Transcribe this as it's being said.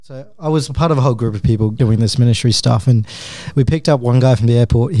So I was part of a whole group of people doing this ministry stuff, and we picked up one guy from the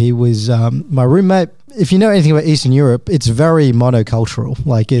airport. He was my roommate. If you know anything about Eastern Europe, it's very monocultural.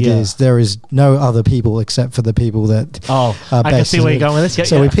 Like it is, there is no other people except for the people that are based. I can see where you're going with this. Yeah,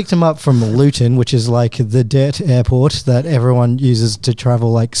 so we picked him up from Luton, which is like the dirt airport that everyone uses to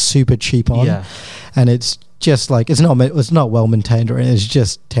travel like super cheap on. Yeah. And it's just like, it's not well maintained or anything. It's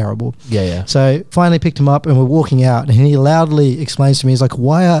just terrible. Yeah. So finally picked him up and we're walking out and he loudly explains to me, he's like,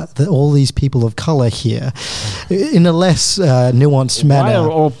 why are all these people of color here? In a less nuanced manner. Why are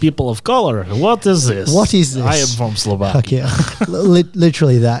all people of color? What is this? What is this? I am from Slovakia.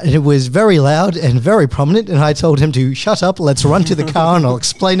 Literally that. And it was very loud and very prominent, and I told him to shut up, let's run to the car and I'll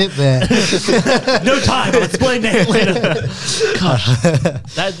explain it there. No time, I'll explain that later. Gosh,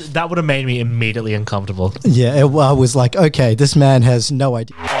 that would have made me immediately uncomfortable. Yeah, I was like, okay, this man has no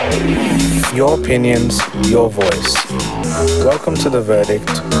idea. Your opinions, your voice. Welcome to The Verdict,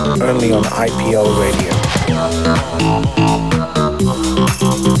 only on IPL Radio.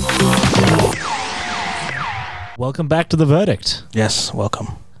 Welcome back to The Verdict. Yes, welcome.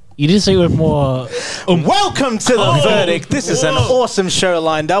 You did say with more... Welcome to The Verdict. This is an awesome show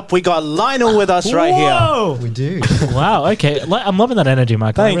lined up. We got Lionel with us right here. We do. Wow, okay. I'm loving that energy,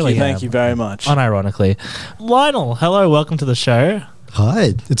 Michael. Thank you very much. Unironically. Lionel, hello, welcome to the show.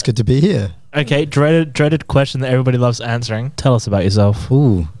 Hi, it's good to be here. Okay, dreaded question that everybody loves answering. Tell us about yourself.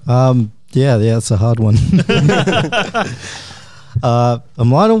 Ooh, yeah, it's a hard one. I'm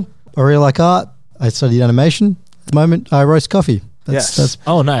Lionel. I really like art. I studied animation. At the moment, I roast coffee. That's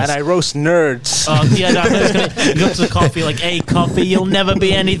oh, nice. And I roast nerds. Yeah, no, you go to the coffee like, hey, coffee, you'll never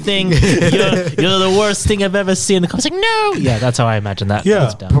be anything. You're the worst thing I've ever seen. The coffee's like, no. Yeah, that's how I imagine that.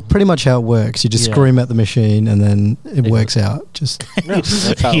 Yeah, pretty much how it works. You just scream at the machine and then it works out. Just you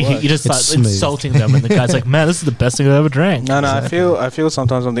just start insulting them, and the guy's like, man, this is the best thing I've ever drank. No, I feel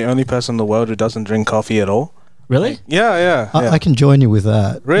sometimes I'm the only person in the world who doesn't drink coffee at all. Really? Yeah. I can join you with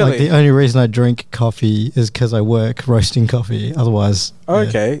that. Really? Like, the only reason I drink coffee is because I work roasting coffee. Otherwise,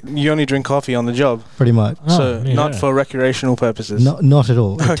 okay. You only drink coffee on the job? Pretty much. So not for recrecool purposes? Not at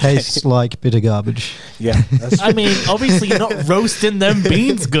all. It tastes like bitter garbage. Yeah. I mean, obviously you're not roasting them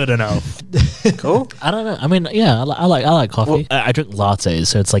beans good enough. Cool. I don't know. I mean, yeah, I like coffee. Well, I drink lattes,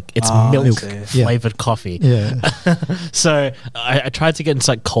 so it's like milk flavored coffee. Yeah. So I tried to get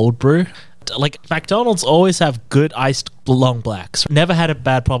into like cold brew. Like McDonald's always have good iced long blacks. Never had a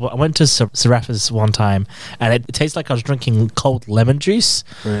bad problem. I went to Serapha's one time and it tastes like I was drinking cold lemon juice.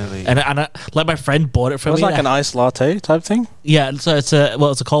 Really? And I like my friend bought it for me. It's like an iced latte type thing? Yeah, so it's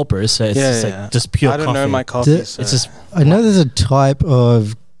a cold brew, so it's just pure coffee. I don't know my coffee. It's just I know there's a type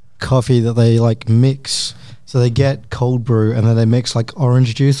of coffee that they like mix. So they get cold brew and then they mix like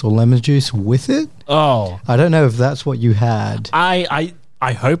orange juice or lemon juice with it. Oh. I don't know if that's what you had. I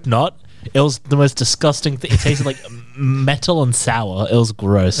hope not. It was the most disgusting thing. It tasted like metal and sour. It was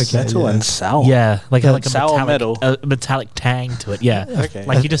gross. Okay, metal and sour? Yeah. Like a sour metallic tang to it. Yeah. Okay.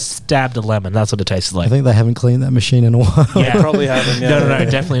 Like you just stabbed a lemon. That's what it tasted like. I think they haven't cleaned that machine in a while. Yeah. They probably haven't. Yeah. No,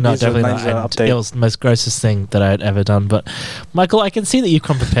 definitely not. Definitely not. It was the most grossest thing that I had ever done. But Michael, I can see that you've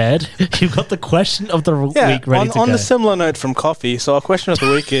come prepared. You've got the question of the week ready to go. On a similar note from coffee, so our question of the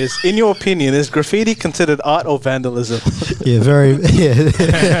week is, in your opinion, is graffiti considered art or vandalism? Yeah, very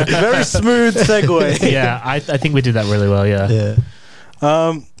smooth segue. Yeah, I think we did that really well, yeah.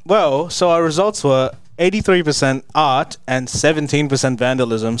 Well, so our results were 83% art and 17%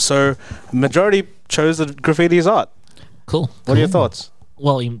 vandalism. So majority chose that graffiti is art. Cool. What are your thoughts?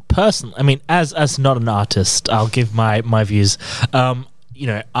 Well, personally, I mean, as not an artist, I'll give my views.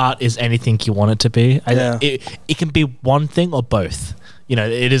 Art is anything you want it to be. It can be one thing or both.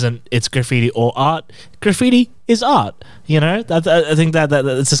 It's graffiti or art. Graffiti is art. I think that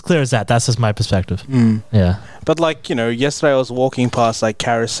it's as clear as that. That's just my perspective. Yeah. But yesterday I was walking past like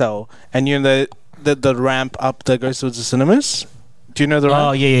Carousel, and the ramp up that goes towards the cinemas. Do you know the ramp?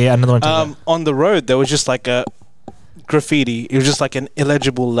 Oh yeah, another one. On the road there was just like a graffiti. It was just like an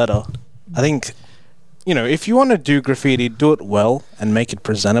illegible letter. I think. If you want to do graffiti, do it well and make it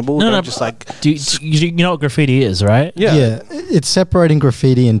presentable. Do you know what graffiti is, right? Yeah. It's separating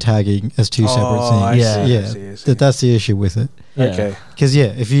graffiti and tagging as two separate things. That's the issue with it. Yeah. Okay. Because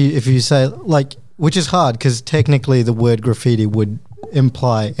if you say like, which is hard because technically the word graffiti would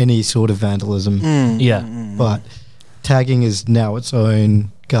imply any sort of vandalism. But tagging is now its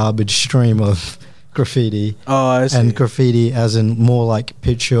own garbage stream of graffiti. Oh, I see. And graffiti as in more like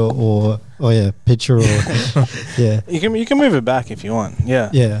picture or yeah. You can move it back if you want.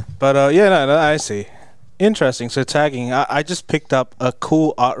 Yeah. Yeah. But I see. Interesting. So tagging, I just picked up a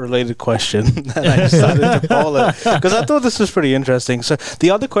cool art-related question and I decided to poll it because I thought this was pretty interesting. So the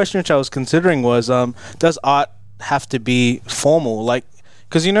other question which I was considering was, does art have to be formal? Like,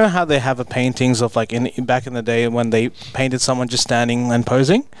 because you know how they have paintings of like back in the day when they painted someone just standing and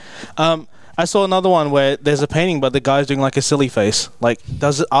posing. I saw another one where there's a painting, but the guy's doing like a silly face. Like,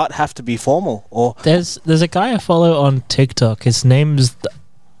 does art have to be formal? Or there's a guy I follow on TikTok. I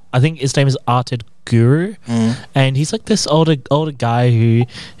think his name is Arted Guru, and he's like this older guy who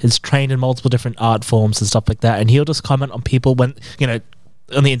is trained in multiple different art forms and stuff like that. And he'll just comment on people when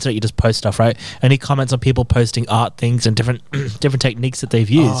on the internet you just post stuff, right? And he comments on people posting art things and different different techniques that they've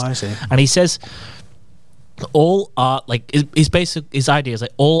used. Oh, I see. And he says all art, like his idea is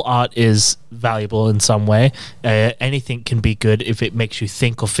like all art is valuable in some way. Anything can be good if it makes you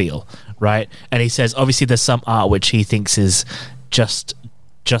think or feel, right? And he says obviously there's some art which he thinks is just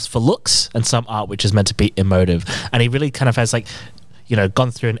for looks, and some art which is meant to be emotive. And he really kind of has like,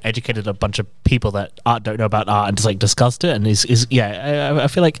 gone through and educated a bunch of people that don't know about art and just like discussed it. And I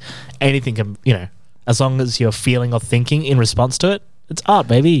feel like anything can, as long as you're feeling or thinking in response to it, it's art,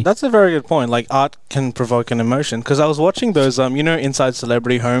 baby. That's a very good point. Like, art can provoke an emotion. Because I was watching those, inside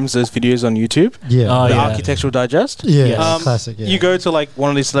celebrity homes, those videos on YouTube. Yeah. The Architectural Digest. Yeah. Classic. Yeah. You go to like one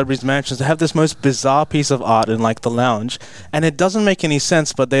of these celebrities' mansions. They have this most bizarre piece of art in like the lounge, and it doesn't make any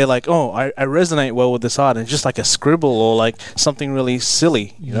sense. But they're like, "Oh, I resonate well with this art." And it's just like a scribble or like something really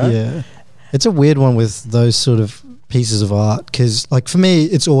silly. Yeah. It's a weird one with those sort of pieces of art, because like for me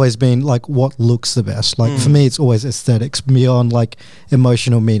it's always been like what looks the best. Like for me it's always aesthetics beyond like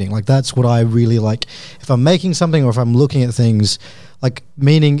emotional meaning. Like that's what I really like. If I'm making something or if I'm looking at things, like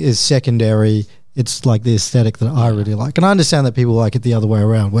meaning is secondary. It's like the aesthetic that I really like, and I understand that people like it the other way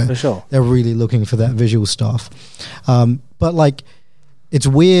around where for sure they're really looking for that visual stuff. But like it's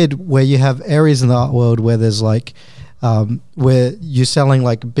weird where you have areas in the art world where there's like where you're selling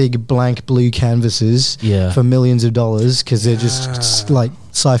like big blank blue canvases for millions of dollars because they're just like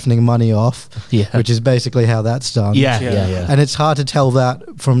siphoning money off, which is basically how that's done. And it's hard to tell that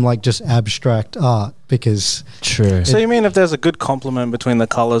from like just abstract art because So you mean if there's a good complement between the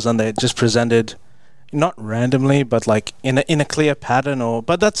colors and they're just presented not randomly but like in a clear pattern,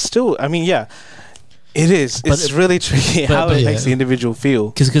 but that's still, I mean, it is. It's really tricky how it makes the individual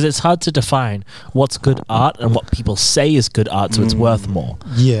feel. Because it's hard to define what's good art and what people say is good art, so it's worth more.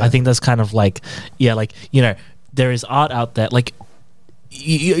 Yeah. I think that's kind of like, there is art out there. Like,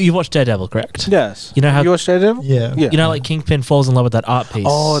 you watched Daredevil, correct? Yes. You know how... You watched Daredevil? Yeah. You know, like Kingpin falls in love with that art piece.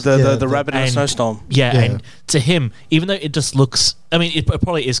 Oh, the rabbit in a snowstorm. And to him, even though it just looks... I mean, it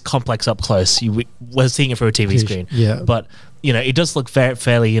probably is complex up close. We're seeing it through a TV screen. Yeah. But... it does look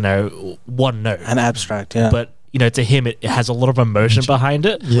fairly, one note. And abstract, But, to him, it has a lot of emotion behind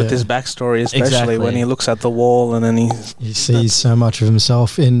it. With his backstory, especially when he looks at the wall and then he sees so much of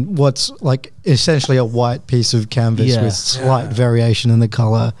himself in what's like essentially a white piece of canvas with slight variation in the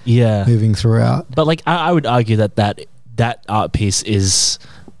color moving throughout. But, like, I would argue that art piece is...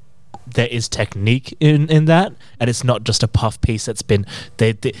 There is technique in that, and it's not just a puff piece that's been...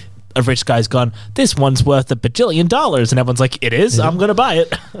 A rich guy's gone, this one's worth $1 bajillion, and everyone's like, it is? I'm going to buy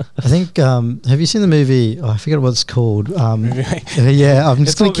it. I think, have you seen the movie? I forget what it's called. I'm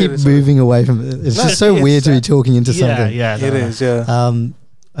just going to keep moving away from it. It's just so weird to be talking into something. Yeah, it is, yeah.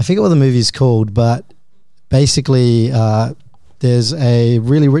 I forget what the movie's called, but basically there's a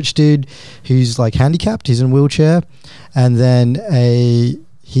really rich dude who's like handicapped, he's in a wheelchair, and then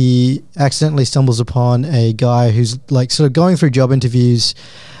he accidentally stumbles upon a guy who's like sort of going through job interviews,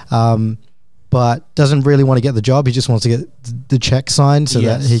 but doesn't really want to get the job. He just wants to get the check signed so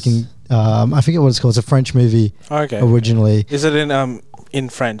that he can. I forget what it's called. It's a French movie. Originally, is it in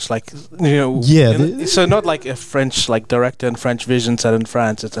French? Like so not like a French like director and French vision set in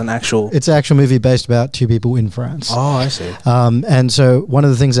France. It's an actual movie based about two people in France. Oh, I see. And so one of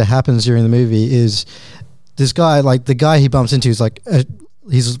the things that happens during the movie is this guy, like the guy he bumps into, is like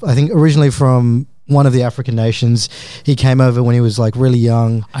he's I think originally from one of the African nations. He came over when he was like really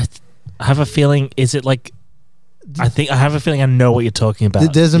young. I have a feeling, is it like, I have a feeling I know what you're talking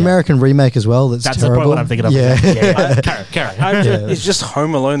about. There's an American remake as well that's terrible. That's what I'm thinking of. It's just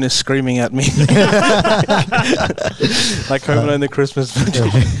Home Alone is screaming at me. Like Home Alone, the Christmas movie.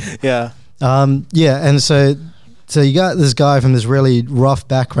 And so you got this guy from this really rough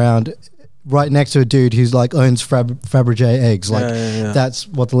background right next to a dude who's like owns Fabergé eggs. Like that's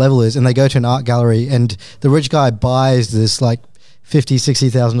what the level is. And they go to an art gallery and the rich guy buys this like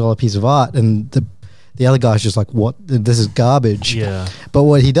 $50,000-$60,000 piece of art, and the other guy's just like, what? This is garbage. Yeah. But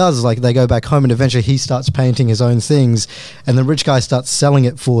what he does is like they go back home and eventually he starts painting his own things, and the rich guy starts selling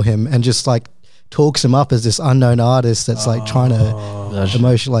it for him and just like talks him up as this unknown artist that's like trying to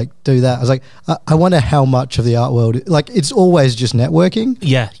emotion like do that. I was like, I wonder how much of the art world, like it's always just networking.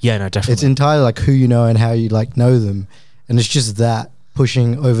 Yeah, no, definitely. It's entirely like who you know and how you like know them, and it's just that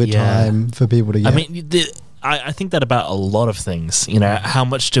pushing over time for people to get. I mean, I think that about a lot of things. You know, how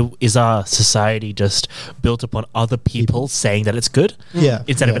much is our society just built upon other people saying that it's good? Yeah.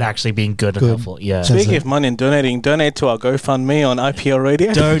 Instead of it actually being good and helpful. Yeah. Speaking of money and donating, donate to our GoFundMe on IPL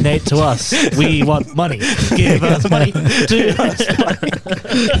Radio. Donate to us. We want money. Give us money. Give us money.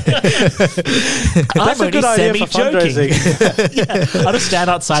 That's a good idea for fundraising. I'll just stand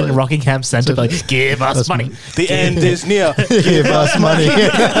outside in Rockingham Centre like, give us money. The end is near. give us money.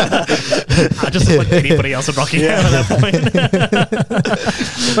 I just look like anybody else in Rockingham at that point.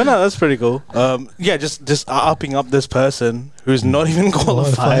 But no, that's pretty cool. Just upping up this person who's not even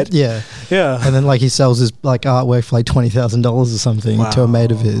qualified. Yeah. And then like he sells his like artwork for like $20,000 or something to a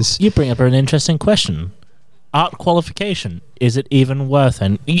mate of his. You bring up an interesting question. Art qualification, is it even worth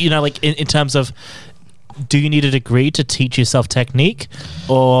it? You know, like in terms of, do you need a degree to teach yourself technique,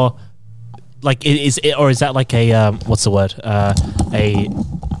 or like is that like a what's the word?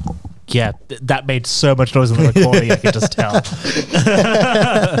 That made so much noise in the recording. I could just tell.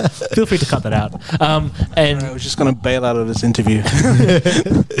 Feel free to cut that out. And I was just going to bail out of this interview.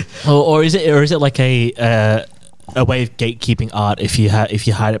 or is it like a way of gatekeeping art if you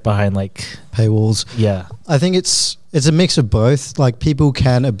hide it behind like paywalls? Yeah, I think it's a mix of both. Like people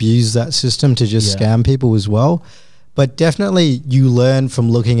can abuse that system to just scam people as well, but definitely you learn from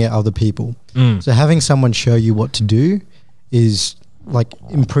looking at other people. So having someone show you what to do is like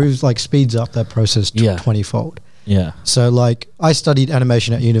improves, like speeds up that process 20-fold. Yeah. So like I studied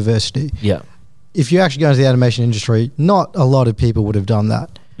animation at university. Yeah. If you actually go into the animation industry, not a lot of people would have done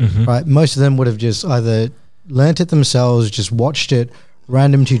that, right? Most of them would have just either learnt it themselves, just watched it,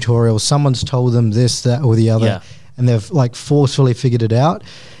 random tutorials, someone's told them this, that, or the other, and they've like forcefully figured it out.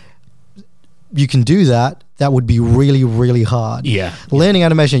 You can do that. That would be really, really hard. Yeah. Learning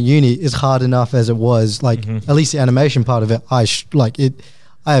animation at uni is hard enough as it was. Like at least the animation part of it, I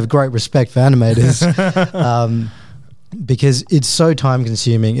have great respect for animators because it's so time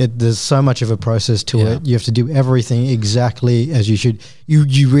consuming. There's so much of a process to it. You have to do everything exactly as you should.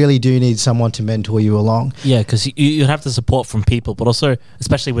 You really do need someone to mentor you along. Yeah, because you have the support from people, but also,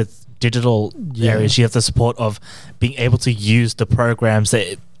 especially with digital areas, you have the support of being able to use the programs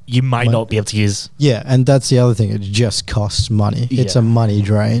that you might not be able to use. Yeah, and that's the other thing. It just costs money. It's a money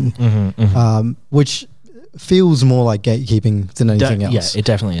drain, which feels more like gatekeeping than anything else. Yeah, it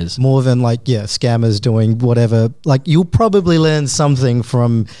definitely is. More than like, scammers doing whatever. Like you'll probably learn something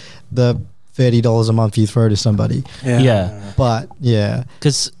from the $30 a month you throw to somebody. Yeah. But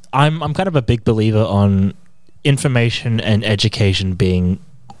because I'm kind of a big believer on information and education being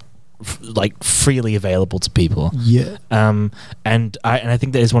like freely available to people. And I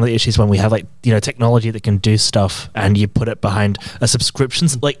think that is one of the issues when we have like, you know, technology that can do stuff and you put it behind a subscription,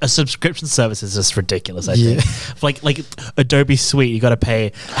 like a subscription service is just ridiculous. I think like Adobe Suite, you got to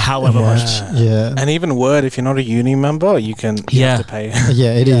pay however much. And even Word, if you're not a uni member, you have to pay.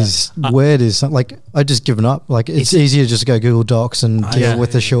 It is. Word is something like I've just given up. Like it's easier just to go Google Docs and deal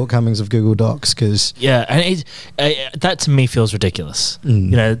with the shortcomings of Google Docs because and that to me feels ridiculous.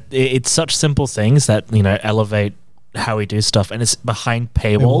 You know, it's such simple things that, you know, elevate how we do stuff, and it's behind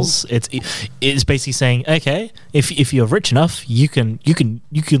paywalls. It's basically saying, okay, if you're rich enough, you can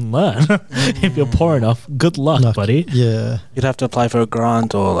learn. If you're poor enough, good luck, buddy. You'd have to apply for a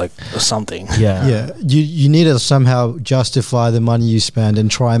grant or something. You need to somehow justify the money you spend and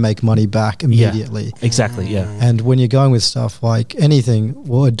try and make money back immediately. Exactly. And when you're going with stuff like anything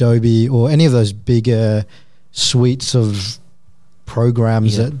or Adobe or any of those bigger suites of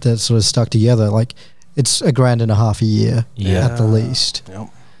programs that sort of stuck together, like it's $1,500 a year at the least.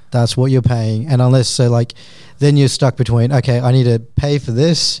 That's what you're paying. And unless then you're stuck between, okay, I need to pay for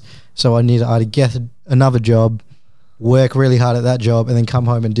this, so I need to either get another job, work really hard at that job, and then come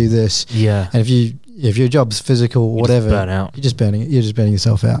home and do this. And if your job's physical or whatever, burn out. You're just burning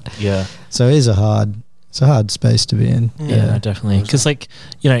yourself out. So it is a hard space to be in. Yeah, definitely. Because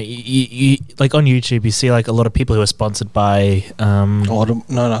you know, you like on YouTube, you see like a lot of people who are sponsored by Audible.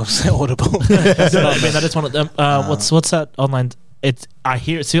 Say Audible. I mean, that is one of them. What's that online? I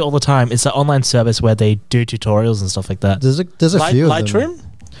see it all the time. It's an online service where they do tutorials and stuff like that. There's a few of Lightroom? them.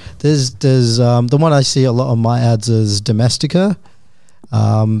 There's the one I see a lot on my ads is Domestika.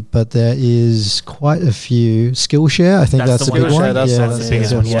 But there is quite a few. Skillshare, I think that's a big one. That's the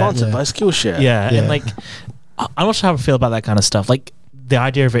biggest one. Yeah. Sponsored by Skillshare. And like, I'm not sure how I feel about that kind of stuff. Like, the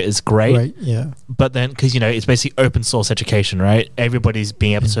idea of it is great. Right, yeah. But then, because, it's basically open source education, right? Everybody's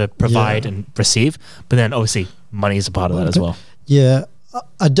being able to provide and receive. But then, obviously, money is a part of that as well. Yeah.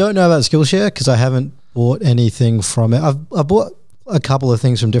 I don't know about Skillshare because I haven't bought anything from it. I bought a couple of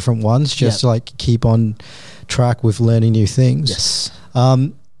things from different ones just to like keep on track with learning new things. Yes.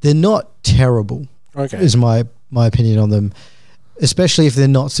 They're not terrible, is my opinion on them, especially if they're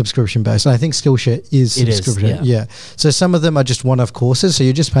not subscription based. And I think Skillshare is subscription. Yeah. So some of them are just one-off courses. So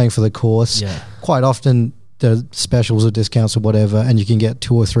you're just paying for the course. Yeah. Quite often there are specials or discounts or whatever, and you can get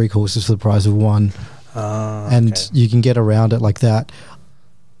 2 or 3 courses for the price of one. And you can get around it like that.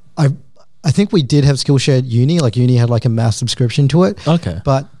 I think we did have Skillshare at uni. Like uni had like a mass subscription to it. Okay.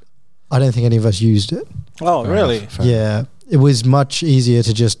 But I don't think any of us used it. Oh, really? Yeah. It was much easier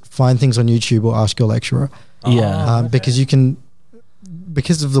to just find things on YouTube or ask your lecturer. Yeah. Because you can,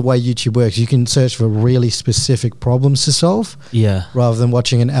 because of the way YouTube works, you can search for really specific problems to solve. Yeah. Rather than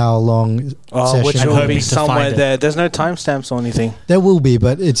watching an hour-long session. Which will be somewhere there. There's no timestamps or anything. There will be,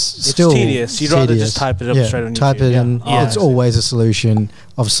 but it's still tedious. You'd rather just type it up straight on YouTube. Type it in. It's always a solution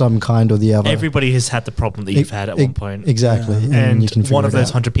of some kind or the other. Everybody has had the problem that you've had at one point. Exactly. And you can one of those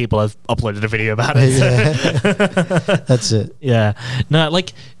 100 people have uploaded a video about it. That's it. Yeah. No,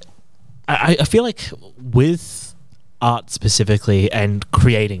 like, I feel like with art specifically and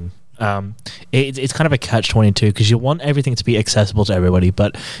creating, it's kind of a catch-22 because you want everything to be accessible to everybody,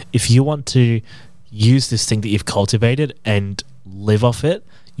 but if you want to use this thing that you've cultivated and live off it,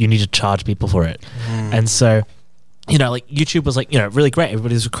 you need to charge people for it. And so, like YouTube was like, really great.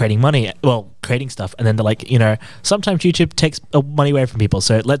 Everybody's creating creating stuff, and then they're like, sometimes YouTube takes money away from people,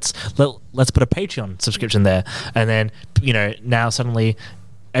 so let's put a Patreon subscription there, and then now suddenly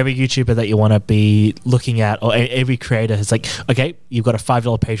every YouTuber that you want to be looking at, or every creator is like, okay, you've got a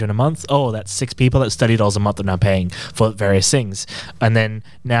 $5 Patreon a month. Oh, that's 6 people. That's $30 a month that I'm paying for various things. And then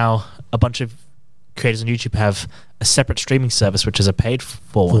now a bunch of creators on YouTube have a separate streaming service, which is a paid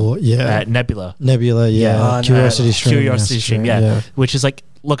for one. Nebula. Curiosity Stream. Yeah. Which is like,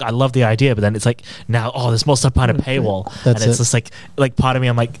 look, I love the idea, but then it's like, now, there's more stuff behind a paywall. And it's just like part of me,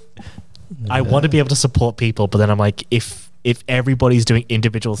 I'm like, I want to be able to support people, but then I'm like, if everybody's doing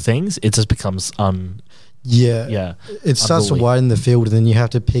individual things, it just becomes it starts to widen the field, and then you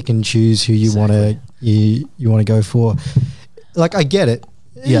have to pick and choose who you want to go for. Like, I get it.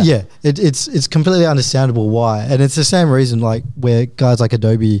 It's completely understandable why, and it's the same reason like where guys like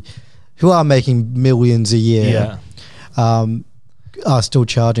Adobe, who are making millions a year, are still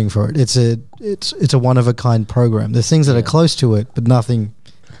charging for it. It's a one of a kind program. There's things that are close to it, but nothing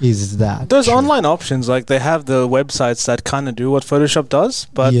is that. There's online options, like they have the websites that kind of do what Photoshop does,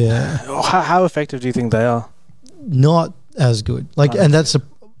 but how effective do you think they are? Not as good. And that's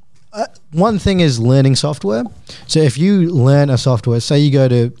one thing is learning software. So if you learn a software, say you go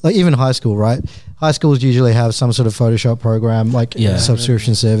to like even high school, right? High schools usually have some sort of Photoshop program, like a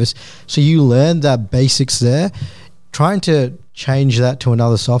subscription service. So you learn that basics there. Trying to change that to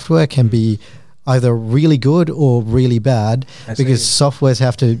another software can be either really good or really bad, because softwares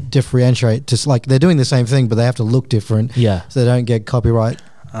have to differentiate. Just like they're doing the same thing, but they have to look different. So they don't get copyright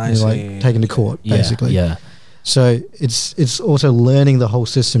taken to court, basically. So it's also learning the whole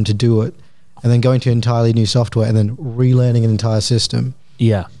system to do it, and then going to entirely new software, and then relearning an entire system.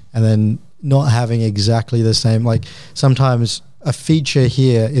 And then not having exactly the same. Like sometimes a feature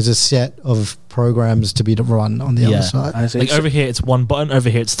here is a set of programs to be run on the other side. Like over here it's one button, over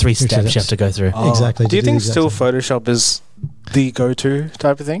here it's 3 steps you have to go through. Exactly. Do you think still Photoshop is the go-to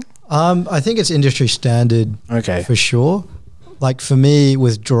type of thing? I think it's industry standard. For sure. Like for me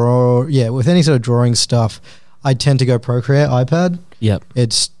with with any sort of drawing stuff, I tend to go Procreate iPad.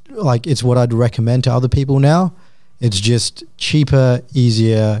 It's what I'd recommend to other people now. It's just cheaper,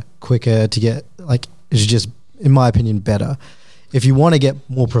 easier, quicker to get. Like it's just, in my opinion, better. If you want to get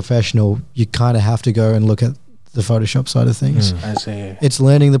more professional, you kind of have to go and look at the Photoshop side of things. I see. It's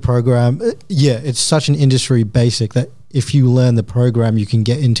learning the program. It's such an industry basic that if you learn the program, you can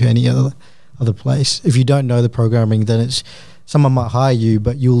get into any other place. If you don't know the programming, then someone might hire you,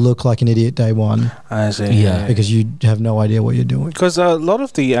 but you'll look like an idiot day one. I see. Because you have no idea what you're doing. Because a lot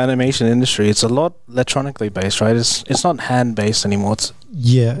of the animation industry, it's a lot electronically based, right? It's not hand based anymore.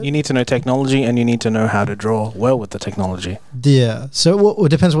 You need to know technology, and you need to know how to draw well with the technology. So it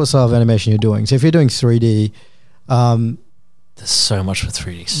depends what style of animation you're doing. So if you're doing 3D, there's so much with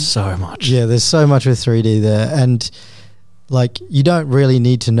 3D. So much. There's so much with 3D there, and like you don't really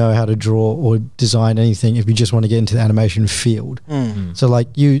need to know how to draw or design anything if you just want to get into the animation field. So like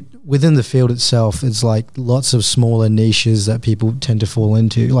you within the field itself, it's like lots of smaller niches that people tend to fall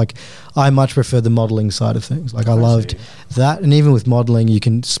into. Like I much prefer the modeling side of things. Like I loved that, and even with modeling you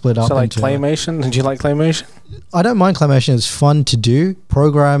can split up So like into claymation. Did you like claymation? I don't mind claymation. It's fun to do.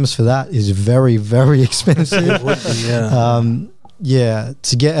 Programs for that is very, very expensive. Yeah,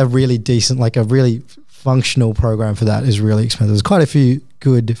 to get a really decent, like a really functional program for that is really expensive. There's quite a few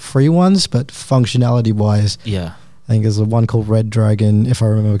good free ones, but functionality wise, Yeah. I think there's a one called Red Dragon, if I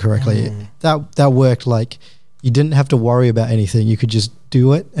remember correctly. That worked like you didn't have to worry about anything. You could just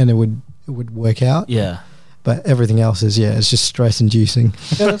do it and it would work out. Yeah. But everything else is it's just stress inducing.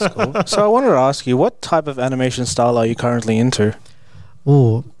 Yeah, that's cool. So I wanted to ask you, what type of animation style are you currently into?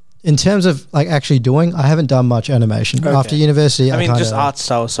 Oh, in terms of like actually doing, I haven't done much animation Okay. after university. I mean, just kinda- art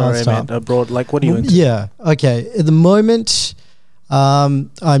style. Sorry, art I meant abroad. Like, what are you into? Yeah. Okay. At the moment,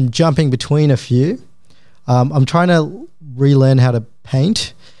 I'm jumping between a few. I'm trying to relearn how to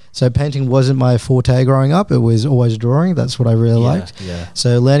paint. So painting wasn't my forte growing up. It was always drawing. That's what I really liked. Yeah.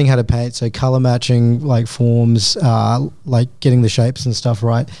 So learning how to paint, so color matching, like forms, like getting the shapes and stuff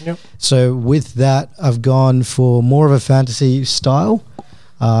right. Yep. So with that, I've gone for more of a fantasy style.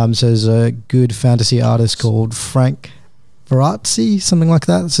 So there's a good fantasy artist called Frank Verazzi, something like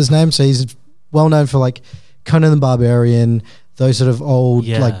that. That's his name. So he's well known for like Conan the Barbarian, those sort of old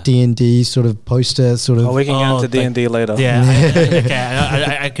like D&D sort of poster sort of. Oh, we can get into like- D&D later. Yeah.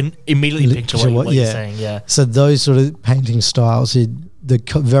 Okay. I can immediately picture what you're saying. Yeah. So those sort of painting styles,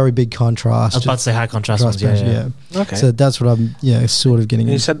 very big contrast. I was about to say high contrast ones. Yeah. Okay. So that's what I'm sort of getting And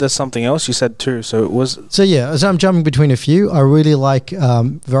you into. said there's something else. You said two. So it was. So so I'm jumping between a few. I really like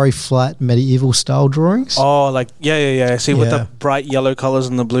very flat medieval style drawings. Oh, like yeah. See, with Yeah. the bright yellow colors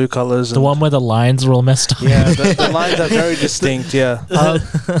and the blue colors. The one where the lines are all messed up. Yeah, the lines are very distinct. Yeah. I'm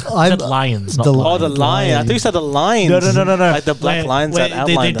Said lions, not the- Oh, lions. the lion. I thought you said the lines. No. Like the black lines that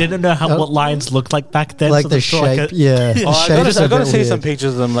they outline them. didn't know what lines looked like back then. like so the they saw shape. a- Yeah. The Oh, I shapes are gotta a bit see weird. some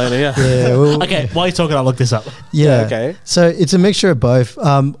pictures of them later. Yeah. Yeah. Well, Okay, while you're talking, I'll look this up. Yeah. Okay. So it's a mixture of both.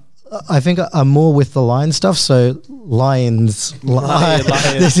 I think I'm more with the lion stuff. So lions. Lion.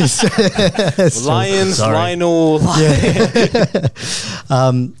 This is Lions, Sorry. Lionel. Yeah.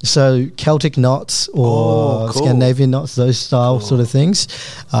 So Celtic knots or Oh, cool. Scandinavian knots, those style sort of things.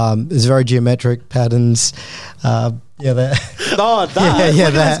 It's very geometric patterns. Oh, that. Yeah,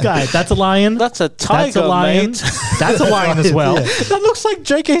 Look at this guy. That's a lion. That's a tiger, That's a lion. mate. That's a lion as well. Yeah. That looks like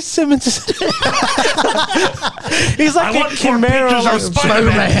J.K. Simmons. He's like a chimera. Like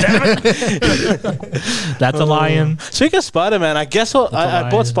That's a lion. Speaking of Spider-Man, I guess what I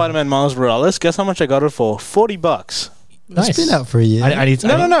lion. bought Spider-Man Miles Morales. Guess how much I got it for? $40. It's been out for a year. I need to.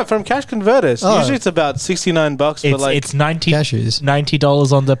 No, from Cash Converters. Oh. Usually it's about $69, but It's like it's Cashews.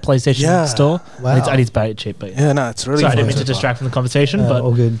 $90 on the PlayStation Yeah. store. Wow. I need to buy it cheap, but yeah, no, it's really. sorry, I didn't mean fun. to distract from the conversation, but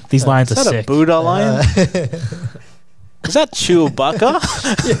All good. these lions Is are that a sick. Buddha lion? Is that Chewbacca?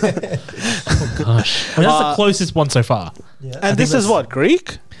 Gosh, I mean, that's the closest one so far. And this is what,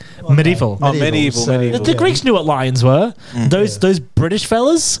 Greek? Medieval. Oh, medieval. The Greeks knew what lions were. Those British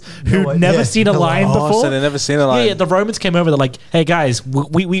fellas who'd No, never yeah. seen a lion Oh, before. so they've never seen a lion. Yeah, the Romans came over. They're like, "Hey guys,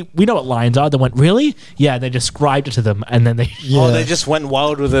 we know what lions are." They went, "Really?" Yeah, they described it to them, and then they. Yeah. Oh, they just went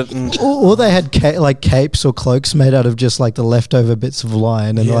wild with it. And Or they had like capes or cloaks made out of just like the leftover bits of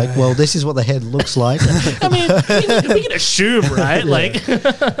lion, and they're like, well, this is what the head looks like. I mean, we can assume, right? Like,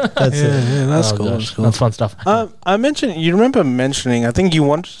 That's it. yeah, that's oh, cool. gosh, that's fun stuff. I mentioned. You remember mentioning? I think you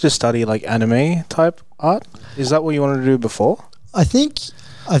wanted to study like anime type art. Is that what you wanted to do before? I think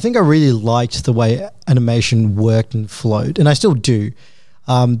I really liked the way animation worked and flowed, and I still do.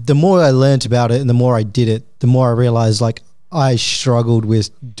 The more I learned about it and the more I did it, the more I realized like I struggled with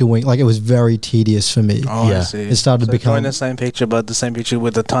doing, like it was very tedious for me. Oh, I Yeah. see. It started to become drawing the same picture, but the same picture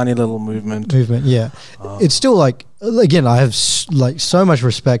with a tiny little movement. movement. Yeah, it's still like, again, I have like so much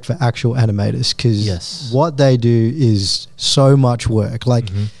respect for actual animators because Yes. what they do is so much work. Like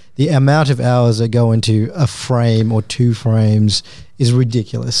the amount of hours that go into a frame or 2 frames is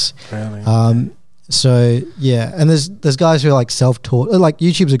ridiculous. Really. So yeah, and there's guys who are like self-taught. Like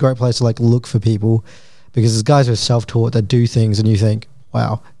YouTube's a great place to like look for people because there's guys who are self-taught that do things, and you think,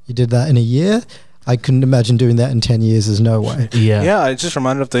 wow, you did that in a year. I couldn't imagine doing that in 10 years. There's no way. Yeah. Yeah, I just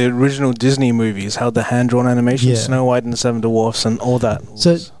reminded of the original Disney movies, how the hand-drawn animation, Yeah. Snow White and the Seven Dwarfs, and all that.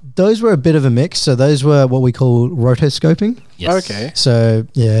 So those were a bit of a mix. So those were what we call rotoscoping. Yes. Okay. So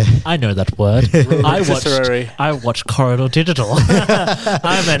yeah, I know that word. Rotisserie. I watched Corridor Digital.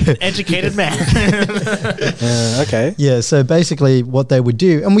 I'm an educated man. Okay. yeah. So basically, what they would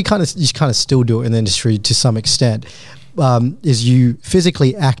do, and you kind of still do it in the industry to some extent, is you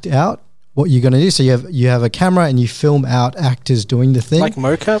physically act out what you're going to do. So you have a camera and you film out actors doing the thing. Like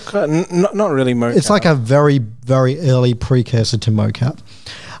mocap? Not really mocap. It's like a very, very early precursor to mocap.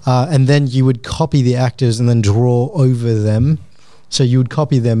 And then you would copy the actors and then draw over them. So you would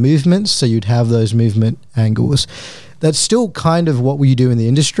copy their movements, so you'd have those movement angles. That's still kind of what we do in the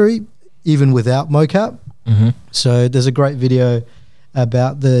industry, even without mocap. Mm-hmm. So there's a great video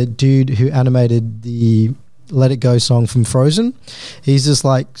about the dude who animated the Let It Go song from Frozen. He's this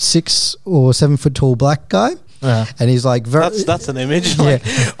like 6 or 7 foot tall black guy. Yeah. And he's like that's an image. Yeah. Like,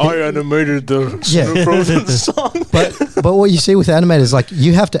 I animated the Frozen song. But what you see with animators, like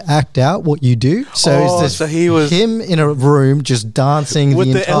you have to act out what you do. So so he was him in a room just dancing with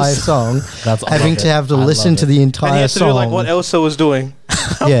the the entire Elsa. song, That's having to have to listen to the and he entire had to song. do like what Elsa was doing.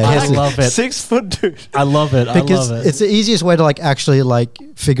 Yeah, he I has to- love it. 6 foot dude. I love it. because I love it. it's the easiest way to like actually like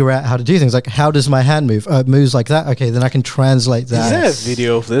figure out how to do things. Like, how does my hand move? It moves like that. Okay, then I can translate Is that. there a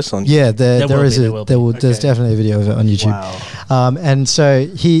video of this on? Yeah, there will is be, a there will be. there's Okay. definitely a video of it on YouTube. Wow. And so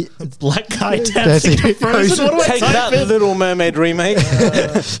he Black guy Dancing dancing to Frozen. What do I Take type that, in? Little Mermaid remake.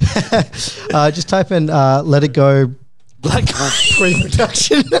 just type in "Let It Go" Black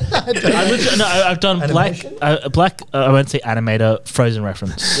pre-production. I've done black. I won't say animator. Frozen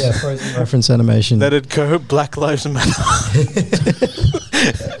reference. Yeah, Frozen reference animation. Let It Go. Black Lives Matter.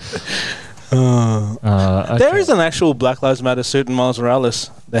 Okay. There is an actual Black Lives Matter suit in Miles Morales.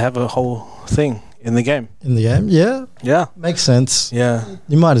 They have a whole thing in the game. In the game, yeah, Yeah. makes sense. Yeah.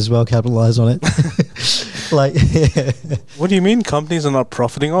 You might as well capitalize on it. Like, What do you mean companies are not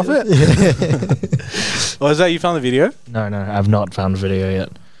profiting off it? Or is that you found the video? No, I've not found a video yet.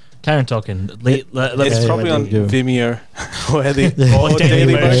 Carry on talking. Let's It's Yeah, probably yeah, on yeah. Vimeo. Where the Yeah. or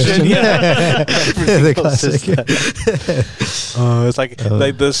Daily Dailymotion. Motion. Yeah. The classic. It's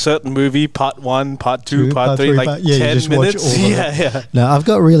like the certain movie, part 1, part 2, Two, part part 3, three, like part- yeah, you 10 just watch minutes. all of it. Yeah. No, I've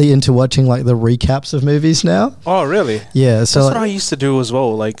got really into watching like the recaps of movies now. Oh, really? Yeah, so That's like, what I used to do as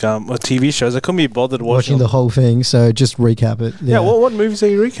well, like with TV shows. I couldn't be bothered watching the whole thing. So just recap it. Yeah, what movies are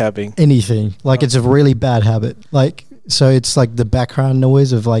you recapping? Anything. Like, it's a really bad habit. Like, so it's like the background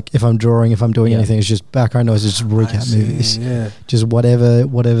noise of like if I'm drawing, if I'm doing Yeah. anything, it's just background noise. It's just I recap see, movies. Yeah. Just whatever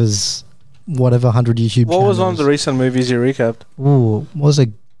 100 YouTube. What was one of the channels. recent movies you recapped? Ooh, was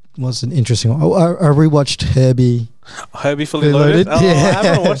an interesting one. Oh, I rewatched Herbie. Herbie Fully Fully Loaded? Loaded? Oh, Yeah. I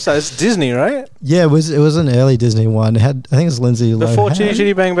haven't watched that. It's Disney, right? Yeah, it was an early Disney one. It had, I think it's Lindsay The Lohan. 4 Chitty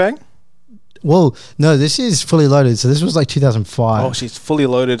Chitty Bang Bang? Well, no, this is Fully Loaded. So this was like 2005. Oh, she's fully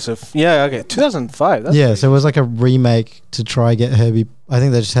loaded. So yeah, okay. 2005. That's yeah, pretty so it was like a remake to try get Herbie. I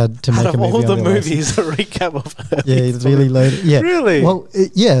think they just had to Out make of a movie. all the on their license. movies, a recap of Yeah, it's really loaded. Yeah. Really? Well,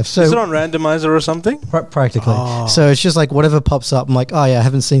 yeah. So Is it on Randomizer or something? practically. Oh. So it's just like whatever pops up. I'm like, oh yeah, I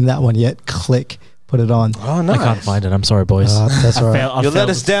haven't seen that one yet. Click, put it on. Oh, I nice. can't find it. I'm sorry, boys. That's all right. I You let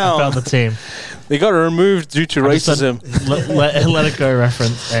us down. I failed the team. They got removed due to I just said racism. let it go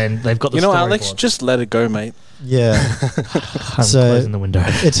reference, and they've got the You know, storyboard. Alex, just let it go, mate. Yeah, I'm so- closing the window.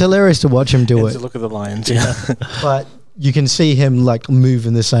 it's hilarious to watch him do Get to it, look at the lions. Yeah. but you can see him like move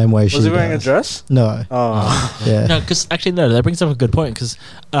in the same way she Was he wearing a does. dress? No. Oh. Yeah. No, because actually, no, that brings up a good point. Because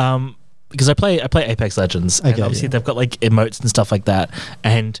I play Apex Legends, and Okay, obviously yeah. they've got like emotes and stuff like that,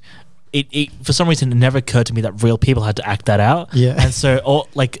 and it for some reason it never occurred to me that real people had to act that out. Yeah. And so,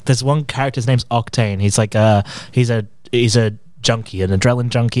 like, there's one character, his name's Octane. He's like he's a junkie, an adrenaline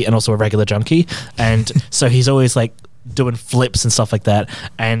junkie, and also a regular junkie, and so he's always like doing flips and stuff like that.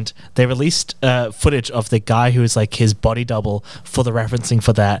 And they released footage of the guy who is like his body double for the referencing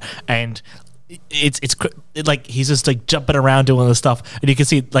for that, and like he's just like jumping around doing all this stuff, and you can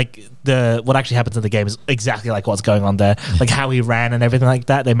see like what actually happens in the game is exactly like what's going on there, like how he ran and everything like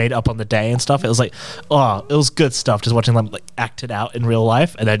that. They made it up on the day and stuff. It was like, oh, it was good stuff just watching them like act it out in real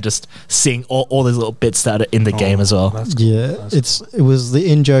life, and then just seeing all these little bits that are in the game as well. That's cool. Yeah, it was the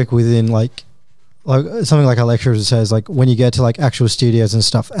in joke within like something like our lecturer says, like when you get to like actual studios and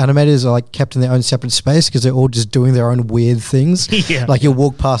stuff, animators are like kept in their own separate space because they're all just doing their own weird things. Yeah. Like you'll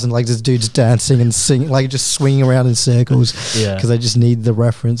walk past and like this dude's dancing and singing, like just swinging around in circles Yeah. because they just need the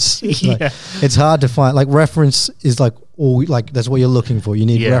reference. Like, Yeah. it's hard to find. Like reference is like all like that's what you're looking for. You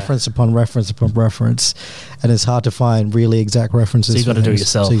need Yeah. reference upon reference upon reference, and it's hard to find really exact references. So you for gotta do it things.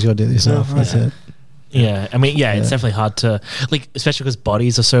 yourself. So you got to do it yourself. Yeah, That's right. it. Yeah, I mean, yeah, it's Yeah. definitely hard to like, especially because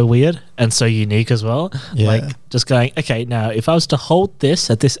bodies are so weird and so unique as well. Yeah. Like, just going, okay, now if I was to hold this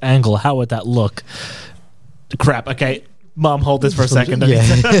at this angle, how would that look? Crap. Okay, Mom, hold this for a second. Yeah.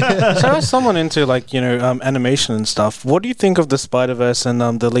 So as someone into like animation and stuff, what do you think of the Spider-Verse and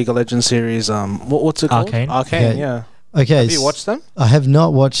the League of Legends series? What's it called? Arcane. Arcane. Okay. Yeah. Okay. Have you watched them? I have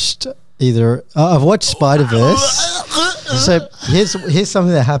not watched either. I've watched Spider-Verse. So here's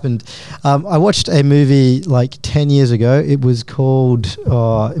something that happened. I watched a movie like 10 years ago. It was called.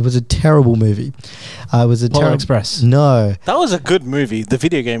 It was a terrible movie. It was a Polar Express. No, That was a good movie. The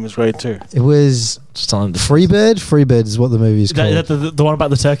video game was great too. it was Just on Freebird. Freebird is what the movie is called. Is that the one about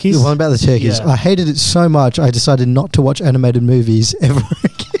the turkeys? The one about the turkeys. Yeah. I hated it so much. I decided not to watch animated movies ever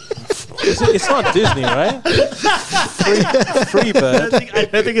again. It's not Disney, right? Freebird. I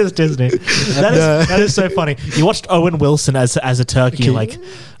don't think it's Disney. That is so funny. You watched Owen Wilson as a turkey, Okay. like.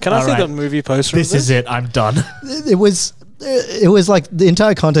 Can I all see right, the movie poster? This is it. I'm done. It was like the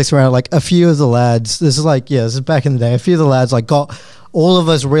entire context around like a few of the lads. This is back in the day. A few of the lads like got all of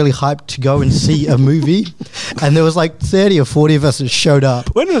us really hyped to go and see a movie, and there was like 30 or 40 of us that showed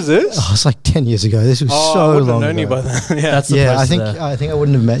up. When was this? Oh, it's like 10 years ago. This was I so wouldn't long have known you ago. by then. Yeah. That's the Yeah, place I think I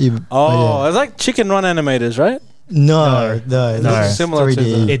wouldn't have met you. Oh, yeah. it's like Chicken Run animators, right? No. No. This is Similar to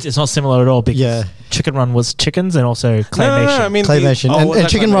 3D. It's not similar at all because Yeah. Chicken Run was chickens and also claymation. No, I mean Claymation. the- oh, and was that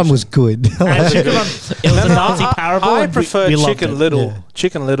Chicken Run claymation? was good. And Chicken Run, it was a Nazi parable. I and prefer we loved Chicken it. Little. Yeah.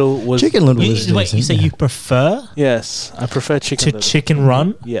 Chicken Little was. Chicken Little was Wait, you decent, say yeah. you prefer Yes, I prefer Chicken to Little. Chicken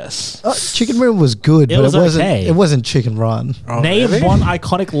Run? Yes. Chicken Run was good, It but was it wasn't. okay. It wasn't Chicken Run. Oh, Name really? one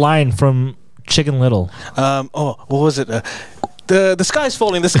iconic line from Chicken Little. What was it? The sky's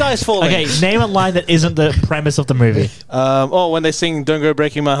falling. The sky's falling. Okay, name a line that isn't the premise of the movie. When they sing "Don't Go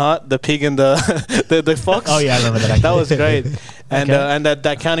Breaking My Heart," the pig and the the fox. Oh yeah, I remember that. That was great. And Okay. and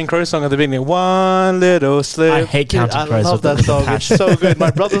that Counting Crow song at the beginning. One little slip. I hate Counting Dude, Crows I love with that the song. It's passion. so good.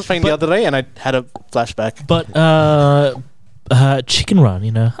 My brother was playing the other day, and I had a flashback. But Chicken Run,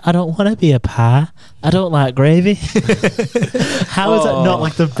 I don't want to be a pie. I don't like gravy. How is that not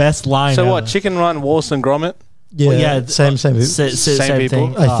like the best line? So ever? what? Chicken Run, Waltz and Gromit. Yeah, Well, yeah, same. Same Same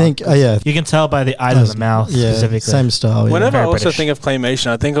people? thing. I think. Yeah, You can tell by the eyes of the mouth yeah, specifically. same style. Yeah. Whenever I Very also British. think of claymation,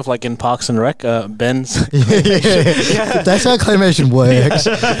 I think of like in Parks and Rec, Ben's. That's how claymation works.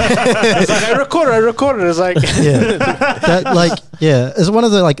 It's like I recorded. It's like It's one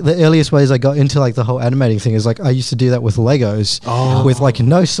of the earliest ways I got into like the whole animating thing is like I used to do that with Legos with like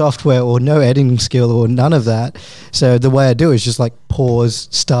no software or no editing skill or none of that. So the way I do it is just like pause,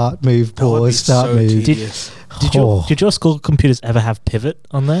 start, move, That would be pause, start, so move. tedious. Did your school computers ever have Pivot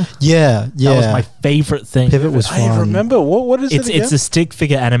on there? Yeah. That was my favorite thing. Pivot was fun. I remember what is it again? It's a stick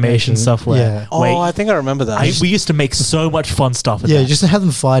figure animation software. Yeah. Oh, I think I remember that. we used to make so much fun stuff. Yeah, just to have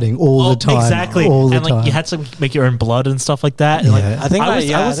them fighting all the time. Exactly. All the and like time. you had to make your own blood and stuff like that. And, like, Yeah. I think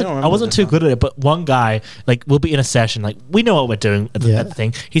I wasn't too good at it, but one guy, like, we'll be in a session, like, we know what we're doing at the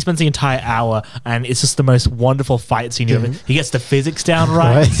thing. He spends the entire hour, and it's just the most wonderful fight scene you ever. He gets the physics down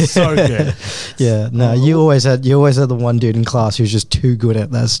right. Right. It's so good. Yeah, no, you always had the one dude in class who's just too good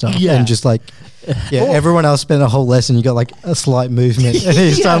at that stuff. Yeah. And just like everyone else spent a whole lesson, you got like a slight movement. And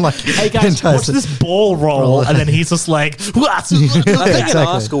he's done like Hey guys, watch this ball roll, and then he's just like, I think in our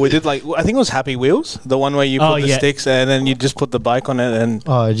Exactly. school we did like I think it was Happy Wheels, the one where you put the sticks and then you just put the bike on it and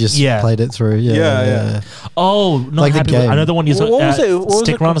I just played it through. Yeah. oh, not Like the happy. I know game. the one you're what talking was it? What was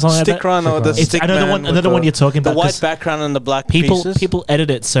Stick it Run or something Stick like that. Run or the It's- Stick I know the Man one. with Another one you're talking the about. white 'cause background and the black People pieces.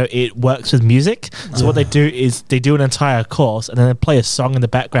 edit it so it works with music. So what they do is they do an entire course and then they play a song in the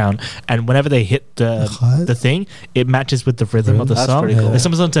background. And whenever they hit the thing, it matches with the rhythm of the That's song. pretty cool. Like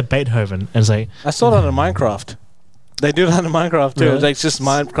someone's onto Beethoven and it's like, I saw that in Minecraft. They do that in Minecraft too. Really? It's like just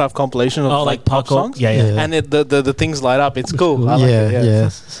Minecraft compilation of like pop parkour. songs. Yeah. Yeah. And the things light up. It's cool. I like Yeah.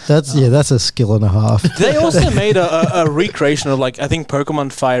 it, That's a skill and a half. They also made a recreation of like I think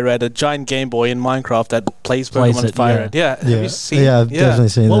Pokemon Fire Red, a giant Game Boy in Minecraft that plays Pokemon it, Fire yeah. Red. Yeah, have you seen? I've definitely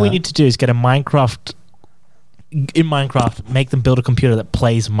seen What that. we need to do is get a Minecraft. In Minecraft, make them build a computer that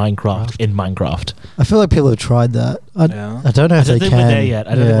plays Minecraft in Minecraft. I feel like people have tried that. I don't know I if don't they think can. we're there yet.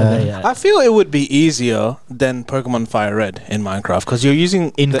 I don't think we're there yet. I feel it would be easier than Pokemon Fire Red in Minecraft because you're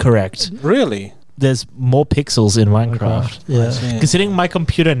using Incorrect. Really? There's more pixels in Minecraft. Yeah. Considering my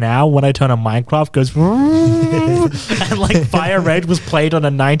computer now, when I turn on Minecraft, goes and like Fire Red was played on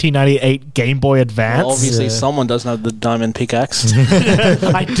a 1998 Game Boy Advance. Well, obviously, Yeah. someone doesn't have the diamond pickaxe.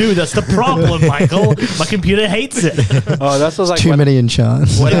 I do. That's the problem, Michael. My computer hates it. Oh, that's was like Too many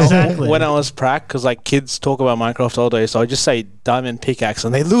enchants. Exactly. when I was prac, because like kids talk about Minecraft all day, so I just say diamond pickaxe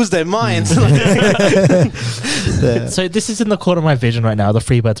and they lose their minds. Yeah. So this is in the corner of my vision right now. The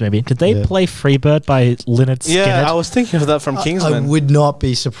Freebirds movie. Did they play Freebird by Lynyrd Skynyrd? Yeah, I was thinking of that from I Kingsman. would not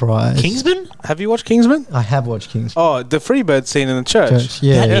be surprised. Kingsman? Have you watched Kingsman? I have watched Kingsman. Oh, the Freebird scene in the church.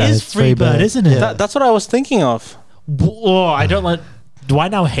 Yeah, That is it's Freebird, isn't it? Yeah. That's what I was thinking of. Oh, I don't like. do I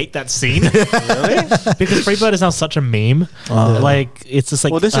now hate that scene? Really? Because Freebird is now such a meme. Like it's just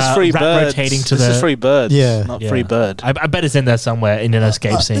like this is Free rat Bird. rotating to This the is Free Bird. Yeah. Not Free Bird. I bet it's in there somewhere in an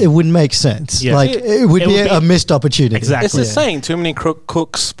escape It scene. wouldn't make sense. Yeah. Like it would be a missed opportunity. Exactly. It's the saying, too many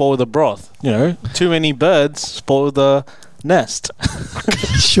cooks spoil the broth. You know, too many birds spoil the nest.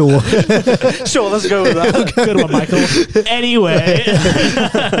 Sure. Sure, let's go with that. Good one, Michael. Anyway,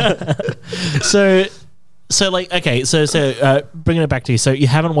 so like okay, so bringing it back to you. So you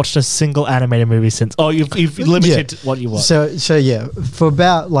haven't watched a single animated movie since. Oh, you've limited what you watch. So yeah, for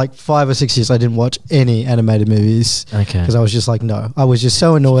about like 5 or 6 years, I didn't watch any animated movies. Okay. Because I was just like, no, I was just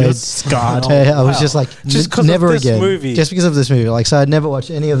so annoyed. You're scarred. I was just like, Just 'cause never of this again. movie. Just because of this movie. Like, so I'd never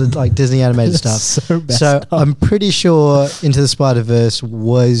watched any of the like Disney animated stuff. So messed So up. I'm pretty sure Into the Spider-Verse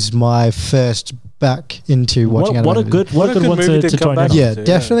was my first back into watching What a animated good one movie to to come join back in on. yeah,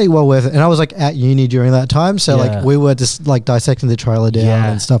 definitely well worth it. And I was like at uni during that time, so Yeah. like we were just like dissecting the trailer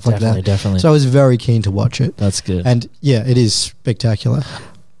down and stuff like that. Definitely. So I was very keen to watch it. That's good. And yeah, it is spectacular.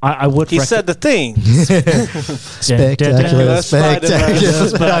 I would. He said the thing. Spectacular, spectacular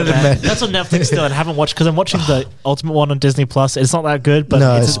Spider-Man. That's on Netflix still. and I haven't watched because I'm watching the Ultimate one on Disney Plus. It's not that good, but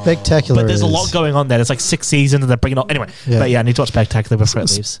No, it's spectacular. But there's a is- lot going on there. There's like 6 seasons and they're bringing on anyway. Yeah. But yeah, I need to watch Spectacular before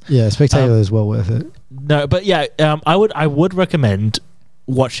it leaves. Yeah, spectacular is well worth it. No, but yeah, I would recommend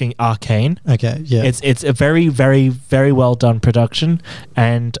watching Arcane. Okay, yeah. It's a very, very, very well done production,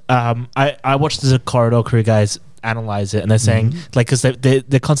 and I watched the Corridor Crew guys analyze it, and they're saying like because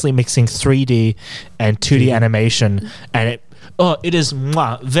they're constantly mixing 3D and 2D animation, and it is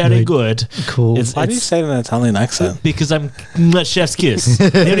very good. Cool. Why do you say it in an Italian accent? Because I'm chef's kiss.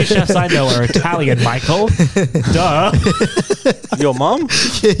 The only chefs I know are Italian, Michael. Duh. Your mom?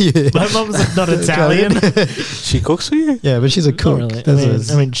 yeah. My mom's not Italian. She cooks for you? Yeah, but she's a cook. Not really.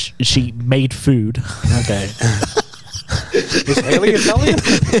 That's I mean, she made food. Okay. Is Haley Italian?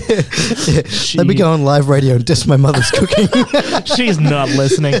 Let me go on live radio and diss my mother's cooking. She's not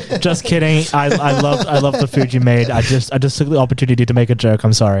listening. Just kidding. I love the food you made. I just took the opportunity to make a joke.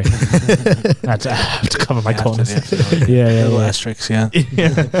 I'm sorry. I have to cover my corners. Yeah. Little asterisks, yeah.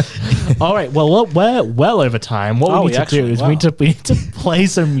 All right. Well, we're well over time. What we need to do is we need to play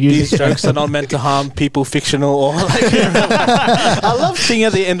some music. These jokes are not meant to harm people, fictional or like. I love seeing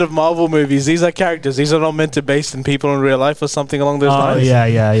at the end of Marvel movies, these are characters. These are not meant to be based in people in real life or something along those lines.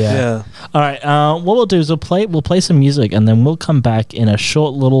 Yeah. All right. What we'll do is we'll play some music and then we'll come back in a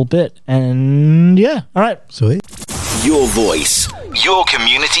short little bit. And yeah. All right. Sweet. Your voice, your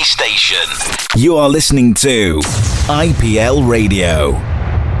community station. You are listening to IPL Radio.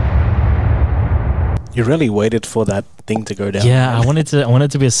 You really waited for that thing to go down. Yeah, I wanted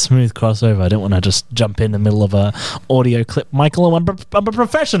to be a smooth crossover. I didn't want to just jump in the middle of a audio clip. Michael, I'm a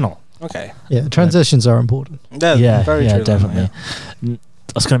professional. Okay. Yeah, transitions are important. Yeah, very true. definitely. I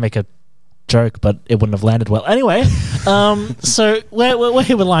was going to make a joke, but it wouldn't have landed well. Anyway, so we're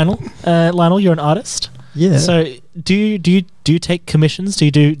here with Lionel. Lionel, you're an artist. Yeah. So do you take commissions? Do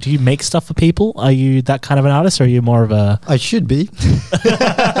you make stuff for people? Are you that kind of an artist, or are you more of a? I should be.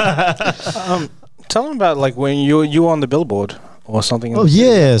 Tell them about like when you were on the Billboard or something. Oh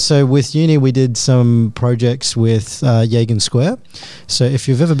yeah, so with uni we did some projects with Yagan Square. So if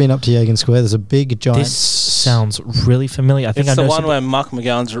you've ever been up to Yagan Square, there's a big giant. This sounds really familiar. I think It's I know the one some- where Mark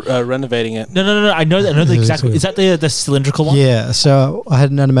McGowan's renovating it. No. I know the exact. Is that the cylindrical one? Yeah, so I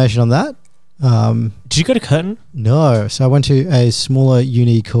had an animation on that. Did you go to Curtin? No, so I went to a smaller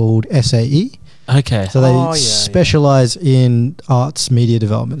uni called SAE. Okay. So they Oh, yeah, specialize in arts media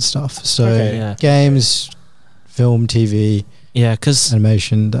development stuff. So Okay. Yeah. games, film, TV, Yeah, because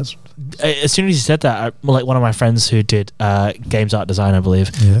animation. That's as soon as you said that, like one of my friends who did games art design, I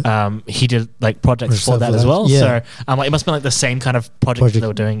believe, he did like projects for Stuff that for as that. well. Yeah. So I'm like, it must have been like the same kind of project they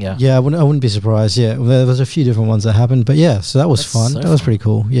were doing. Yeah. Yeah, I wouldn't be surprised. Yeah, there was a few different ones that happened, but yeah, so that was That's fun. so That was fun. pretty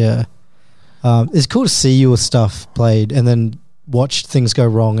cool. Yeah, it's cool to see your stuff played and then watch things go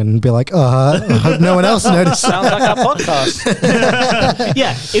wrong and be like, I hope no one else noticed. Sounds like our podcast.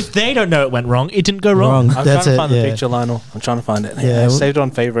 Yeah. If they don't know it went wrong, it didn't go wrong. I'm That's trying to it. find the Yeah. picture, Lionel. I'm trying to find it. Yeah. I saved it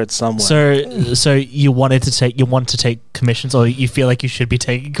on favorites somewhere. So you want to take commissions, or you feel like you should be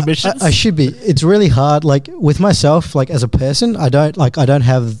taking commissions? I should be. It's really hard. Like with myself, like as a person, I don't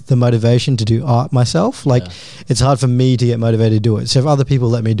have the motivation to do art myself. Like it's hard for me to get motivated to do it. So if other people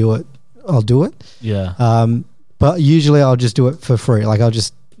let me do it, I'll do it. Yeah. But usually I'll just do it for free. Like I'll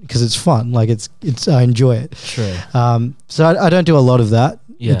just because it's fun. Like it's I enjoy it. True. So I don't do a lot of that.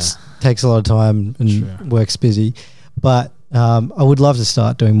 Yeah. It takes a lot of time and Sure. work's busy. But I would love to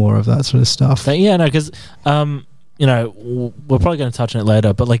start doing more of that sort of stuff. Yeah, no, because we're probably going to touch on it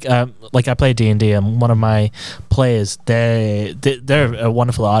later, but like I play D&D, and one of my players, they're a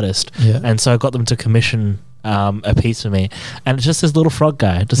wonderful artist, and so I got them to commission a piece for me, and it's just this little frog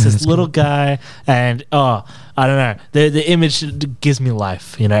guy, this little guy, and I don't know, the image gives me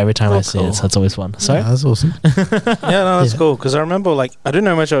life, every time I see it, so it's always fun. So that's awesome. That's cool, because I remember I didn't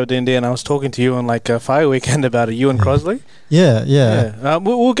know much about D&D, and I was talking to you on a Fire Weekend about it, you and Crosley.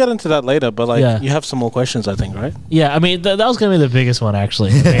 We'll get into that later, but you have some more questions, I think, right? I mean that was gonna be the biggest one,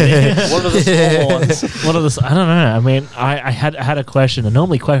 actually. What are the small ones? I don't know. I mean, I had a question, and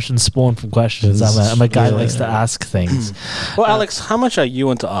normally questions spawn from questions. I'm a guy who likes to ask things. Well, Alex, how much are you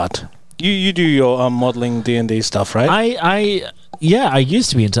into art? You do your modeling D&D stuff, right? I used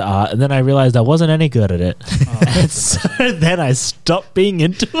to be into art, and then I realized I wasn't any good at it. And so then I stopped being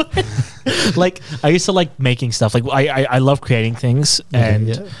into it. I used to like making stuff. I love creating things, and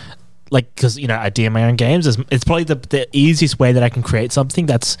because I DM my own games. It's probably the easiest way that I can create something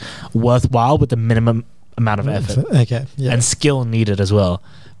that's worthwhile with the minimum amount of effort and skill needed as well.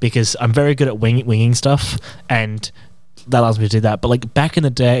 Because I'm very good at winging stuff, and that allows me to do that. But back in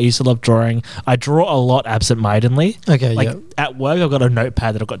the day, I used to love drawing. I draw a lot absentmindedly. At work, I've got a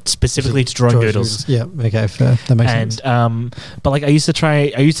notepad that I've got specifically to drawing doodles. Yeah, okay, fair. That makes sense. But I used to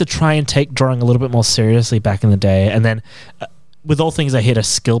try and take drawing a little bit more seriously back in the day, and then with all things, I hit a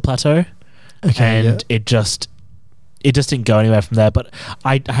skill plateau, it just didn't go anywhere from there. But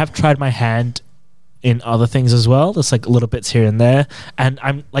I have tried my hand in other things as well. There's little bits here and there, and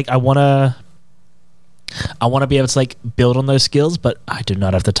I'm I want to be able to build on those skills, but I do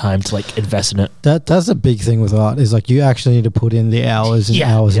not have the time to invest in it. That's a big thing with art, is you actually need to put in the hours and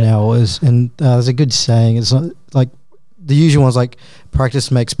hours and hours. And there's a good saying, it's not the usual one's practice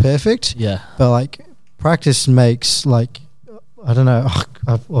makes perfect. Yeah. But practice makes I don't know.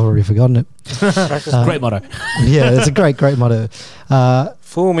 I've already forgotten it. Great motto. Yeah, it's a great motto.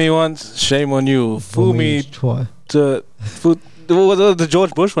 Fool me once, shame on you. Fool me twice. The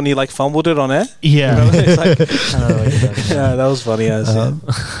George Bush when he fumbled it on air. Yeah, that was funny.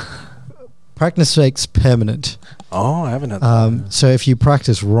 Practice makes permanent. Oh, I haven't had that. So if you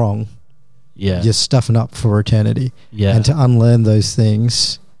practice wrong, you're stuffing up for eternity. Yeah, and to unlearn those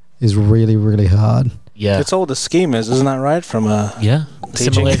things really, really hard. Yeah, it's all the schemas, isn't that right? From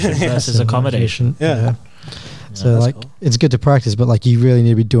simulation versus accommodation. Yeah. So cool. It's good to practice, but you really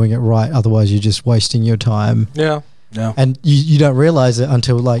need to be doing it right. Otherwise, you're just wasting your time. Yeah. And you don't realize it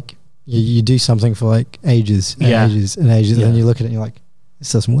until you do something for ages and ages and ages, and then you look at it and you're like,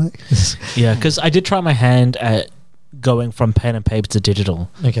 this doesn't work. Yeah, because I did try my hand at going from pen and paper to digital.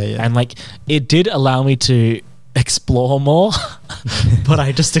 Okay, yeah. And it did allow me to explore more, but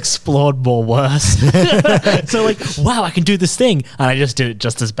I just explored more worse. So wow, I can do this thing, and I just did it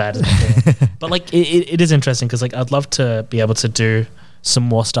just as bad as before. But it is interesting, because I'd love to be able to do some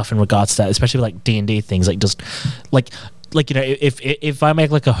more stuff in regards to that, especially D&D things, if I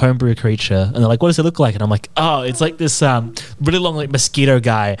make a homebrew creature and they're like, what does it look like? And I'm like, oh, it's this really long mosquito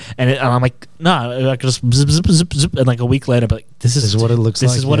guy, and I'm like, no, I can just zip, zip, zip, zip, and a week later, but this is what it looks like.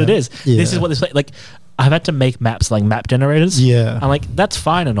 This is what it is. Yeah. This is what this I've had to make maps map generators. Yeah, I'm that's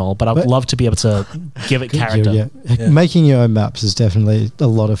fine and all, but I'd love to be able to give it character. Yeah. Making your own maps is definitely a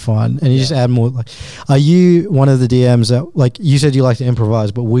lot of fun, and you just add more. Are you one of the DMs that you said you like to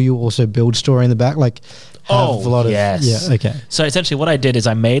improvise, but will you also build story in the back? Yes. Yeah, okay. So essentially what I did is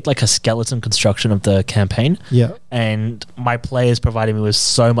I made a skeleton construction of the campaign. Yeah. And my players provided me with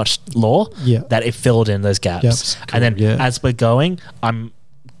so much lore that it filled in those gaps. Cool. And then as we're going, I'm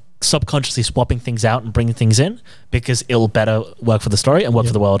subconsciously swapping things out and bringing things in, because it'll better work for the story and work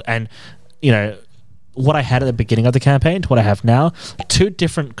for the world. And, what I had at the beginning of the campaign to what I have now, two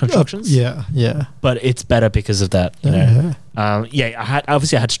different constructions. Yeah. But it's better because of that. I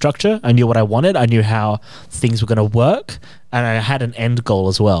had structure. I knew what I wanted. I knew how things were going to work, and I had an end goal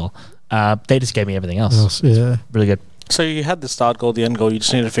as well. They just gave me everything else. Yeah, really good. So you had the start goal, the end goal. You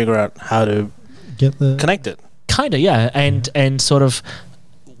just need to figure out how to connect it. Kinda, yeah, and sort of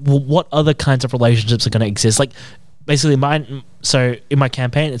what other kinds of relationships are going to exist. Basically mine, so in my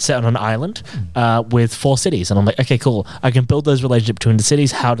campaign, it's set on an island with 4 cities, and I'm like, okay, cool, I can build those relationships between the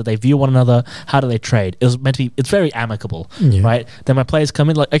cities. How do they view one another? How do they trade? It was meant to be, it's very amicable, right? Then my players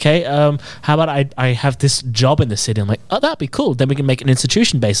come in okay, how about I have this job in the city? I'm like, oh, that'd be cool. Then we can make an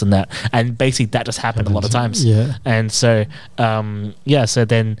institution based on that. And basically that just happened a lot of times. Yeah. And so, so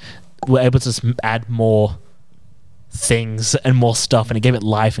then we're able to add more things and more stuff, and it gave it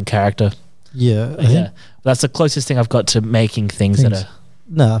life and character. Yeah. That's the closest thing I've got to making things that are...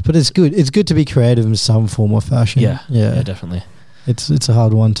 No, but it's good. It's good to be creative in some form or fashion. Yeah, definitely. It's a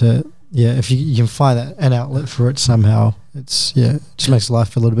hard one to if you can find an outlet for it somehow, it just makes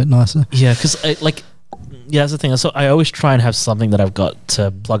life a little bit nicer. Yeah, because that's the thing. So I always try and have something that I've got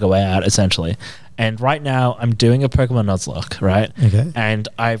to plug away at, essentially. And right now, I'm doing a Pokemon Nuzlocke, right? Okay. And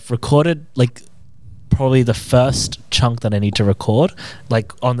I've recorded like probably the first chunk that I need to record,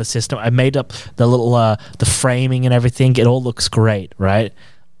 like on the system. I made up the little the framing and everything. It all looks great, right?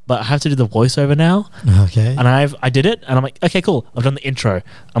 But I have to do the voiceover now. Okay. And I did it, and I'm like, okay, cool. I've done the intro.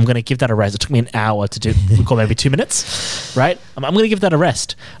 I'm gonna give that a rest. It took me an hour to record maybe 2 minutes, right? I'm gonna give that a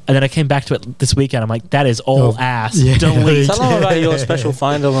rest. And then I came back to it this weekend. I'm like, that is all ass. Yeah. Delete. Tell them about your special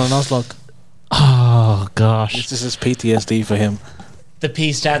find on Nuzlocke. Oh gosh. This is PTSD for him. The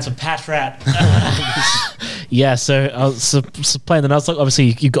P stands for Patrat. Yeah, so I was playing the Nuzlocke.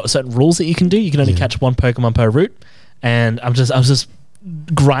 Obviously, you've got certain rules that you can do. You can only catch one Pokemon per route, and I was just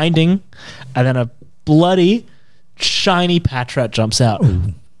grinding, and then a bloody shiny Patrat jumps out.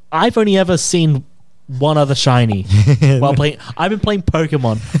 Ooh. I've only ever seen one other shiny while playing. I've been playing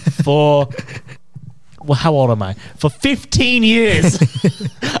Pokemon for. Well, how old am I? For 15 years.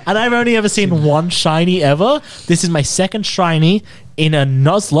 And I've only ever seen one shiny ever. This is my second shiny in a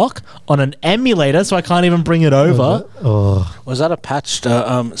Nuzlocke on an emulator, so I can't even bring it over. Was that a patched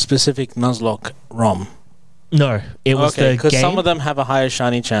specific Nuzlocke ROM? No, it was the game. Because some of them have a higher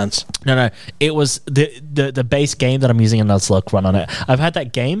shiny chance. No, it was the base game that I'm using a Nuzlocke run on it. I've had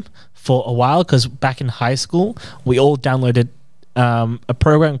that game for a while because back in high school, we all downloaded a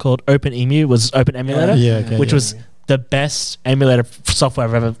program called OpenEMU, was Open Emulator, which was the best emulator software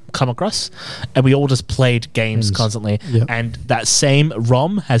I've ever come across, and we all just played games constantly. And that same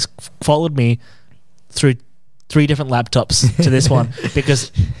ROM has followed me through 3 different laptops to this one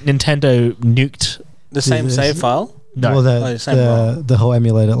because Nintendo nuked the same save file. No, well, the whole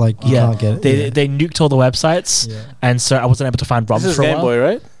emulator, like you can't get it. They nuked all the websites, and so I wasn't able to find ROMs this is for a Game while. Boy,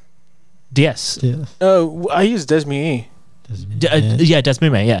 right? DS. Yeah. Oh, I use Desmume.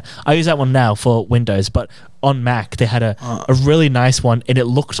 Desmume, yeah. I use that one now for Windows, but on Mac they had a really nice one, and it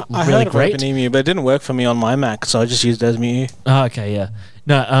looked really great. OpenEMU, but it didn't work for me on my Mac, so I just used Desmume. Oh, okay, yeah.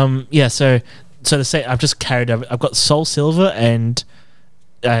 No, So to say, I've just carried over. I've got Soul Silver and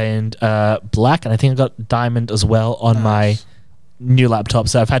Black, and I think I got Diamond as well on my new laptop.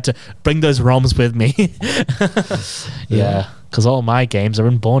 So I've had to bring those ROMs with me. Yeah, because all my games are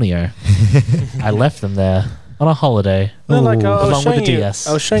in Borneo. I left them there on a holiday. No, like I was with the DS.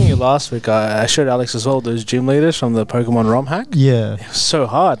 I was showing you last week. I showed Alex as well those gym leaders from the Pokemon ROM hack. Yeah, it was so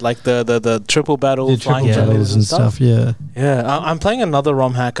hard. Like the triple battle, the flying triple battles and stuff. Yeah. I'm playing another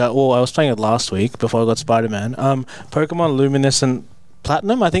ROM hack. I was playing it last week before I got Spider-Man. Pokemon Luminescent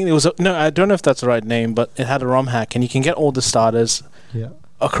Platinum. I think it was. I don't know if that's the right name, but it had a ROM hack, and you can get all the starters.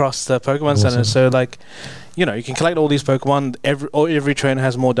 Across the Pokemon Center. So like, you can collect all these Pokemon. Every trainer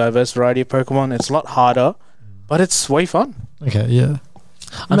has more diverse variety of Pokemon. It's a lot harder, but it's way fun. Okay, yeah.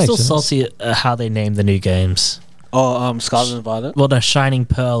 I'm still salty at how they name the new games. Scarlet and Violet. Well, no, Shining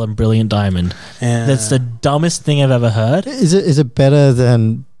Pearl and Brilliant Diamond. Yeah. That's the dumbest thing I've ever heard. Is it better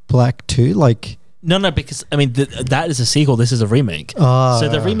than Black 2? Like, no, because I mean that is a sequel. This is a remake. So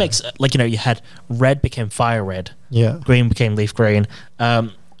the remakes, like you had Red became Fire Red. Yeah. Green became Leaf Green.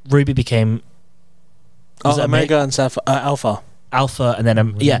 Ruby became Omega and Alpha. Alpha, and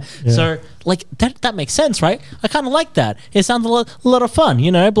then So like that makes sense, right? I kind of like that. It sounds a lot of fun,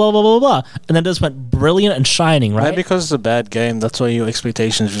 blah blah blah blah blah. And then it just went Brilliant and Shining, right? Right, because it's a bad game. That's why your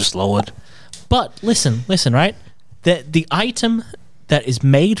expectations just lowered. But listen, right? The item that is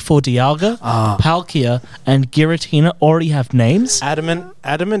made for Dialga, Palkia, and Giratina already have names.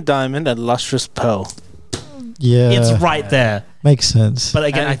 Adamant Diamond and Lustrous Pearl. Yeah. It's right there. Makes sense. But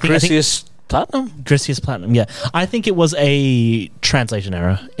again, I think Platinum? Grisius Platinum, yeah. I think it was a translation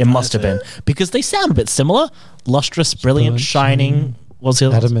error. It must have been. Because they sound a bit similar. Lustrous, Brilliant, Shining. What's the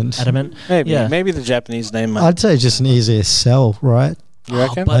other Adamant. Adamant. Maybe the Japanese name. I'd say just an easier sell, right? You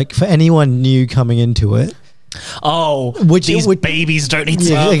reckon? Like for anyone new coming into it. These babies don't need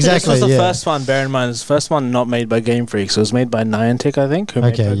to. Yeah, exactly. This was the first one. Bear in mind, it's the first one not made by Game Freak. So it was made by Niantic, I think. Who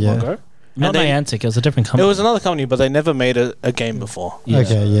made Pokemon Go. Not Niantic. It was a different company. It was another company, but they never made a game before. Yeah.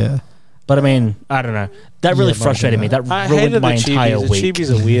 Okay, yeah. But I mean, I don't know. That really frustrated me. That ruined my entire week. The chibis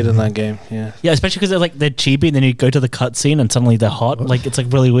are weird in that game. Yeah. Yeah, especially because they're chibi, and then you go to the cutscene, and suddenly they're hot. Like it's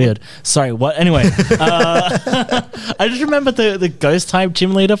like really weird. Sorry, what? Anyway, I just remember the ghost type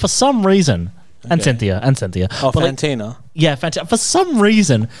gym leader for some reason, and Cynthia. Oh, Fantina. Fantina. For some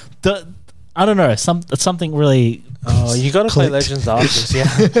reason, I don't know, something really. Oh, you got to play Legends Arceus, yeah.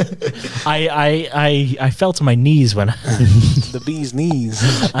 I fell to my knees when The bee's knees.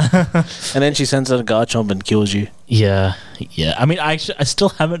 And then she sends out a Garchomp and kills you. Yeah. I mean, I still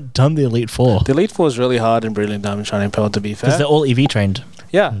haven't done the Elite Four The Elite Four is really hard in Brilliant Diamond Shining Pearl, to be fair. because they're all EV trained.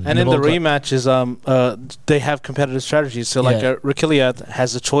 Yeah, and in They've the all got- rematches, they have competitive strategies. So, like, Yeah. Rickilia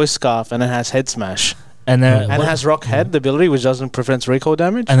has a Choice Scarf and it has Head Smash. And And it has Rock Head, the ability, which doesn't prevent recoil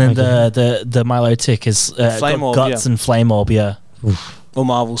damage. and then the Milotic is Flame got Orb, Guts and Flame Orb. Yeah. Or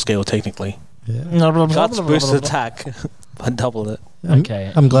Marvel scale, technically. Yeah. Guts boosts attack. I doubled it.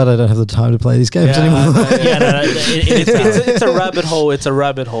 Okay. I'm glad I don't have the time to play these games anymore. It's a rabbit hole. It's a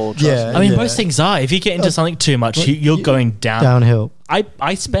rabbit hole. Trust Yeah. me. I mean, Yeah. most things are. If you get into something too much, Well, you're going down. Downhill.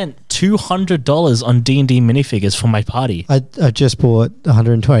 I spent $200 on D&D minifigures for my party. I just bought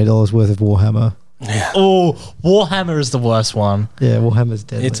 $120 worth of Warhammer. Yeah. Oh, Warhammer is the worst one Yeah, Warhammer's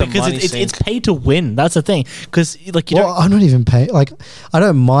deadly. It's a because money it's sink. pay to win. That's the thing. Because like you well, I'm not even paying. Like, I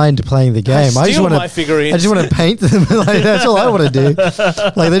don't mind playing the game. I just steal want my figurines. I just want to paint them. Like, that's all I want to do.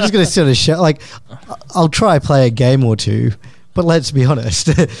 Like, they're just going to sit on a shelf. Like, I'll try play a game or two, but let's be honest,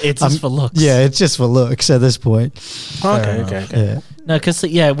 it's just for looks. Yeah, it's just for looks at this point. Okay. Yeah, No, because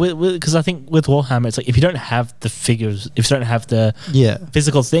because I think with Warhammer, it's like if you don't have the figures, if you don't have the yeah,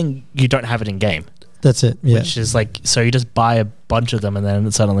 physical thing, you don't have it in game. that's it. Yeah, Which is like, so you just buy a bunch of them and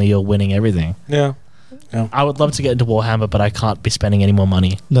then suddenly you're winning everything. Yeah. I would love to get into Warhammer, but I can't be spending any more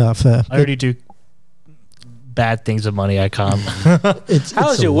money. no, fair. I already do bad things with money. I can't.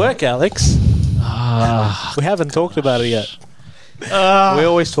 How's a your lot. work, Alex? We haven't talked about it yet. We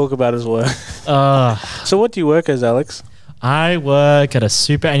always talk about his work. So what do you work as, Alex? I work at a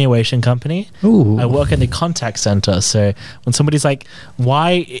superannuation company. Ooh, I work in the contact center. So when somebody's like,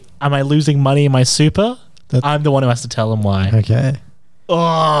 why am I losing money in my super? That- I'm the one who has to tell them why. okay.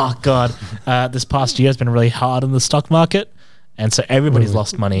 Oh, God. This past year has been really hard in the stock market. And so everybody's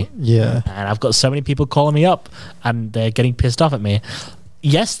lost money. Yeah, And I've got so many people calling me up and they're getting pissed off at me.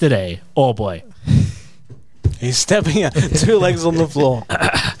 Yesterday, oh boy. He's stepping out, 2 legs on the floor.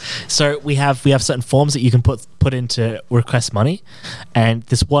 So we have certain forms that you can put in to request money, and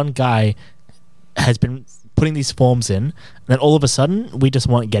this one guy has been putting these forms in, and then all of a sudden we just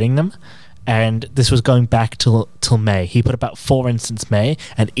weren't getting them. And this was going back till May. He put about 4 in since May,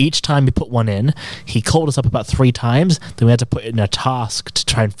 and each time he put one in, he called us up about 3 times. Then we had to put it in a task to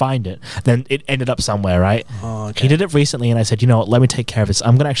try and find it. Then it ended up somewhere, right? Oh, okay. He did it recently, and I said, you know what? Let me take care of this.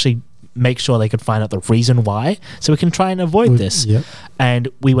 I'm gonna actually make sure they could find out the reason why, so we can try and avoid this. Yep. And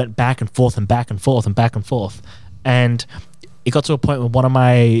we went back and forth and back and forth and back and forth, and it got to a point where one of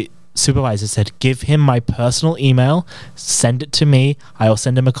my supervisor said, give him my personal email, send it to me, I'll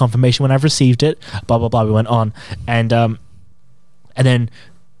send him a confirmation when I've received it, blah blah blah. We went on, and then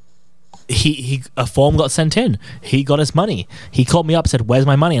he a form got sent in, he got his money, he called me up, said, where's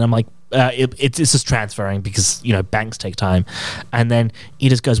my money? And I'm like, it's just transferring because, you know, banks take time. And then he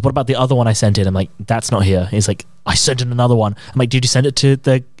just goes, what about the other one I sent in? I'm like, that's not here. He's like, I sent in another one. I'm like, did you send it to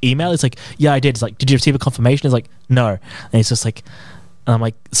the email? He's like, yeah, I did. He's like, did you receive a confirmation? He's like, no. And he's just like, and I'm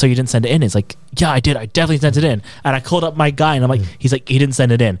like, so you didn't send it in? He's like, yeah, I did. I definitely sent it in. And I called up my guy and I'm like, he's like, he didn't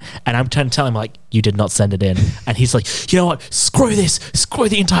send it in. And I'm trying to tell him, like, you did not send it in. And he's like, you know what? Screw this. Screw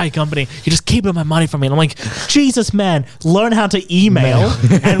the entire company. You're just keeping my money from me. And I'm like, Jesus, man, learn how to email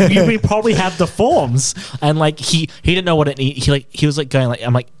and we probably have the forms. And like, he didn't know what it, he was like going like,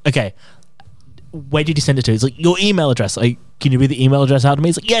 I'm like, okay, where did you send it to? He's like, your email address. Like, can you read the email address out to me?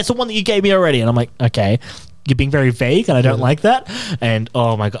 He's like, yeah, it's the one that you gave me already. And I'm like, okay. You're being very vague and I don't like that. And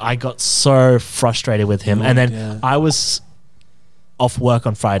oh my God, I got so frustrated with him. And then I was off work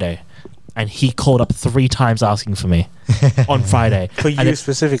on Friday and he called up 3 times asking for me on Friday. For you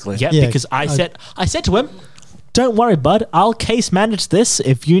specifically? Yeah, Yeah, because I said to him, don't worry, bud. I'll case manage this.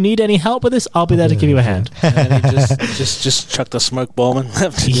 If you need any help with this, I'll be there to give you a hand. And then he just chucked the smoke bomb and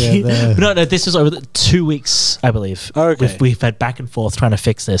left. Yeah, No, this was over 2 weeks, I believe. Okay. We've had back and forth trying to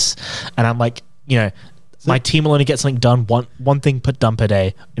fix this. And I'm like, you know, my team will only get something done, one thing done per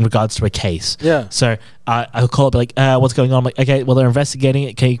day in regards to a case. Yeah. So I'll call up like, what's going on? I'm like, okay, well, they're investigating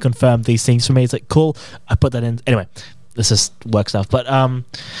it. Can you confirm these things for me? It's like, cool. I put that in. Anyway, this is work stuff. But and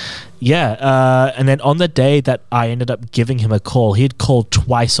then on the day that I ended up giving him a call, he had called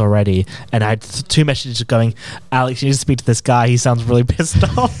twice already. And I had 2 messages going, Alex, you need to speak to this guy. He sounds really pissed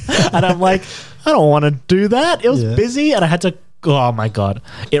off. And I'm like, I don't want to do that. It was busy and I had to, oh my God,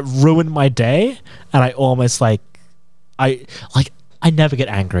 it ruined my day. And I almost I never get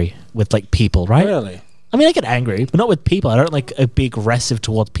angry with like people, right? Really? I mean, I get angry, but not with people. I don't like be aggressive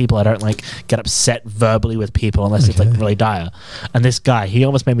towards people. I don't like get upset verbally with people unless it's like really dire. And this guy, he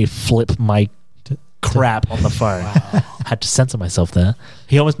almost made me flip my crap on the phone. I had to censor myself there.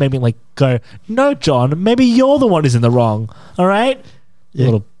 He almost made me like go, no, John, maybe you're the one who's in the wrong. All right?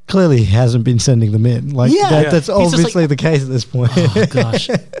 Yeah, clearly he hasn't been sending them in. Like that's obviously the case at this point. Oh gosh,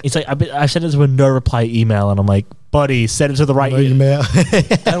 it's like I sent it to a no reply email, and I'm like, buddy, send it to the right email.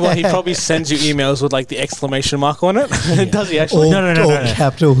 And he probably sends you emails with like the exclamation mark on it. Does he actually? No.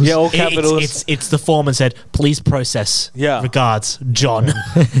 Capitals. Yeah, all capitals. It's the form and said, please process. Yeah. Regards, John.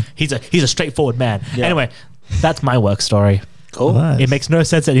 He's a straightforward man. Yeah. Anyway, that's my work story. Cool. Nice. It makes no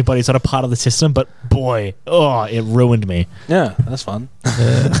sense to anybody. It's not a part of the system, but boy, it ruined me. Yeah, that's fun.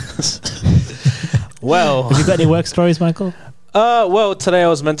 Well, have you got any work stories, Michael? Well, today I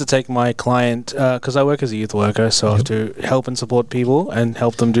was meant to take my client because I work as a youth worker, so I have to help and support people and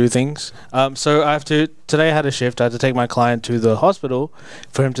help them do things. So I have to. Today I had a shift. I had to take my client to the hospital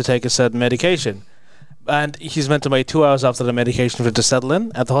for him to take a certain medication, and he's meant to wait 2 hours after the medication for it to settle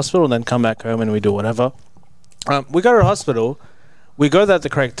in at the hospital, and then come back home and we do whatever. We go to the hospital. We go there at the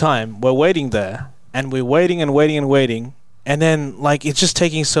correct time. We're waiting there, and we're waiting and waiting and waiting. And then, like, it's just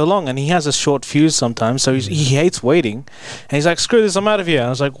taking so long, and he has a short fuse sometimes, so he hates waiting. And he's like, screw this, I'm out of here. And I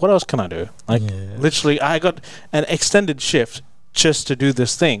was like, what else can I do? Like, literally, I got an extended shift just to do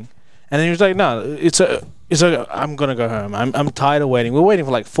this thing. And then he was like, no, I'm going to go home. I'm tired of waiting. We're waiting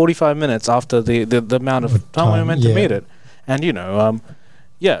for like 45 minutes after the amount of time we were meant to meet it. And, you know,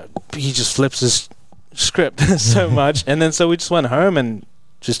 he just flips his script so much. And then so we just went home and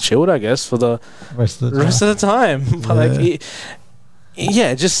just chilled, I guess, for the rest of the time. But like,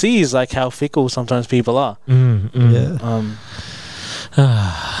 it just sees like how fickle sometimes people are.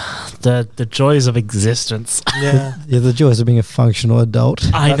 The joys of existence. Yeah, the joys of being a functional adult.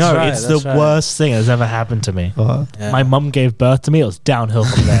 I know, right, it's the worst thing that's ever happened to me. My mum gave birth to me. It was downhill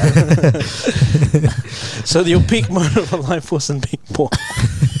from there. So your peak moment of life wasn't being born.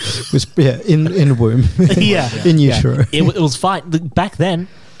 Was in womb. In utero. It was fine back then.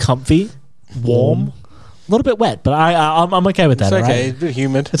 Comfy, warm, a little bit wet, but I'm okay with that. It's okay, right? a bit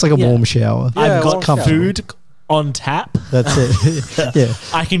humid. It's like a warm shower. I've got warm food on tap. That's it. Yeah.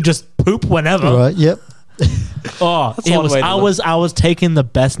 I can just poop whenever. Right. Yep. Oh, That's one way to I was taking the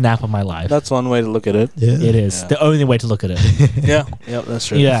best nap of my life. That's one way to look at it. Yeah. It is the only way to look at it. Yeah, that's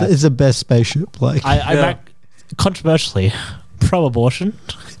true. Yeah, It's the best spaceship. Like controversially pro-abortion.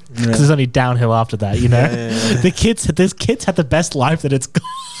 Because it's only downhill after that, you know. The kids had the best life that it's got.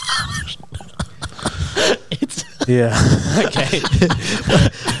 Okay.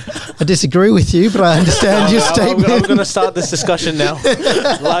 I disagree with you, but I understand your statement. I'm going to start this discussion now,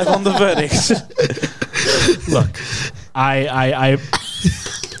 live on the verdicts. Look, I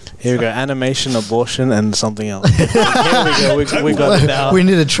Here we go. Animation, abortion, and something else. Here we go. We got it now. We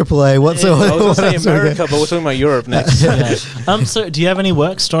need a AAA. What's I was going to say America, but we're talking about Europe next. So do you have any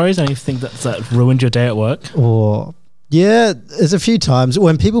work stories? Anything that ruined your day at work? Or there's a few times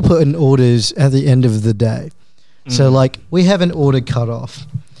when people put in orders at the end of the day. So like we have an order cut off.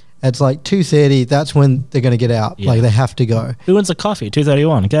 It's like 2:30. That's when they're going to get out. Yeah. Like they have to go. Who wants a coffee?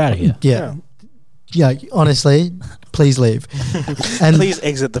 2:31. Get out of here. Yeah. Honestly, please leave. And please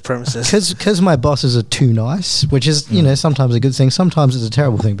exit the premises. Because my bosses are too nice, which is sometimes a good thing. Sometimes it's a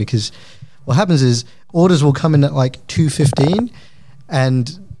terrible thing because what happens is orders will come in at like 2:15,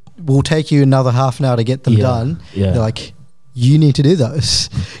 and will take you another half an hour to get them done. Yeah. They're like, you need to do those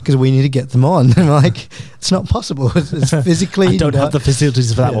because we need to get them on. And I'm like, it's not possible. It's physically. I don't have the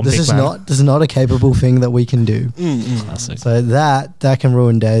facilities for that one. This is not a capable thing that we can do. Classic. So that can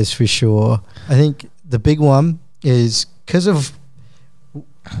ruin days for sure. I think the big one is because of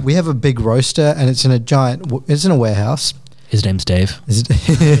we have a big roaster and it's in a warehouse. His name's Dave.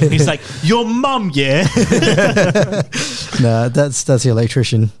 He's like, your mum, yeah. No, that's the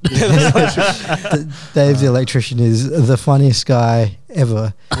electrician. Dave, the electrician, is the funniest guy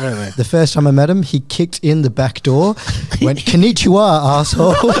ever. Really? The first time I met him, he kicked in the back door, went, "Konnichiwa,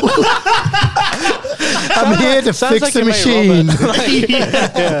 asshole." I'm here to fix the machine.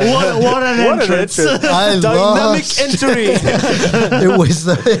 What an entrance. Dynamic entry. It was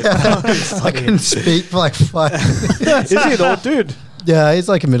I couldn't speak for like 5 minutes. Is he an old dude? Yeah, he's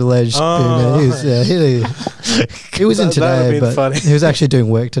like a middle-aged dude. He was in today, but funny. He was actually doing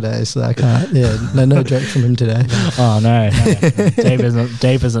work today, so I can't. Yeah, no joke from him today. Oh no.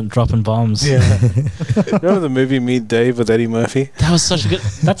 Dave isn't dropping bombs. Yeah. Remember the movie Meet Dave with Eddie Murphy? That was such a good.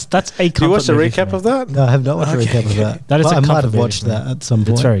 That's a comfort. You watched a movie recap of that? No, I have not watched a recap of that. That is I a might comfort have watched movie that at some point.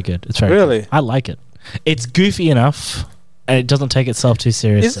 It's very good. It's very really. Good. I like it. It's goofy enough. and it doesn't take itself too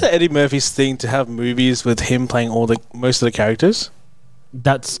seriously. Isn't it Eddie Murphy's thing to have movies with him playing most of the characters?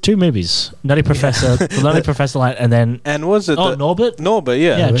 That's 2 movies: Nutty Professor, the Nutty Professor line, and then And was it Norbert? Norbert,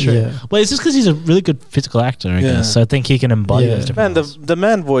 yeah. Yeah, true. Yeah. Well, it's just because he's a really good physical actor, I Yeah. guess. So I think he can embody Yeah. those different Man, roles. the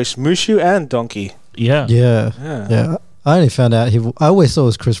man voiced Mushu and Donkey. Yeah. Yeah. Yeah. Yeah. I only found out I always thought it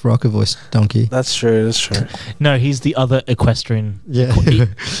was Chris Rock who voiced Donkey. That's true, that's true. No, he's the other equestrian. Yeah.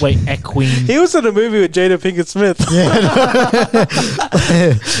 Wait, equine. He was in a movie with Jada Pinkett Smith.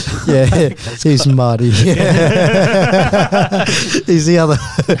 Yeah, he's Marty. He's the other.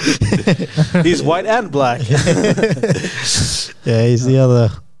 He's white and black. Yeah, he's the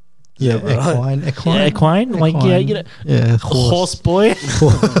other. Yeah, right. equine. Yeah, equine? Like, yeah, you know, Yeah, horse boy.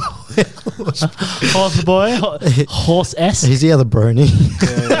 Horse boy. Horse S. He's the other brony.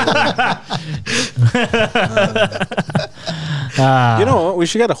 You know what? We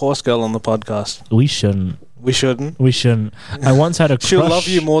should get a horse girl on the podcast. We shouldn't. We shouldn't. We shouldn't. I once had a crush. She'll love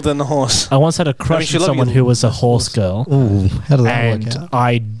you more than the horse. I once had a crush she'll on love someone you who was a less horse horse. girl. Ooh, how did that And work out?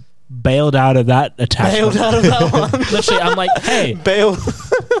 I bailed out of that attachment. Bailed out of that one. Literally, I'm like, hey, Bail.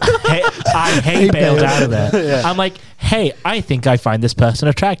 I bailed out of there. Yeah. I'm like, hey, I think I find this person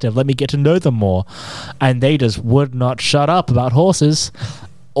attractive. Let me get to know them more. And they just would not shut up about horses.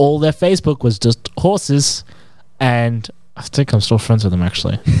 All their Facebook was just horses. And I think I'm still friends with them,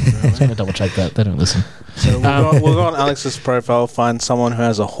 actually. I'm going to double check that. They don't listen. So we'll go on Alex's profile, find someone who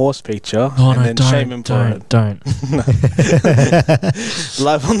has a horse picture, Oh, and no, then shame him for it. don't.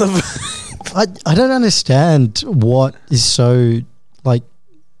 Live on the. I don't understand what is so like.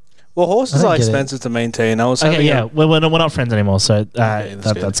 Well, horses I don't are get it. expensive to maintain. I was Okay, having yeah. We're not friends anymore, so that's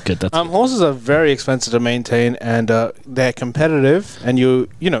good. that's good. That's good. horses are very expensive to maintain, and they're competitive. And you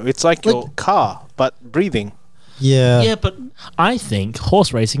know, it's like your car, but breathing. Yeah. Yeah, but I think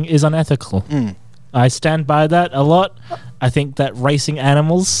horse racing is unethical. Mm. I stand by that a lot. I think that racing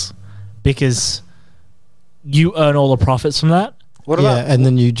animals, because you earn all the profits from that. What Yeah, about and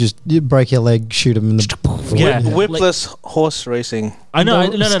then you break your leg, shoot him in the. Yeah. whipless horse racing? I know.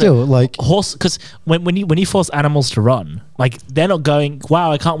 No, No. still, like- horse, because when you force animals to run, like they're not going,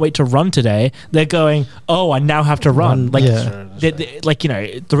 wow, I can't wait to run today. They're going, oh, I now have to run. Run, Like, yeah. like, you know,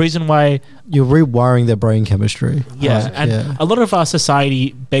 the reason why. You're rewiring their brain chemistry. Yeah, Like, and yeah. a lot of our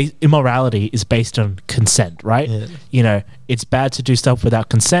society immorality is based on consent, right? Yeah. You know, it's bad to do stuff without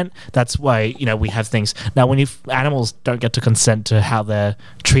consent. That's why, you know, we have things now. When animals don't get to consent to how they're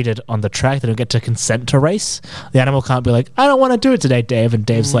treated on the track, they don't get to consent to race. The animal can't be like, I don't want to do it today, Dave, and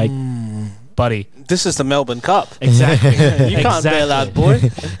Dave's like, buddy, This is the Melbourne Cup. exactly. You can't bail out, boy.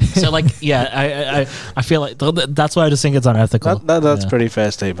 So, like, yeah, I feel like that's why I just think it's unethical. That's Yeah. pretty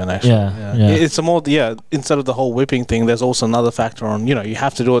fair statement, actually. Yeah. It's a more instead of the whole whipping thing, there's also another factor on, you know, you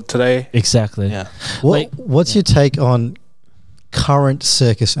have to do it today. Exactly. Yeah. What's your take on current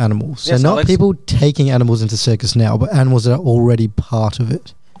circus animals? So Yes, not Alex. people taking animals into circus now, but animals that are already part of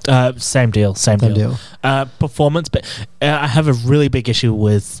it. Same deal. Same deal. Performance, but I have a really big issue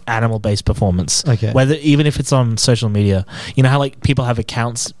with animal-based performance. Okay. Whether even if it's on social media, you know how like people have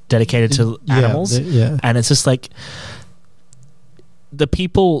accounts dedicated to animals, Yeah. and it's just like the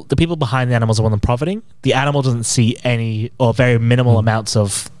people behind the animals are one of them profiting. The animal doesn't see any or very minimal amounts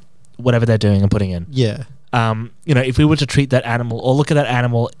of whatever they're doing and putting in. Yeah. You know, if we were to treat that animal or look at that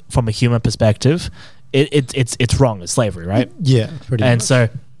animal from a human perspective, it's wrong. It's slavery, right? Yeah. Pretty And much. so,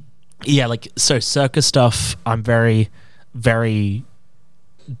 yeah, like, so circus stuff, I'm very, very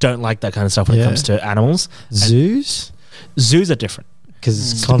don't like that kind of stuff when it Yeah. comes to animals. Zoos, Zoos are different.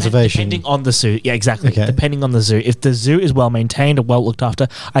 because it's conservation. Depending on the zoo. Yeah, exactly. Okay. Depending on the zoo. If the zoo is well maintained and well looked after,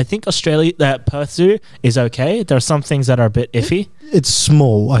 I think Perth Zoo is okay. There are some things that are a bit iffy. It's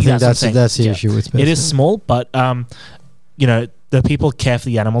small. I think That's what I'm that's saying. the Yeah. issue with It is Perth. small, but, you know, the people care for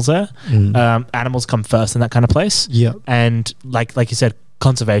the animals there. Animals come first in that kind of place. Yeah. And like you said,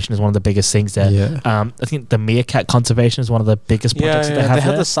 conservation is one of the biggest things there. Yeah. I think the meerkat conservation is one of the biggest projects that they have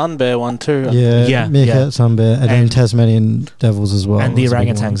there. the sun bear one too. Yeah. Meerkat, sun bear, and then And- Tasmanian devils as well. and the is a big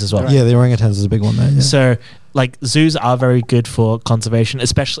one. orangutans as well. Yeah, the orangutans is a big one there. Yeah. So, like, zoos are very good for conservation,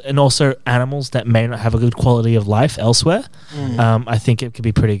 especially, and also animals that may not have a good quality of life elsewhere. I think it could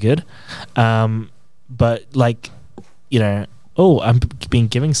be pretty good. But, like, you know, I'm being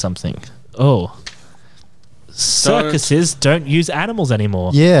given something. Circuses don't use animals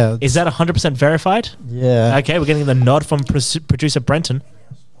anymore. Yeah. Is that 100% verified? Yeah. Okay, we're getting the nod from producer Brenton.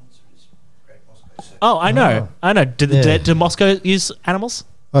 Oh, I know. Did Moscow use animals?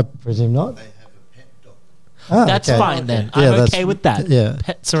 I presume not. That's fine then. I'm that's- okay with that. Yeah.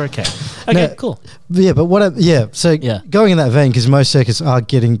 Pets are okay. Okay, No, cool. Yeah, but so Yeah. going in that vein, because most circuses are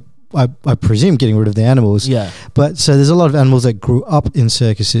getting I presume getting rid of the animals. Yeah. But so there's a lot of animals that grew up in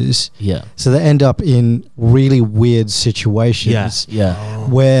circuses. Yeah. So they end up in really weird situations. Yeah.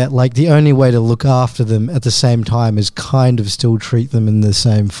 Where like the only way to look after them at the same time is kind of still treat them in the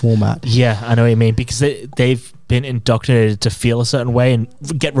same format. Yeah, I know what you mean, because they've been indoctrinated to feel a certain way and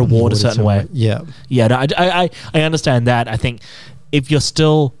get rewarded a certain way. Yeah. Yeah, no, I understand that. I think if you're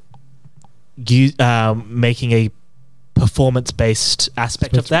still making a performance-based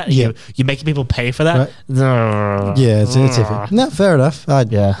aspect of that, Yeah. you're making people pay for that. Right. Yeah, it's iffy. No, fair enough. I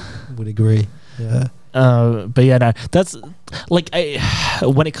would agree. Yeah. But yeah, no, that's like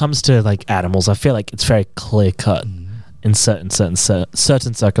when it comes to like animals, I feel like it's very clear cut in certain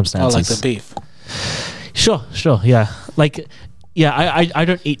circumstances. Oh, like the beef. Sure, yeah. Like, yeah, I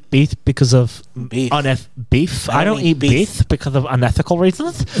don't eat beef because of Beef. beef. I don't eat beef because of unethical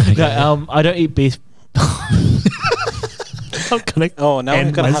reasons. I don't eat beef. Oh, now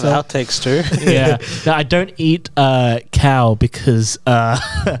we're gonna have outtakes too. Yeah, no, I don't eat cow because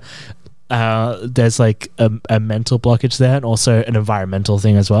there's like a mental blockage there, and also an environmental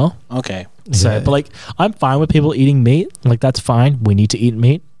thing as well. Okay. So, but like, I'm fine with people eating meat. Like, that's fine. We need to eat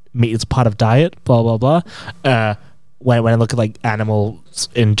meat. Meat is part of diet. Blah blah blah. When I look at like animals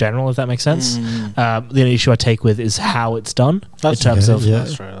in general, if that makes sense, the only issue I take with is how it's done in terms of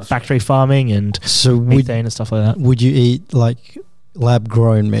factory farming and methane and stuff like that. Would you eat like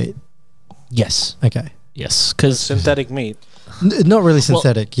lab-grown meat? Yes. Okay. Yes, because synthetic meat. Not really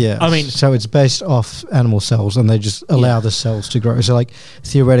synthetic, yeah. I mean, so it's based off animal cells, and they just allow the cells to grow. So, like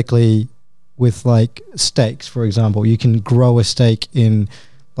theoretically, with like steaks, for example, you can grow a steak in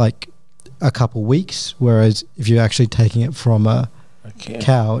like a couple weeks, whereas if you're actually taking it from a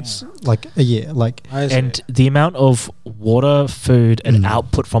cow, it's like a year. Like, and the amount of water, food, and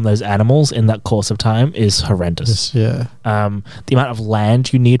output from those animals in that course of time is horrendous. Yeah. The amount of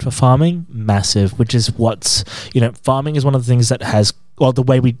land you need for farming, massive. Which is farming is one of the things that has, well, the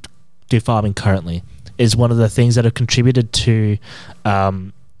way we do farming currently is one of the things that have contributed to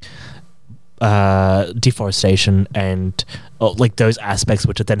deforestation and like those aspects,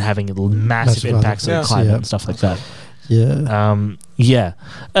 which are then having massive impacts on climate and stuff like that. Yeah.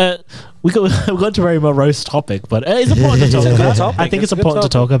 We got into a very morose topic, but it's important to talk about. I think it's important to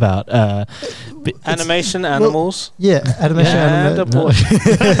talk about. Animation, animals. Animation, animals.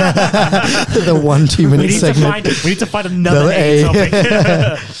 The 1 2 minute segment. We need to find another A topic.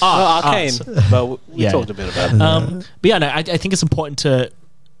 Arcane. But we talked a bit about it. But yeah, no, I think it's important to.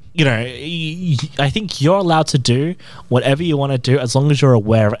 I think you're allowed to do whatever you want to do as long as you're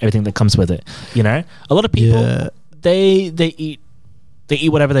aware of everything that comes with it. A lot of people they eat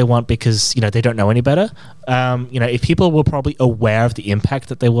whatever they want because they don't know any better. If people were probably aware of the impact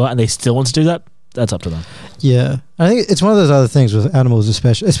that they were and they still want to do that, that's up to them. Yeah, I think it's one of those other things with animals,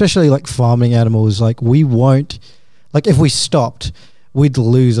 especially like farming animals. Like we won't, like if we stopped, we'd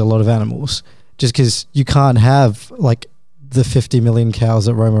lose a lot of animals just because you can't have like the 50 million cows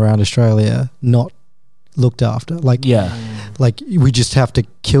that roam around Australia not looked after. Like we just have to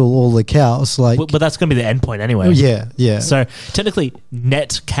kill all the cows. Like, but that's going to be the end point anyway. Yeah. So technically,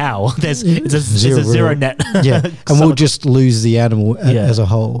 net cow. There's a zero net. Yeah, and we'll just lose the animal as a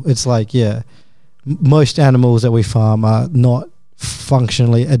whole. It's like most animals that we farm are not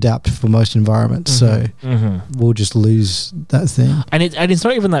functionally adapt for most environments, so we'll just lose that thing. And it's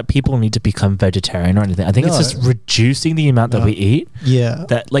not even that people need to become vegetarian or anything. I think it's just reducing the amount that we eat. Yeah,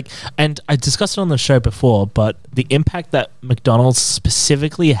 that and I discussed it on the show before, but the impact that McDonald's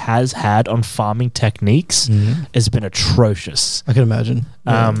specifically has had on farming techniques has been atrocious. I can imagine.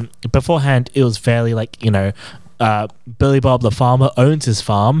 Beforehand, it was fairly Billy Bob the farmer owns his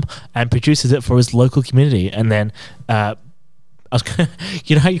farm and produces it for his local community, and then I was gonna,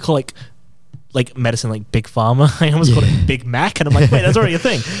 how you call like medicine like Big Pharma? I almost called it Big Mac, and I'm like, wait, that's already a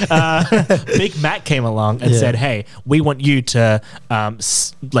thing. Big Mac came along and said, hey, we want you to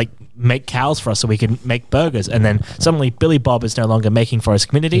make cows for us so we can make burgers. And then suddenly Billy Bob is no longer making for his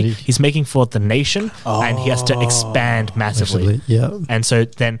community. He's making for the nation, and he has to expand massively. Yeah. And so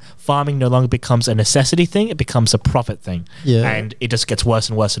then farming no longer becomes a necessity thing, it becomes a profit thing. Yeah. And it just gets worse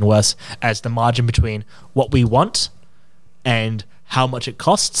and worse and worse as the margin between what we want and how much it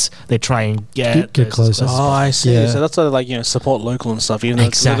costs, they try and get closer. Oh, I see. Yeah. So that's sort of support local and stuff, even though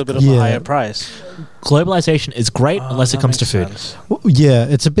it's a little bit of a higher price. Globalization is great unless it comes to food. Well, yeah,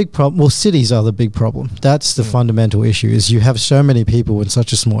 it's a big problem. Well, cities are the big problem. That's the fundamental issue, is you have so many people in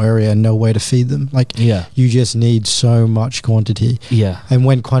such a small area and no way to feed them. You just need so much quantity. Yeah. And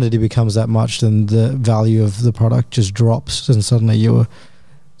when quantity becomes that much, then the value of the product just drops, and suddenly and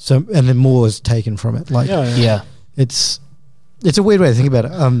then more is taken from it. It's it's a weird way to think about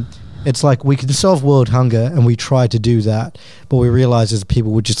it. It's like we can solve world hunger, and we try to do that, but we realize that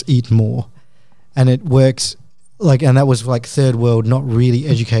people would just eat more, and it works. Like, and that was like third world, not really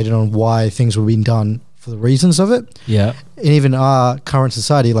educated on why things were being done for the reasons of it. Yeah. And even our current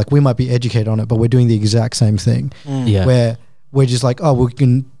society, like we might be educated on it, but we're doing the exact same thing. Yeah. Where we're just like, oh, we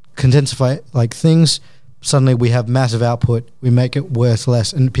can condensify like things. Suddenly we have massive output. We make it worth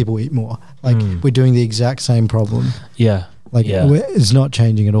less, and people eat more. Like we're doing the exact same problem. Yeah. Like it's not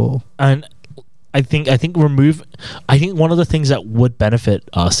changing at all. And I think one of the things that would benefit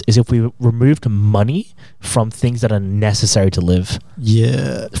us is if we removed money from things that are necessary to live.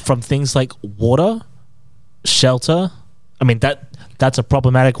 Yeah. From things like water, shelter. I mean, that's a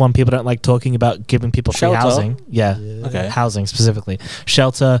problematic one. People don't like talking about giving people free housing. Yeah. Okay. Housing specifically.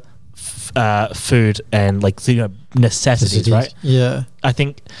 Shelter, food, and like necessities, right? Yeah. I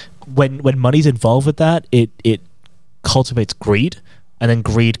think when money's involved with that, it cultivates greed. And then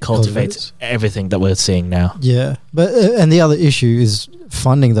greed cultivates everything that we're seeing now. Yeah. But and the other issue is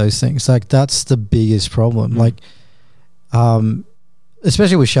funding those things. Like that's the biggest problem. Like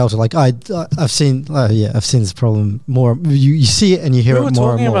especially with shelter. Like I've seen this problem more. You see it and you hear it more and more. We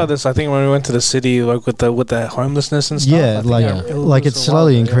were talking about this, I think, when we went to the city, like with the homelessness and stuff. Yeah, like it's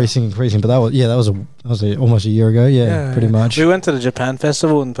slowly increasing. But that was almost a year ago. Yeah, pretty much. We went to the Japan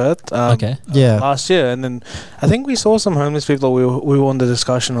Festival in Perth. Last year, and then I think we saw some homeless people. We were on the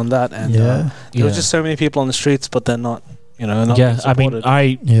discussion on that, and there were just so many people on the streets, but they're not. Not being supported.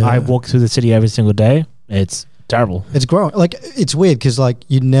 I walk through the city every single day. It's terrible. It's growing. Like it's weird because like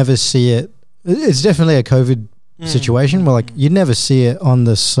you never see it. It's definitely a COVID situation where like you never see it on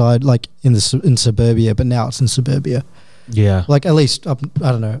the side, like in suburbia, but now it's in suburbia. Yeah. Like at least up,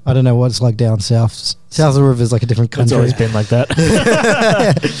 I don't know what it's like down south. South of the river is like a different country. It's always been like that.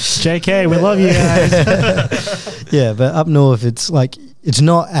 JK, we love you guys. Yeah, but up north it's like it's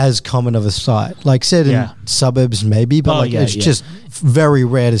not as common of a sight. Like said in suburbs maybe, but it's just very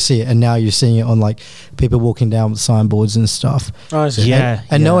rare to see it. And now you're seeing it on like people walking down with signboards and stuff. Oh, I see. Yeah.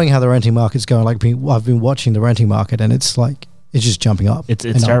 And knowing how the renting market's going, like I've been watching the renting market and it's like it's just jumping up.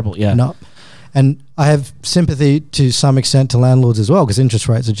 It's terrible, yeah. And up. And I have sympathy to some extent to landlords as well because interest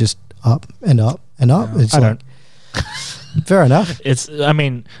rates are just up and up and up. Yeah. It's fair enough.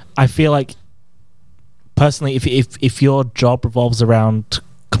 I feel like personally, if your job revolves around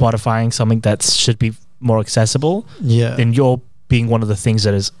commodifying something that should be more accessible, then you're being one of the things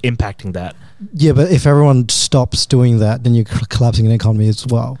that is impacting that. Yeah, but if everyone stops doing that, then you're collapsing an economy as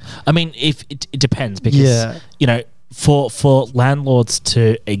well. I mean, if it depends because for landlords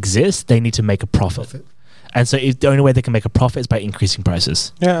to exist, they need to make a profit. And so the only way they can make a profit is by increasing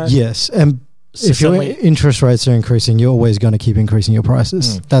prices. Yeah. Yes, and if your interest rates are increasing, you're always going to keep increasing your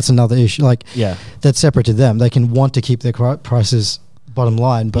prices. That's another issue. Like, that's separate to them. They can want to keep their prices bottom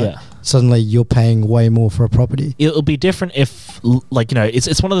line, but suddenly you're paying way more for a property. It'll be different if,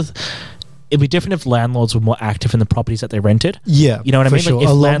 it's one of the... It'd be different if landlords were more active in the properties that they rented. Yeah, you know what I mean? Sure. Like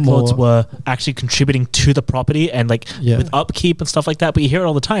if landlords were actually contributing to the property and with upkeep and stuff like that. But you hear it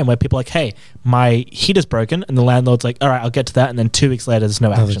all the time where people are like, hey, my heater's broken, and the landlord's like, all right, I'll get to that, and then 2 weeks later there's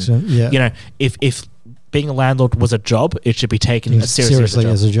no action. If being a landlord was a job, it should be taken seriously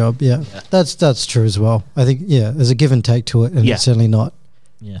as a job. Yeah. That's true as well. I think there's a give and take to it, and it's certainly not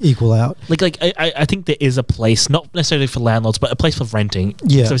equal out. I think there is a place, not necessarily for landlords, but a place for renting.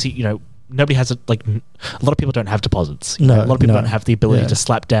 Yeah, so obviously nobody has a lot of people don't have depots. A lot of people don't have the ability to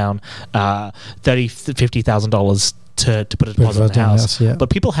slap down $30,000-$50,000 to put a deposit on a house. But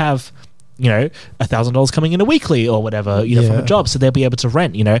people have $1,000 coming in a weekly or whatever from a job, so they'll be able to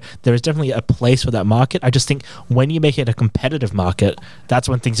rent. There is definitely a place for that market. I just think when you make it a competitive market, that's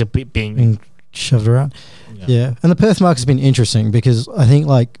when things are being shoved around. Yeah, and the Perth market's been interesting because I think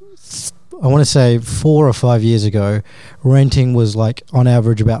I want to say 4 or 5 years ago, renting was on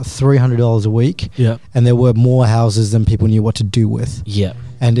average about $300 a week. Yeah. And there were more houses than people knew what to do with. Yeah.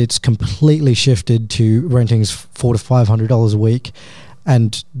 And it's completely shifted to renting's $400 to $500 a week,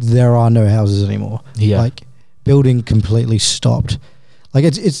 and there are no houses anymore. Yeah. Building completely stopped.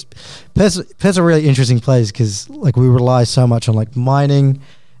 Perth's a really interesting place because we rely so much on mining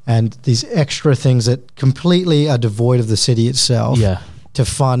and these extra things that completely are devoid of the city itself. Yeah. To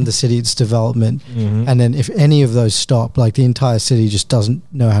fund the city's development. And then if any of those stop, the entire city just doesn't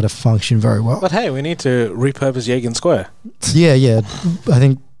know how to function very well. But hey, we need to repurpose Yagan Square. Yeah. I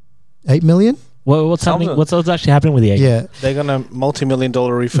think 8 million. What's happening? What's actually happening with the Yagan? Yeah, they're gonna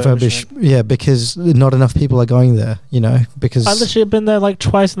 $multi-million-dollar refurbish. Yeah, because not enough people are going there. Because I literally been there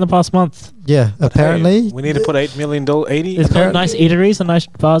twice in the past month. Yeah, but apparently we need to put $8 million. It's got nice eateries and nice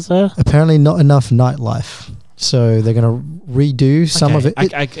bars there. Apparently, not enough nightlife. so they're going to redo some of it.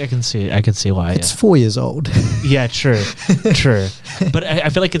 I can see why. It's 4 years old. Yeah, true. But I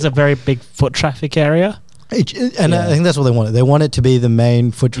feel like it's a very big foot traffic area. I think that's what they wanted. They want it to be the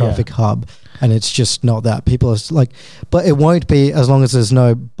main foot traffic hub, and it's just not that. People are like, but it won't be as long as there's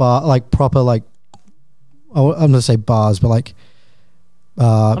no bar, like proper, like, I'm going to say bars, but like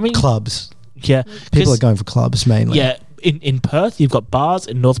clubs. Yeah. People are going for clubs mainly. Yeah. In Perth, you've got bars.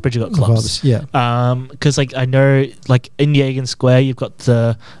 In Northbridge, you've got clubs. Yeah. Because like I know, like in Yagan Square, you've got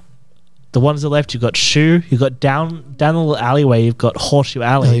the one to the left. You've got Shoe. You've got down the little alleyway. You've got Horseshoe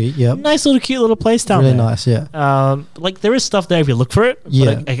Alley. Yep. Nice little cute little place down there. Really nice. Yeah. Like there is stuff there if you look for it.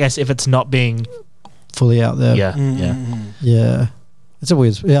 Yeah. But I guess if it's not being fully out there. Yeah. It's a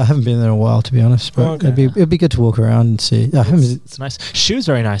weird. Yeah, I haven't been there in a while, to be honest. But it'd be good to walk around and see. It's nice. Shoe's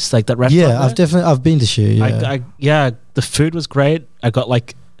very nice. Like that restaurant. Yeah, I've been to Shoe. Yeah. The food was great. I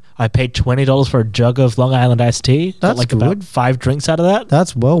paid $20 for a jug of Long Island iced tea. That's like good. About 5 drinks out of that.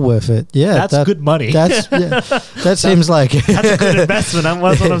 That's well worth it. Yeah, that's good money. That seems like that's a good investment.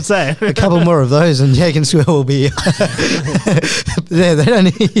 That's what I'm saying. A couple more of those, and Yagan Square will be. They don't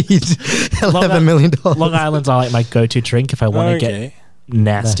need $11 million. Long Island's are like my go-to drink if I want to get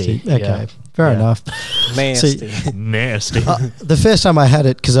nasty. Okay, fair enough. Nasty. Nasty. The first time I had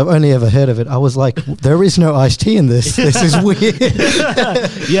it, because I've only ever heard of it, I was like, there is no iced tea in this. This is weird. No.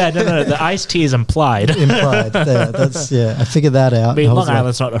 The iced tea is implied. I figured that out. I mean, Long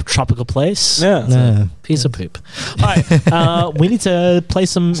Island's not a tropical place. Yeah. No. Piece of poop. All right. We need to play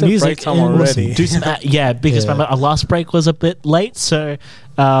some music. Break time already. Do some because our last break was a bit late, so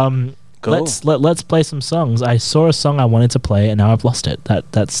cool. Let's play some songs. I saw a song I wanted to play and now I've lost it.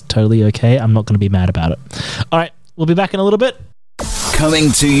 That's totally okay. I'm not going to be mad about it. All right, we'll be back in a little bit.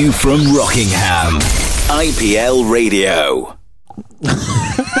 Coming to you from Rockingham, IPL Radio.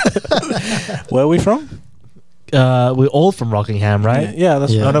 Where are we from? We're all from Rockingham, right? Yeah,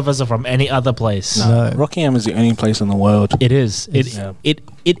 that's None of us are from any other place. No. Rockingham is the only place in the world. It is. It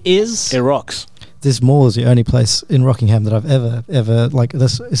is. It rocks. This mall is the only place in Rockingham that I've ever like.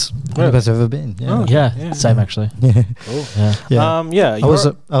 This is the only place I've ever been. Yeah. Same actually. Yeah. Cool. Yeah. I was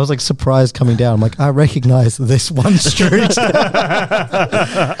like surprised coming down. I'm like, I recognize this one street.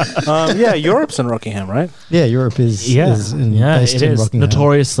 Europe's in Rockingham, right? Yeah, Europe is. Based it in is. Rockingham.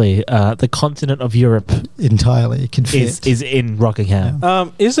 Notoriously, the continent of Europe entirely can fit. is in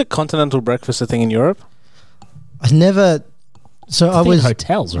Rockingham. Is a continental breakfast a thing in Europe? I never. So I was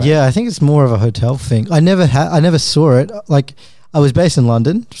hotels, right? Yeah, I think it's more of a hotel thing. I never saw it. Like I was based in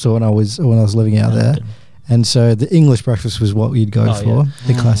London, so when I was living out there, and so the English breakfast was what we'd go for.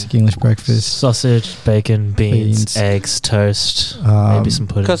 The classic English breakfast: sausage, bacon, beans, eggs, toast, maybe some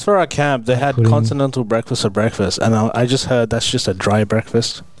pudding. Because for our camp, they had continental breakfast for breakfast, and I just heard that's just a dry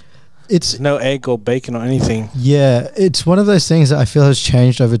breakfast. It's no egg or bacon or anything. Yeah, it's one of those things that I feel has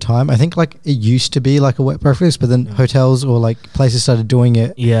changed over time. I think like it used to be like a wet breakfast, but then hotels or like places started doing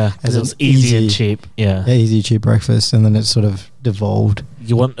it. Yeah, as it was easy and cheap. Yeah, easy, cheap breakfast, and then it sort of devolved.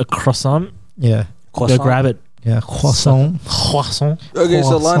 You want a croissant? Yeah, go grab it. Yeah, croissant. Okay,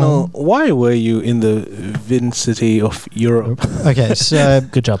 so Lionel, why were you in the Vin City of Europe? Okay, so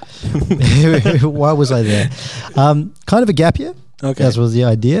good job. Why was I there? Kind of a gap year. Okay, that was the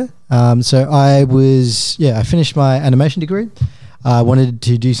idea. So I finished my animation degree. I wanted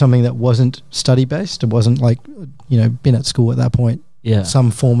to do something that wasn't study based. It wasn't like, been at school at that point. Yeah.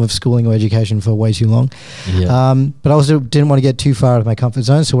 Some form of schooling or education for way too long. Yeah. But I also didn't want to get too far out of my comfort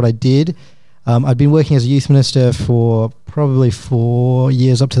zone. So what I did, I'd been working as a youth minister for probably 4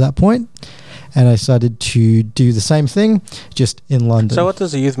 years up to that point. And I started to do the same thing, just in London. So what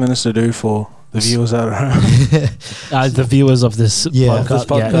does a youth minister do for the viewers out there? The viewers of this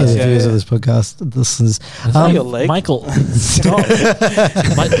podcast. The viewers of this podcast. This is your leg? Michael. Stop.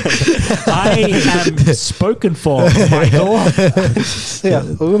 I am spoken for, Michael.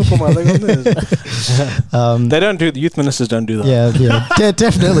 I'm going to put my leg on this. They don't do. The youth ministers don't do that. Yeah,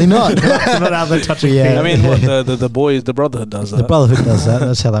 definitely not. Not out there touching. Yeah. I mean, the boys, the brotherhood does that. The brotherhood does that.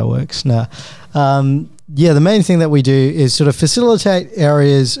 That's how that works. No. The main thing that we do is sort of facilitate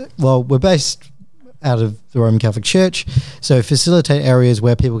areas. Well, we're based out of the Roman Catholic Church, so facilitate areas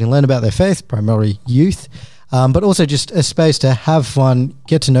where people can learn about their faith, primarily youth, but also just a space to have fun,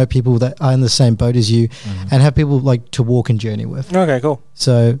 get to know people that are in the same boat as you, and have people like to walk and journey with. Okay, cool.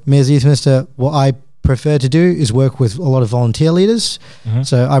 So me as a youth minister, what I prefer to do is work with a lot of volunteer leaders.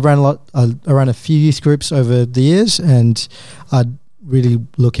 So I ran a few youth groups over the years, and I'd really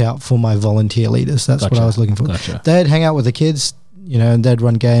look out for my volunteer leaders. That's what I was looking for. They'd hang out with the kids, and they'd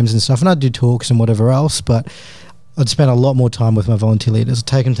run games and stuff, and I'd do talks and whatever else, but I'd spend a lot more time with my volunteer leaders. I'd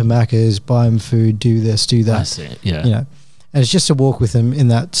take them to Macca's, buy them food, do this, do that. I see. Yeah. You know, and it's just to walk with them in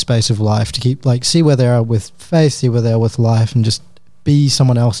that space of life, to keep see where they are with faith, see where they are with life, and just be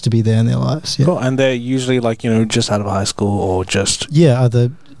someone else to be there in their lives. Yeah. Cool. And they're usually just out of high school or just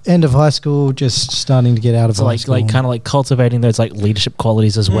either end of high school, just starting to get out of high school. kind of cultivating those leadership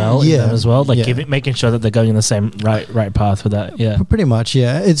qualities as well. Yeah. In them as well. Making sure that they're going in the same right path with that. Yeah. Pretty much.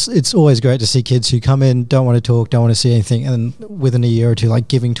 Yeah. It's always great to see kids who come in, don't want to talk, don't want to see anything, and then within a year or two,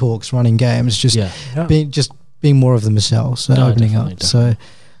 giving talks, running games, being more of themselves, opening up. Definitely. So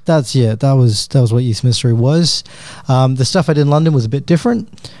that was what Youth Ministry was. The stuff I did in London was a bit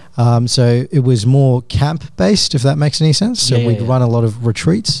different. So it was more camp based, if that makes any sense. So we'd run a lot of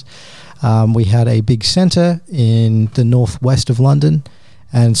retreats. We had a big centre in the northwest of London,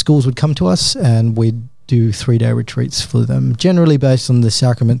 and schools would come to us, and we'd do 3-day retreats for them, generally based on the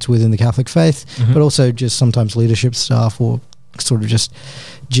sacraments within the Catholic faith, but also just sometimes leadership stuff or sort of just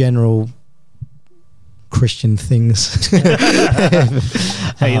general Christian things.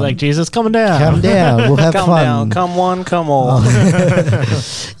 Hey, you like Jesus? Come down. Come down. We'll have come fun. down, come one, come all.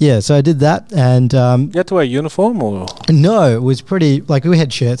 Yeah, so I did that, and you had to wear a uniform or no, it was pretty we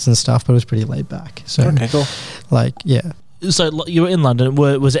had shirts and stuff, but it was pretty laid back. So okay, cool. So you were in London.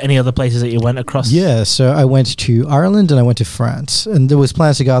 Was there any other places that you went across? Yeah, so I went to Ireland and I went to France, and there was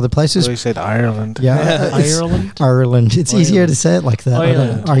plans to go other places. So you said Ireland. Yeah, Ireland. It's easier to say it like that.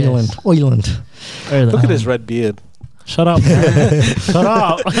 Ireland. Look at his red beard. Shut up, man. Shut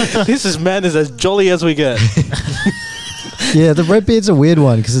up. This man is as jolly as we get. Yeah, the red beard's a weird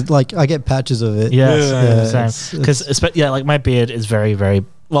one because I get patches of it. Same. Because my beard is very, very.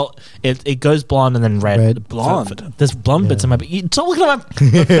 Well, it goes blonde and then red. Blonde. There's blonde bits in my beard. Don't look at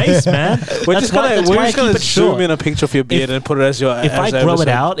my face, man. We're just gonna zoom in a picture of your beard and put it as your. If I grow it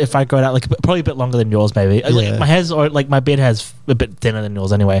out, probably a bit longer than yours, maybe. My hair's my beard has a bit thinner than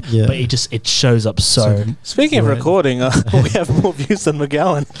yours anyway. Yeah. But it shows up so. Speaking of recording, we have more views than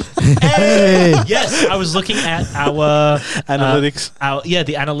McGowan. Hey. Yes, I was looking at our analytics.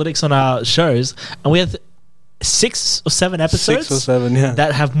 The analytics on our shows, and we have 6 or 7 episodes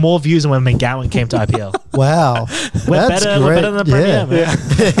that have more views than when McGowan came to IPL. Wow. We're better than the Premier, man.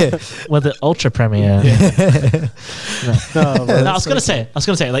 Yeah. We're the Ultra Premier. Yeah. I was gonna say,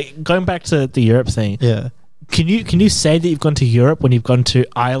 going back to the Europe thing. Yeah. Can you say that you've gone to Europe when you've gone to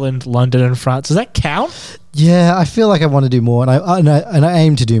Ireland, London, and France? Does that count? Yeah, I feel like I want to do more, and I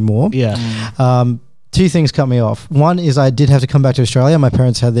aim to do more. Yeah. 2 things cut me off. One is I did have to come back to Australia. My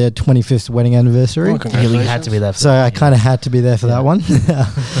parents had their 25th wedding anniversary. You had to be there for so I kind of had to be there for that one.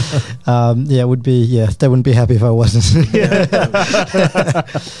 It would be, they wouldn't be happy if I wasn't.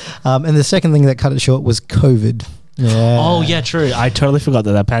 And the second thing that cut it short was COVID. Yeah. Oh, yeah, true. I totally forgot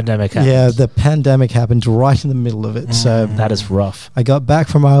that pandemic happened. Yeah, the pandemic happened right in the middle of it. So that is rough. I got back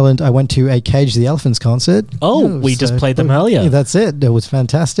from Ireland. I went to a Cage the Elephants concert. Oh, we just played them earlier. Yeah, that's it. It was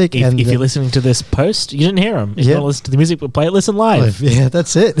fantastic. If you're listening to this post, you didn't hear them. If you want to listen to the music, listen live. Yeah,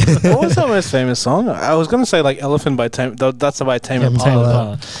 that's it. What was that most famous song? I was going to say Elephant by Tame. That's by Tame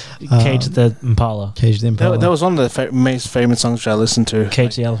Impala. Cage the Impala. Cage the Impala. That was one of the most famous songs I listened to.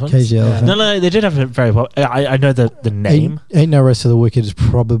 Cage the Elephant. Cage the Elephant. No, they did have a very. I know the name. Ain't No Rest for the Wicked is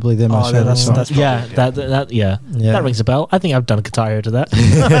probably their most famous song. That rings a bell. I think I've done a guitar here to that.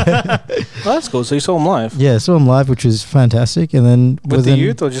 Well, that's cool. So you saw them live? Yeah, saw them live, which was fantastic. And then with the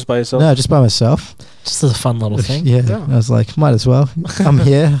youth or just by yourself? No, just by myself. Just as a fun little thing. Yeah. I was like, might as well. I'm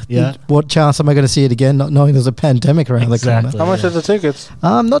here. Yeah. What chance am I going to see it again, not knowing there's a pandemic around the corner? How much are the tickets?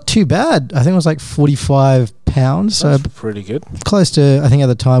 Not too bad. I think it was like £45. So that's pretty good. Close to, I think at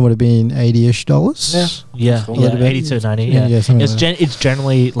the time would have been $80-ish. Yeah. 82, 90. Yeah. It's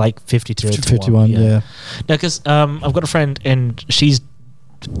generally like 52 to 51. Yeah. No, because I've got a friend and she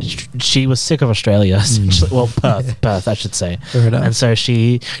was sick of Australia, essentially. Well, Perth, I should say. And so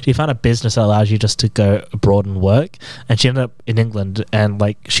she found a business that allows you just to go abroad and work. And she ended up in England, and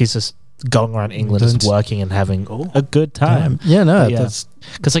she's just going around England, just working and having a good time. Yeah, no, that's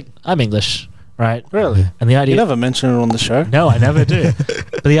because I'm English. Right. Really? And the idea... You never mention it on the show? No, I never do.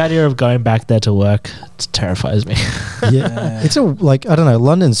 But the idea of going back there to work terrifies me. Yeah. It's I don't know,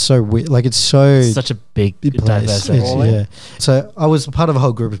 London's so weird. It's such a big place. Yeah. So I was part of a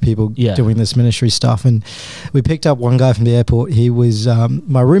whole group of people doing this ministry stuff, and we picked up one guy from the airport. He was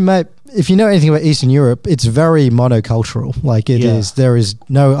my roommate. If you know anything about Eastern Europe, it's very monocultural. Is. There is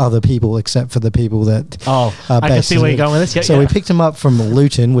no other people except for the people that are I can see where you're going with this. Yeah, so we picked him up from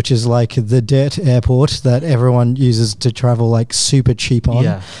Luton, which is the dirt airport that everyone uses to travel super cheap on.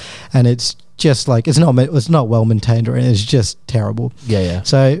 Yeah. And it's just like it's not well maintained or anything. It's just terrible. Yeah.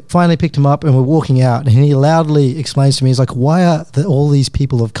 So finally picked him up and we're walking out, and he loudly explains to me, he's like, "Why are all these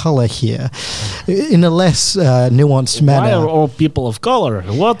people of color here?" In a less nuanced manner. Why are all people of color?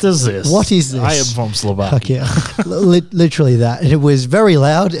 What is this? What is this? I am from Slovakia. Fuck yeah. Literally that. And it was very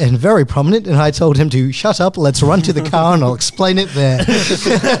loud and very prominent, and I told him to shut up, let's run to the car and I'll explain it there.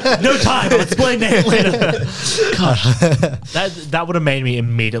 No time. I'll explain that later. Gosh, that would have made me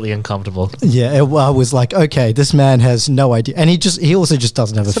immediately uncomfortable. Yeah, I was like, okay, this man has no idea, and he also just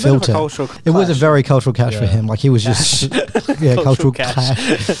doesn't have a filter. It was a very cultural clash for him. Like he was just cultural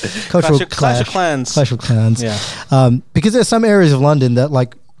clash. Clash of Clans. Clash of Clans. Yeah. Because there's some areas of London that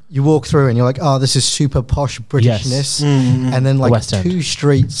like you walk through and you're like, oh, this is super posh Britishness, and then like West End. 2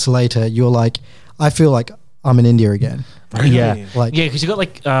 streets later, you're like, I feel like I'm in India again. Really? Yeah, Like- because you got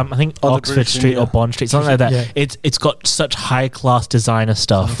like I think Oh, the Oxford British Street India. or Bond Street, something like that. Yeah. It's got such high class designer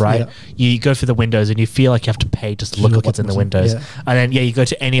stuff, right? Yeah. You go through the windows and you feel like you have to pay just to look at what's in the windows. Yeah. And then you go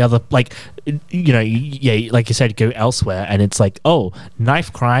to any other like like you said, go elsewhere and it's like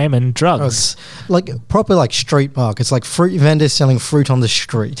knife crime and drugs. Like proper like street markets, like fruit vendors selling fruit on the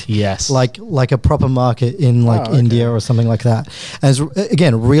street. Yes, Like a proper market in like okay. India or something like that. And it's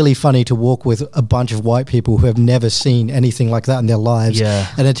again really funny to walk with a bunch of white people who have never seen anything like that in their lives, Yeah.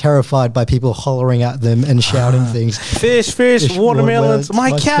 and are terrified by people hollering at them and shouting things. Fish, Fish, watermelons, my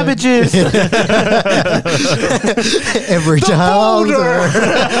my cabbages. Every time.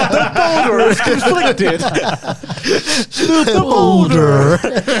 The boulder is conflicted. The boulder.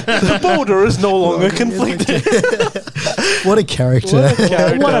 The boulder is no longer conflicted. What a character.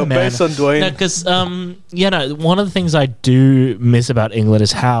 What a man. Based on Dwayne. because one of the things I do miss about England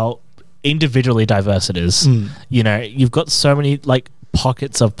is how individually diverse it is. You know, you've got so many like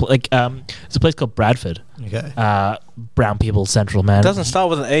pockets of like there's a place called Bradford, Okay. brown people central, man. It doesn't start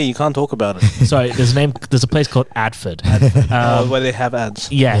with an A. You can't talk about it. Sorry, there's a place called Adford. Where they have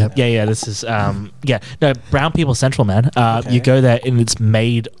ads. Yeah, Yep. yeah. This is no, brown people central, man. Okay. You go there and it's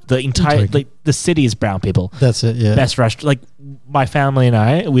made the entire Intriguing. like the city is brown people. That's it. Yeah. Best restaurant. Like my family and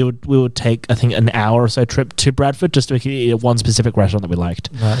I, we would take I think an hour or so trip to Bradford just to eat at one specific restaurant that we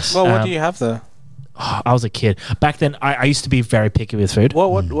liked. Nice. Well, what Um, do you have there? I was a kid back then. I used to be very picky with food.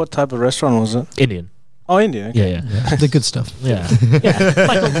 What type of restaurant was it? Indian. Oh, India. Okay. Yeah. Yeah. The good stuff. Yeah.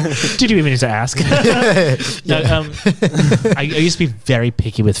 Michael, did you even need to ask? No, I used to be very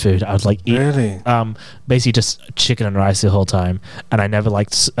picky with food. I would like eat Really? basically just chicken and rice the whole time, and I never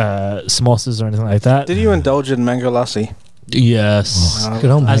liked samosas or anything like that. Did you indulge in mango lassi? Yes. Oh,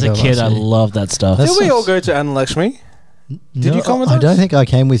 Good old As a mango kid, I lassi. loved that stuff. That's Did we all sounds- go to Anna Lakshmi? Did No, you come with I us? don't think I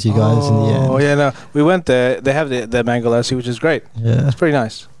came with you guys in the end. Oh, yeah, no. We went there. They have the mango lassi, which is great. Yeah. It's pretty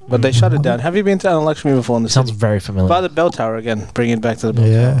nice. But they shut it down. Have you been to Anna Lakshmi before in the Sounds city? very familiar. By the bell tower again. Bring it back to the bell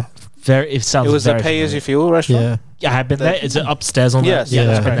Yeah. tower. It sounds. It was a very pay-as-you-fuel restaurant? Yeah. Yeah, I've been there. Is it upstairs on Yes, that? yeah, Yeah,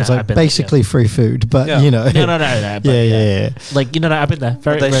 that's I've been great. there. It's like I've been there, basically free food, but Yeah. you know. yeah. No. But Yeah. Like I've been there.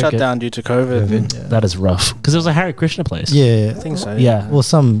 Very, But they very shut good. down due to COVID. Yeah. That is rough because it was a Hare Krishna place. Yeah. I think so. Yeah. Well,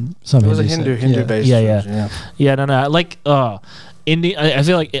 some It was a Hindus say, Hindu-based. Yeah, food, Yeah, no. Like, Indian. I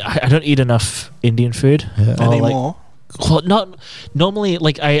feel like I don't eat enough Indian food. Yeah. Or, like, Anymore. well, not normally.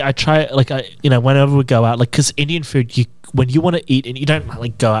 Like I try. Like whenever we go out, like because Indian food, when you want to eat, and you don't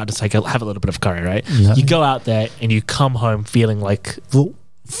like go out and just like have a little bit of curry, right? No. You go out there and you come home feeling like Well,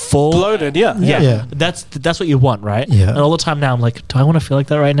 full. Bloated, yeah. Yeah, Yeah. that's what you want, right? Yeah. And all the time now, I'm like, do I want to feel like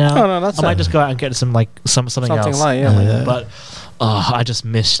that right now? Oh, no, that's I might it. just go out and get something Something else. like, yeah. like Yeah. that. But I just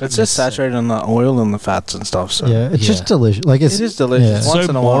miss. It's just saturated in the oil and the fats and stuff. So yeah, it's Yeah. just delicious. Like it's it is delicious. Yeah. Once so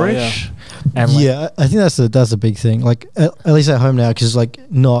in a while, boorish. And like, Yeah, I think that's a big thing. Like at least at home now, because like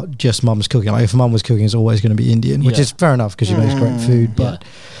not just mum's cooking. Like if mum was cooking, it's always going to be Indian, which Yeah. is fair enough because she makes great food. But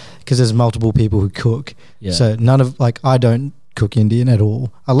because there's multiple people who cook, Yeah. so none of like I don't cook Indian at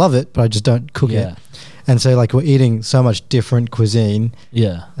all. I love it, but I just don't cook Yeah. it. And so like we're eating so much different cuisine,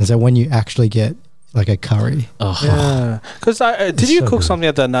 Yeah. and so when you actually get like a curry, Oh. Yeah. Because did you so cook good. something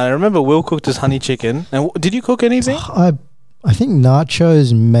at that night? I remember Will cooked his honey chicken. And did you cook anything? I think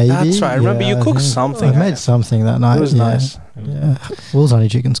nachos maybe. That's right. I remember you I cooked think something. I made something that night. It was yeah. nice. Yeah, Will's honey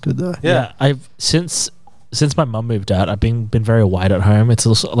chicken's good though. Yeah. I've since my mum moved out, I've been very white at home. It's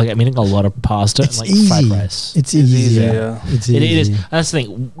also like I'm eating a lot of pasta It's and like fried easy. rice. It's It's easy. easy, Yeah. yeah. It's It easy. is. That's the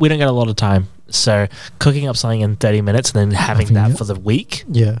thing. We don't get a lot of time, so cooking up something in 30 minutes and then having Having that it. for the week,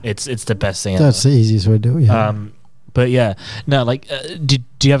 Yeah, it's the best thing. that's ever. the easiest way to do it. Yeah. But yeah, no. Like, do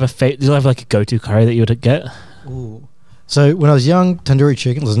you have do you have like a go-to curry that you would get? Ooh. So when I was young, tandoori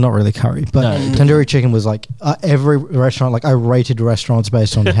chicken was not really curry, but tandoori chicken was like every restaurant. Like I rated restaurants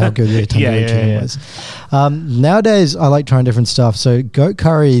based on how good the tandoori chicken was. Nowadays, I like trying different stuff. So goat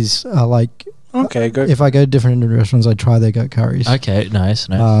curries are like. Okay, good. If I go to different Indian restaurants, I try their goat curries. Okay, nice.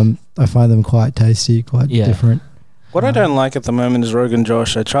 I find them quite tasty, quite different. What I don't like at the moment is Rogan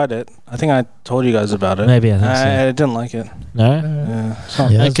Josh. I tried it. I think I told you guys about it. Maybe I think so. I didn't like it. No?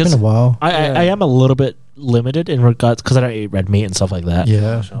 Yeah, It's been a while. I am a little bit limited in regards because I don't eat red meat and stuff like that.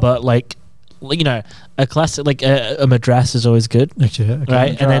 Yeah. Sure. But like, you know, a classic like a madras is always good, Actually, okay.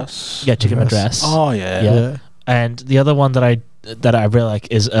 right? And then chicken Madras. madras. Oh yeah. Yeah. And the other one that I really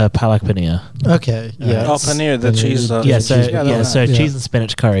like is palak paneer. Okay. Yeah. Oh, paneer, the cheese. So cheese and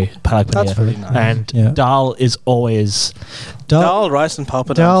spinach curry, palak paneer. That's pretty nice. And dal is always Dal, rice, and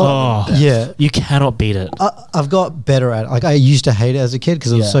papadum. Dal, yeah. You cannot beat it. I've got better at it. Like I used to hate it as a kid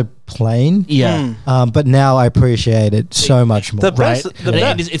because it was so plain. Yeah. But now I appreciate it so much more. The best,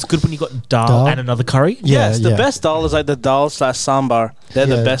 it's good when you got dal and another curry. Yes, the best dal is like the dal / sambar. They're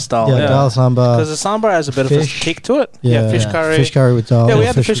the best dal. Yeah, dal sambar. Because the sambar has a bit of a kick to it. Yeah, fish curry. Fish curry with dal. Yeah, we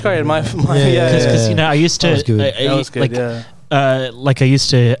had the fish curry in my Because you know I used to. That was good. That was good. Like I used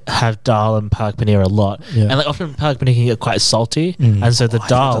to have dal and palak paneer a lot, and like often palak paneer can get quite salty, and so the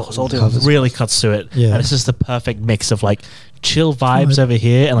dal really cuts to it, and it's just the perfect mix of like chill vibes over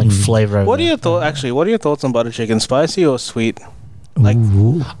here and like flavor over What are your thoughts? Actually, what are your thoughts on butter chicken? Spicy or sweet? Like,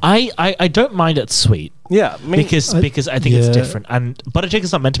 I don't mind it sweet. Yeah, because I think it's different, and butter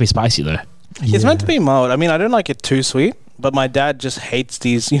chicken's not meant to be spicy though. It's meant to be mild. I mean, I don't like it too sweet. But my dad just hates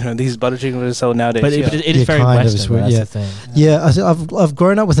these butter chicken we sell nowadays. But it is very Western. Sweet, that's the thing. Yeah, I've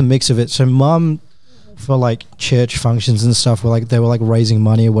grown up with a mix of it. So mum, for like church functions and stuff, where like they were like raising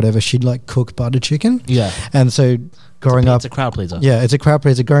money or whatever, she'd like cook butter chicken. Yeah, and so growing up, it's a crowd pleaser. Yeah, it's a crowd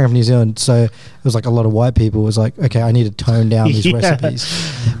pleaser. Growing up in New Zealand, so it was like a lot of white people was like, okay, I need to tone down these recipes,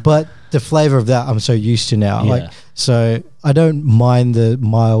 but the flavor of that I'm so used to now. Like, so I don't mind the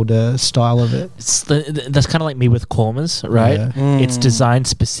milder style of it. That's kind of like me with kormas, right? Yeah. It's designed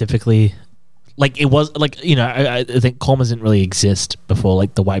specifically. Like it was like, you know, I think kormas didn't really exist before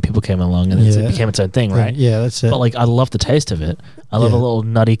like the white people came along and it became its own thing, right? Yeah, that's it. But like I love the taste of it. I love a little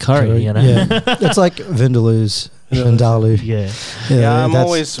nutty curry, you know. Yeah, it's like vindaloo's. Vindaloo.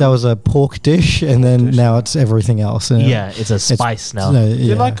 That was a pork dish, and then now it's everything else. Yeah, it's a spice now. Do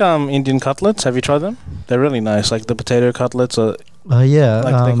you like Indian cutlets? Have you tried them? They're really nice, like the potato cutlets. Like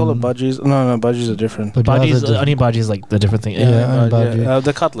they call it budgies. No, budgies are different. Onion budgie is like the different thing.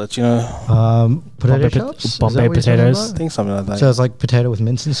 The cutlets, you know. Potato chops? Bombay potatoes. I think something like that. So it's like potato with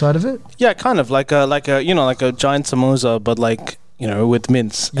mince inside of it. Yeah, kind of like a giant samosa, but like, you know, with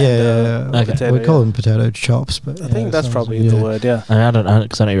mince. Potato, we call them potato chops, but I think that's probably the word. Yeah. I don't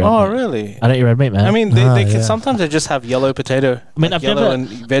because I don't eat red meat. Oh, really? I don't eat red meat, man. I mean, they can sometimes they just have yellow potato. I mean, I've yellow and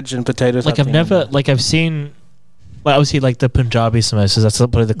veg and potatoes. Like I've seen. Well, obviously, like the Punjabi samosas, that's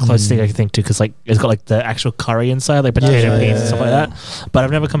probably the closest thing I can think to, because like it's got like the actual curry inside, like potato beans and stuff like that. But I've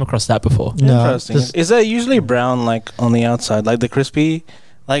never come across that before. No, interesting. Is that usually brown, like on the outside, like the crispy,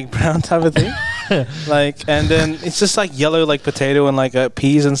 like brown type of thing? Like, and then it's just like yellow, like potato and like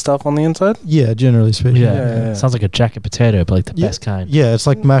peas and stuff on the inside. Yeah, generally speaking. Yeah. Sounds like a jacket potato, but like the best kind. Yeah, it's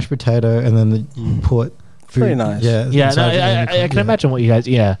like mashed potato, and then you put. Very nice. Yeah. No, I can imagine what you guys.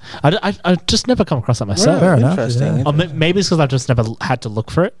 Yeah, I just never come across that myself. Fair enough. Interesting. Maybe it's because I've just never had to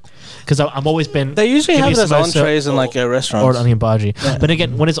look for it. Because I've always been. They usually have those entrees in like a restaurant or onion bhaji. Yeah. But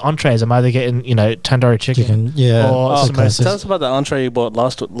again, when it's entrees, I'm either getting tandoori chicken or samosa. Tell us about the entree you bought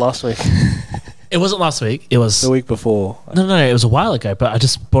last week. It wasn't last week. It was the week before. No, it was a while ago. But I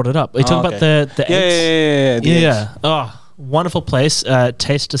just brought it up. Are you talking about the eggs? Yeah. Oh. Wonderful place,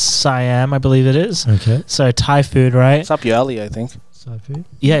 Taste of Siam, I believe it is. Okay. So Thai food, right? It's up your alley, I think. Thai food.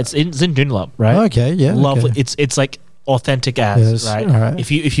 Yeah, it's in Joondalup, right? Okay, yeah. Lovely. Okay. It's like authentic as, right? All right.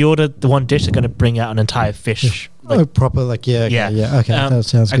 If you order the one dish, they're going to bring out an entire fish. Like, proper, like Okay, that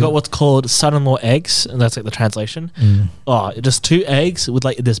sounds good. I got what's called son-in-law eggs, and that's like the translation. Oh, just 2 eggs with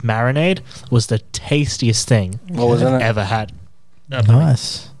like this marinade was the tastiest thing I've ever had.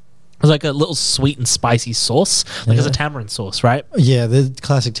 Nice. It was like a little sweet and spicy sauce, like it's a tamarind sauce, right? Yeah, the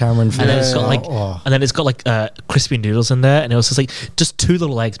classic tamarind. And then it's got like crispy noodles in there, and it was just like just 2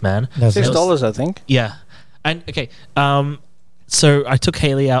 little eggs, man. $6, I think. Yeah, and okay, so I took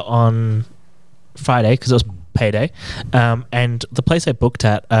Haley out on Friday because it was payday, and the place I booked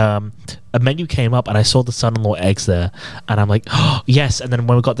at, a menu came up and I saw the son-in-law eggs there, and I'm like, oh, yes. And then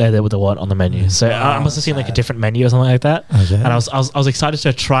when we got there, they were the one on the menu. So I must have seen like a different menu or something like that. Okay. And I was excited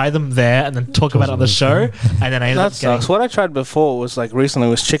to try them there and then talk about it on the show. And then I ended That up getting, sucks. What I tried before was like recently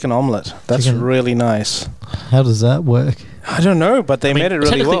was chicken omelette. That's really nice. How does that work? I don't know, but they made it really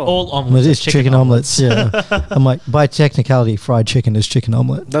technically well. all Well, omelets it are is chicken omelets. Yeah. I'm like, by technicality, fried chicken is chicken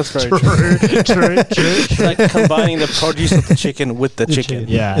omelet. That's very true. It's like combining the produce of the chicken with the chicken.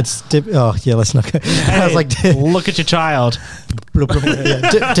 Yeah. It's let's not go. I was like, Look at your child.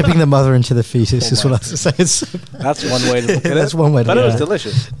 dipping the mother into the fetus is what I was saying. That's one way to look at it. That's one way to But look it was at it.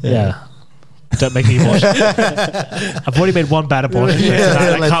 delicious. Yeah. Don't make me abortion. I've already made one bad abortion.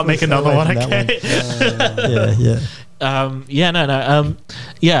 Yeah, I can't make another one. Okay.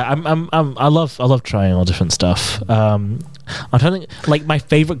 I love trying all different stuff. I'm trying to think, like my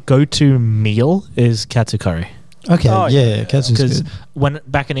favorite go-to meal is katsu curry. Okay, Oh, yeah. katsu's Because good. when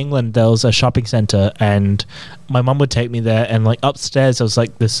back in England there was a shopping center and my mum would take me there, and like upstairs there was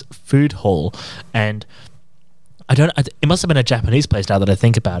like this food hall, and it must have been a Japanese place now that I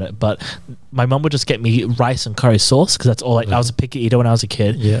think about it, but my mum would just get me rice and curry sauce because that's all. I was a picky eater when I was a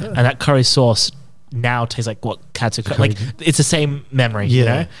kid, Yeah. and that curry sauce now tastes like what katsu curry. Like it's the same memory, you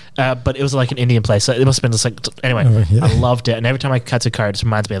Yeah. know. But it was like an Indian place, so it must have been just like anyway. Oh, yeah. I loved it, and every time I katsu curry, it just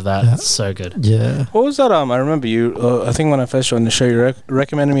reminds me of that. Yeah. It's so good. Yeah. What was that? I remember you. I think when I first joined the show, you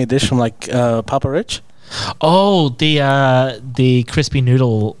recommended me a dish from like Papa Rich. Oh, the crispy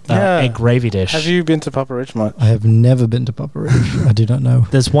noodle egg gravy dish. Have you been to Papa Rich much? I have never been to Papa Rich. I do not know.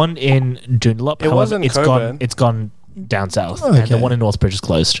 There's one in Joondalup. It wasn't Coburn. It's gone down south, and the Okay. one in Northbridge is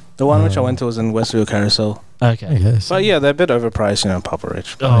closed. The one which I went to was in Westview Carousel. Okay. Okay, so- But yeah, they're a bit overpriced, Papa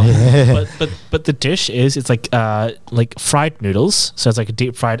Rich. Oh, Yeah. but the dish is it's like fried noodles, so it's like a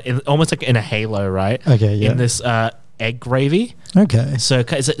deep fried, almost like in a halo, right? Okay, yeah. In this egg gravy, Okay. so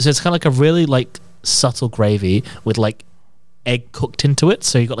it's kind of like a really like subtle gravy with like egg cooked into it.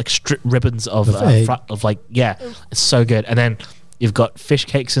 So you've got like ribbons of egg. it's so good. And then you've got fish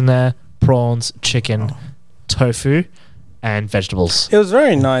cakes in there, prawns, chicken, tofu, and vegetables. It was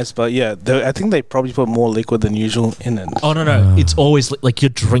very nice, but yeah, I think they probably put more liquid than usual in it. Oh no! It's always like you're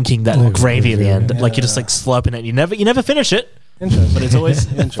drinking that gravy at the end. Like you're just like slurping it. You never finish it, Interesting. but it's always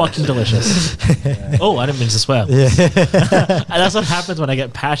fucking delicious. Oh, I didn't mean to swear. Yeah. And that's what happens when I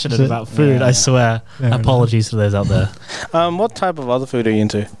get passionate about food. I swear. Fair Apologies to those out there. What type of other food are you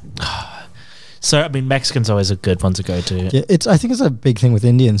into? So I mean, Mexican's always a good one to go to. Yeah, I think it's a big thing with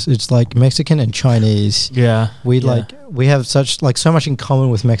Indians. It's like Mexican and Chinese. Yeah. We have so much in common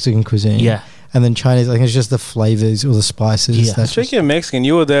with Mexican cuisine. Yeah. And then Chinese, I think it's just the flavors or the spices. Yeah. That's Speaking of Mexican,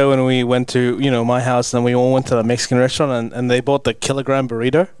 you were there when we went to, my house, and we all went to the Mexican restaurant, and they bought the kilogram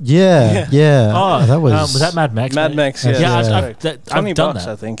burrito. yeah. Oh, that was that Mad Max? Mad Max, yeah. Yeah, Yeah. I've $20, done I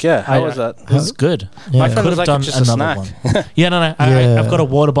that. think. Yeah, how was that? It was good. Yeah. My friend Could was have like, done it's just a another snack. one. Yeah, no. Yeah. I've got a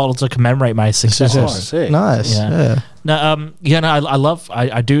water bottle to commemorate my success. Oh, sick. Nice. Yeah. Yeah.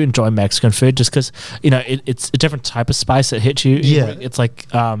 I do enjoy Mexican food just because it's a different type of spice that hits you. Yeah. It's like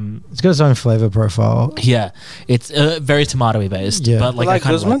It's got its own flavor profile. yeah, it's very tomatoey based. Yeah. But like You I like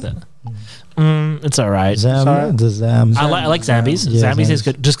kind of like Guzman? that. It's alright. Zam, the Zam. I like Zambies. Yeah, Zambies is Zambies.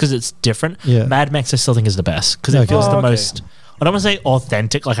 good just because it's different. Yeah. Mad Max I still think is the best because it Okay. feels Oh, the okay. most. I don't want to say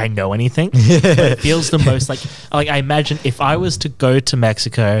authentic, like I know anything, but it feels the most like I imagine if I was to go to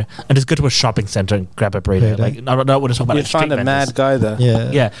Mexico and just go to a shopping center and grab a burrito, Burrito. like I don't want to talk about You'd like, street find a vendors. mad guy there. Yeah.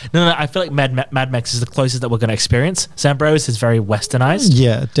 Yeah, no. I feel like Mad Max is the closest that we're going to experience. Zambros is very westernized.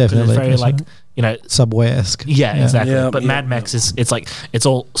 Yeah, 'Cause definitely. It's very like Subway-esque. yeah, exactly. Yeah, but yeah, Mad Max is it's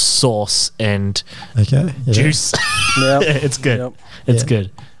all sauce and Okay. Yeah. juice. Yeah. It's good. Yep. It's Yeah.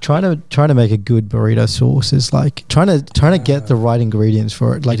 good. Trying to make a good burrito sauce is like trying to get the right ingredients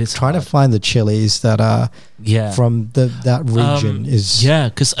for it. Like It is trying hard. to find the chilies that are Yeah. from that region is yeah,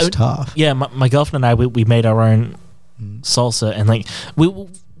 because tough. yeah, my girlfriend and I we made our own salsa and like we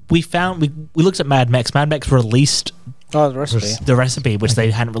looked at Mad Max. Mad Max released Oh, the recipe. the recipe which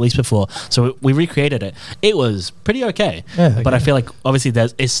they hadn't released before, so we recreated it. It was pretty okay, Yeah, but I okay. feel like obviously there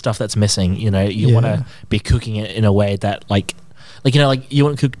is stuff that's missing. You Yeah. want to be cooking it in a way that like you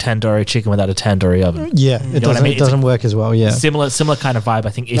wouldn't cook tandoori chicken without a tandoori oven. Yeah, know it what I doesn't mean? it It's doesn't work as well. Yeah. Similar kind of vibe. I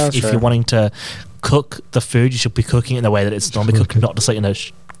think That's if fair. you're wanting to cook the food, you should be cooking it in a way that it's normally cooked, not just like in a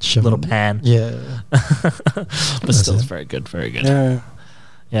Shove little it- pan. Yeah. But still, it's very good, very good. Yeah.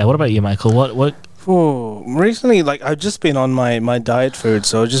 Yeah. What about you, Michael? What? Oh, recently, like I've just been on my diet food,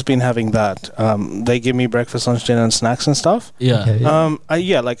 so I've just been having that. They give me breakfast, lunch, dinner, and snacks and stuff. Yeah. Okay.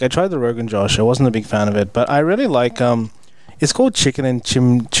 I tried the Rogan Josh. I wasn't a big fan of it, but I really like It's called chicken and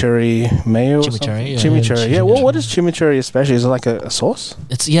chimichurri mayo. Or something. Chimichurri, yeah. Chimichurri. Yeah. Well, what is chimichurri especially? Is it like a sauce?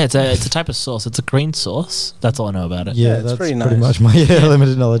 It's a type of sauce. It's a green sauce. That's all I know about it. Yeah, it's that's pretty pretty nice. much my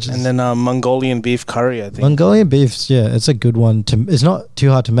limited knowledge. And then Mongolian beef curry, I think. Mongolian beef, yeah, it's a good one. It's not too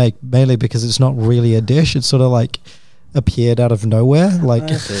hard to make, mainly because it's not really a dish. It's sort of like appeared out of nowhere. Like,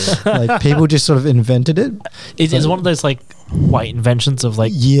 like people just sort of invented it. It's one of those like white inventions of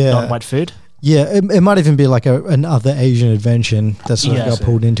like non-white food. Yeah, it might even be like another Asian invention that sort of got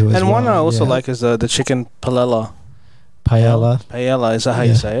pulled into it. And one I also like is the chicken paella. Paella. Paella, is that how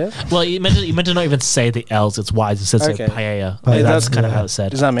you say it? Well, you meant to not even say the L's. It's Y's. It says Okay. paella. Paella. That's kind of how it's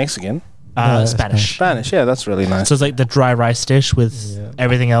said. Is that Mexican? Spanish. Spanish, yeah, that's really nice. So it's like the dry rice dish with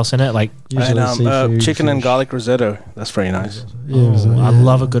everything else in it. Like Usually And seafood, chicken and fish. garlic risotto. That's pretty nice. I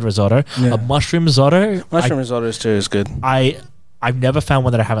love a good risotto. Yeah. A mushroom risotto. Mushroom risotto is too is good. I've never found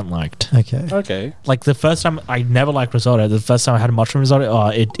one that I haven't liked. Okay. Okay. Like the first time I never liked risotto. The first time I had a mushroom risotto,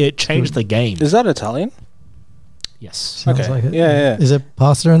 it changed the game. Is that Italian? Yes, Sounds Okay. like it. Yeah. Is it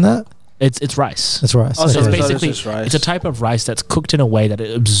pasta in that? it's rice. That's rice. Oh, So so it's risotto's basically just rice. it's a type of rice that's cooked in a way that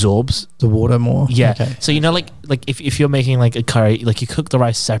it absorbs. the water more. Yeah. Okay. So you know, like if you're making like a curry, like you cook the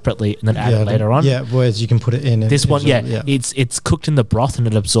rice separately and then add it later on. Yeah, whereas you can put it in. This one, it's cooked in the broth and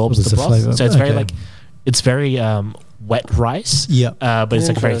it absorbs There's the the broth. flavour. So it's very Okay. like, it's very wet rice. Yeah. But it's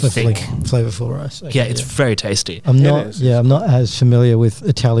like very thick. Flavorful rice. Okay, Yeah, it's very tasty. I'm It not. is. Yeah, I'm not as familiar with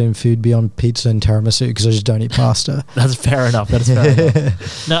Italian food beyond pizza and tiramisu because I just don't eat pasta. That's fair enough. That is fair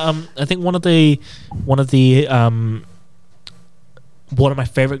enough. No, I think one of my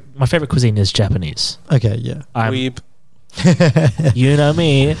favorite cuisine is Japanese. Okay. Yeah. Weeb. You know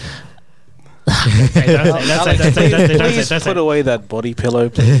me. Please put away that body pillow.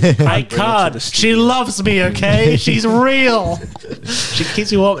 Please. I Bring it to can't. the She studio. loves me, okay? She's real. She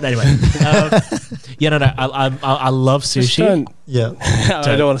keeps me warm. Anyway, I love Just sushi. don't- Yeah.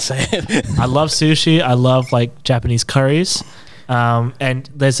 I don't want to say it. I love sushi. I love like Japanese curries. And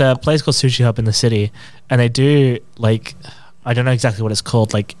there's a place called Sushi Hub in the city, and they do like, I don't know exactly what it's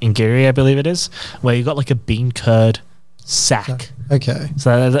called, like ingiri, I believe it is, where you got like a bean curd sack. Okay.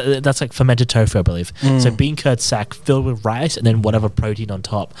 So that's like fermented tofu, I believe. So bean curd sack filled with rice and then whatever protein on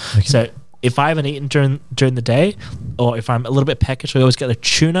top. Okay. So if I haven't eaten during the day, or if I'm a little bit peckish, I always get a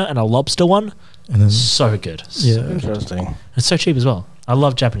tuna and a lobster one. And then So good. yeah. Interesting. It's so cheap as well. I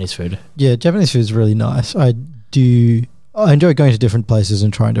love Japanese food. Yeah, Japanese food is really nice. I enjoy going to different places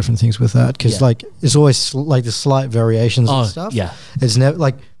and trying different things with that because Yeah. like it's always like the slight variations and stuff. yeah. It's never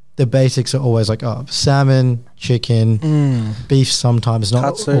like the basics are always like salmon, chicken, beef sometimes, not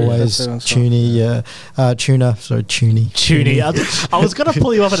Katsu, always katsu and stuff, tuna. Tuna. Sorry, tuny. Tuna. I was going to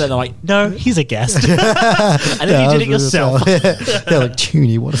pull you up on it. And I'm like, no, he's a guest. And then you did it yourself. Yeah, like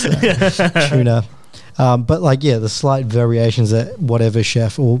tuny. What is that? Tuna. But like, yeah, the slight variations that whatever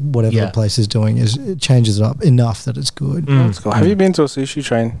chef or whatever the place is doing it changes it up enough that it's good. That's cool. Have you been to a sushi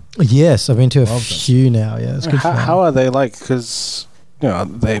train? Yes, I've been to a Love that. few now. Yeah, it's good fun. How are they like? Because are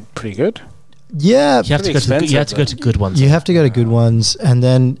they pretty good? Yeah, You have to go to good ones. you have to go to good ones, and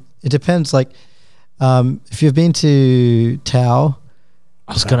then it depends. Like, if you've been to Tao,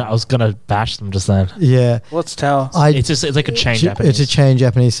 I was gonna bash them just then. yeah, What's Tao? It's like a chain Japanese. It's a chain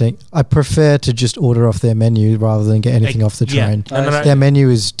Japanese thing. I prefer to just order off their menu rather than get anything off the yeah. train. No. Their menu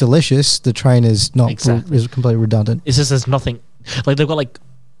is delicious. The train is not. Exactly. Is completely redundant. It's just there's nothing. Like they've got like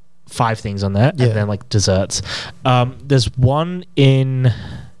 5 things on there, Yeah. and then like desserts. There's one in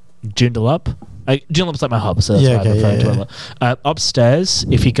Joondalup. Joondalup's like my hub, so that's Yeah, why I'm okay, referring yeah, to it. a lot. Upstairs,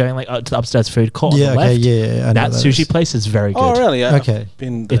 if you're going like up to the upstairs food court Yeah, on the okay, left, yeah. I know that sushi is. place is very good. Oh, really? Yeah. Okay. I've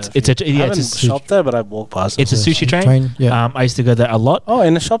been there. It's a I yeah, haven't it's a shopped there, but I've walked past it. It's a sushi train. Train, yeah. I used to go there a lot. Oh,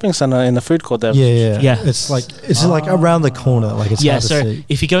 in the shopping center, in the food court there. Yeah. Yeah. It's like around the corner. Like it's Yeah, hard to so see.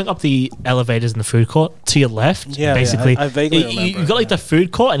 if you're going up the elevators in the food court to your left, Yeah, basically, I vaguely you remember, got like the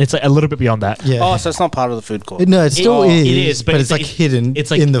food court, and it's like a little bit beyond that. Yeah. Oh, so it's not part of the food court. No, it still is. It is, but but it's like hidden.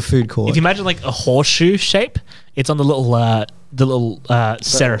 it's like- in the food court. If you imagine like a horseshoe shape, it's on the little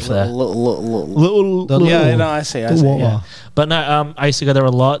serif there. Little, Yeah, no, I see. I The see. water. yeah. But no, I used to go there a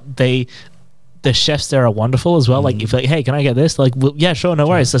lot. The chefs there are wonderful as well. Like if you're like, hey, can I get this? Like, well, yeah, sure, no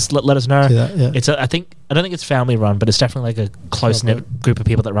worries. Just let us know. See that, yeah. I don't think it's family run, but it's definitely like a close knit group of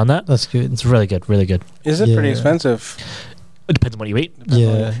people that run that. That's good. It's really good, really good. Is it pretty Yeah. expensive? It depends on what you eat.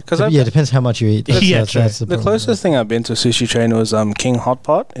 Yeah, 'Cause I've- yeah, it depends how much you eat. That's, Yeah, that's, true. that's the The problem. closest thing I've been to a sushi train was King Hot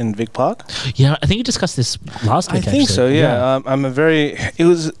Pot in Vic Park. Yeah, I think you discussed this last I week. think actually. so. Yeah.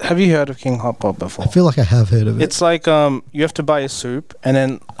 Have you heard of King Hot Pot before? I feel like I have heard of it. It's like you have to buy a soup, and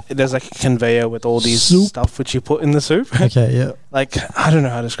then there's like a conveyor with all these Soup. stuff which you put in the soup. Okay, yeah. Like, I don't know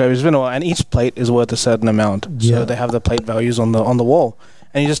how to describe it. It's been a while, and each plate is worth a certain amount. Yeah. So they have the plate values on the wall,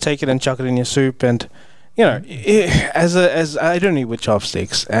 and you just take it and chuck it in your soup. And you know, as I don't eat with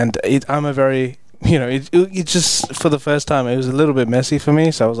chopsticks, and I'm a very it just, for the first time, it was a little bit messy for me.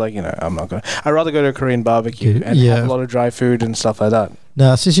 So I was like, I'm not gonna. I'd rather go to a Korean barbecue and have a lot of dry food and stuff like that.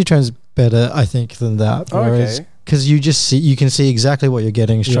 No, Sichuan's better, I think, than that. Okay. Because you can see exactly what you're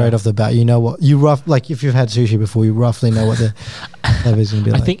getting straight off the bat. You know what if you've had sushi before, you roughly know what the flavor is going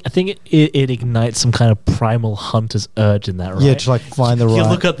to be like. I think it ignites some kind of primal hunter's urge in that, right? Yeah, to like find the right. You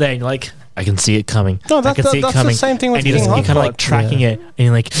look up there and you're like, I can see it coming. No, I can see it coming. the same thing with and you're kind of like tracking it, and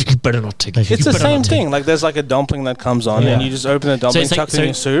you're like, you better not take it. It's the same thing. Like, there's like a dumpling that comes on, and you just open the dumpling, chuck it in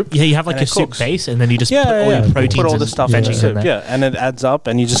your soup. Yeah, you have like your soup base, and then you just put all your proteins put all the stuff in your soup. there. Yeah, and it adds up,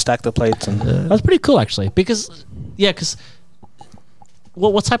 and you just stack the plates. And That's pretty cool, actually, because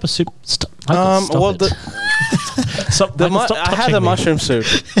what type of soup? I had a me. mushroom soup.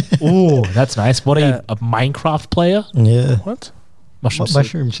 Ooh, that's nice. What are you, a Minecraft player? Yeah. What?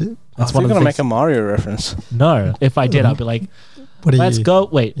 Mushroom soup? That's I'm gonna make a Mario reference. No, if I did, I'd be like, What are let's you? go.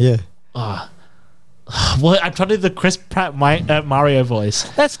 Wait. Yeah. Well, I'm trying to do the Chris Pratt Mario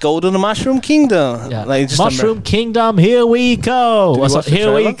voice. Let's go to the Mushroom Kingdom. Yeah. Like, just Mushroom Kingdom, here we go. Did you watch the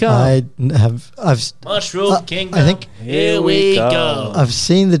Here we trailer? go. I've Mushroom Kingdom, I think here we go. I've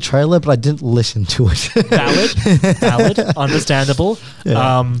seen the trailer, but I didn't listen to it. Valid, understandable. Yeah.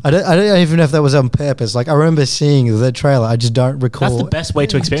 I don't even know if that was on purpose. Like, I remember seeing the trailer, I just don't recall. That's the best way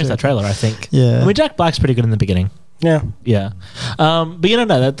to experience that trailer, I think. Yeah. I mean, Jack Black's pretty good in the beginning. Yeah. Yeah. But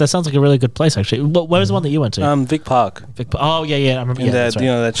that sounds like a really good place, actually. Where was the one that you went to? Vic Park. Oh, yeah, I remember. In That's right.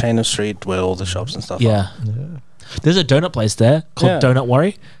 that chain of street where all the shops and stuff are. Yeah. There's a donut place there called Donut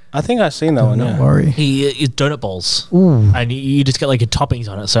Worry. I think I've seen that one, Don't worry. It's donut balls. Ooh. And you just get like your toppings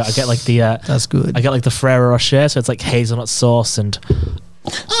on it. So I get like the That's good. I get like the Ferrero Rocher, so it's like hazelnut sauce and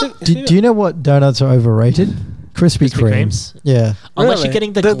Do you know what donuts are overrated? Krispy Krispy Kreme. Kremes. Yeah. Unless Really? you're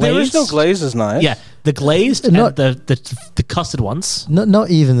getting the the glazed. original glaze is nice. Yeah, the glazed Not- and the custard ones. Not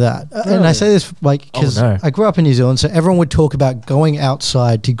even that. And I say this like because Oh, no. I grew up in New Zealand, so everyone would talk about going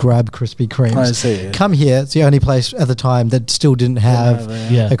outside to grab Krispy Kremes. I see. Come here. It's the only place at the time that still didn't have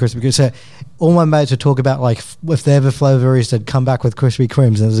Yeah. a Krispy Kreme. So all my mates would talk about like if they ever flavors, they'd come back with Krispy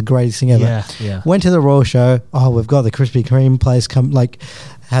Kremes, and it was the greatest thing ever. Yeah. Went to the Royal Show. Oh, we've got the Krispy Kreme place. Come like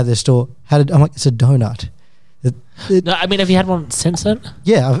had their store. I'm like, it's a donut. No, I mean, have you had one since then?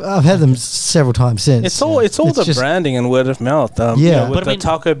 Yeah, I've had them several times since. It's all It's the just- branding and word of mouth. Yeah. With But I the mean-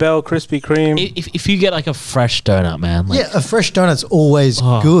 Taco Bell, Krispy Kreme. If you get like a fresh donut, man. Like, Yeah, a fresh donut's always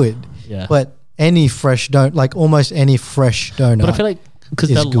Oh, good. yeah. But any fresh donut, like almost any fresh donut. But I feel like because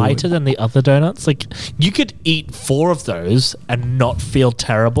is they're good. lighter than the other donuts, like you could eat 4 of those and not feel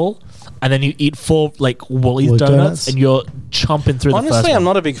terrible. And then you eat 4 like Woolies Woolies donuts, donuts? and you're chomping through the first Honestly, I'm one.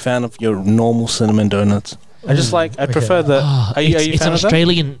 not a big fan of your normal cinnamon donuts. I just like. I prefer the. Oh, Are you it's fan an of that?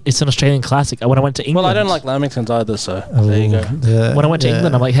 Australian. It's an Australian classic. When I went to England, Well, I don't like Lamingtons either, so Oh, there you go. yeah, When I went to yeah.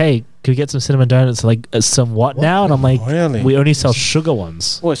 England, I'm like, hey, can we get some cinnamon donuts? Like some what now? And I'm like, Really? we only sell sugar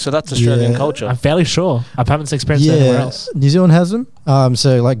ones. Oh, so that's Australian Yeah. culture. I'm fairly sure. I haven't experienced it anywhere Yeah, else. New Zealand has them.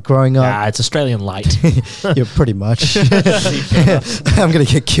 So like growing up, Nah, it's Australian light. yeah, pretty much. I'm gonna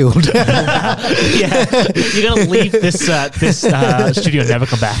get killed. Yeah, you're gonna leave this studio and never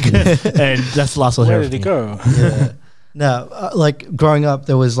come back, and that's the last we'll hear. Where of did he me. go? Yeah. No, like growing up,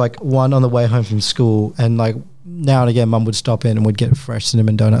 there was like one on the way home from school, and like now and again, Mum would stop in and would get fresh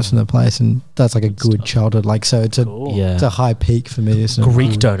cinnamon donuts from the place, and that's like a good childhood. Like, so it's a Cool. Yeah, it's a high peak for me. Isn't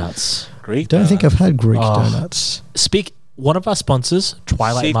Greek it? donuts. Greek. Don't think I've had Greek Oh. donuts. One of our sponsors,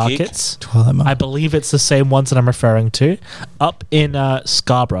 Twilight SeatGeek. Markets. Twilight Mar- I believe it's the same ones that I'm referring to, up in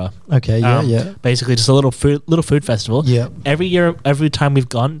Scarborough. Okay, yeah, yeah. Basically, just a little food festival. Yeah. Every year, every time we've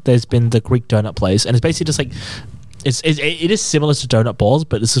gone, there's been the Greek donut place, and it's basically just like it is similar to donut balls,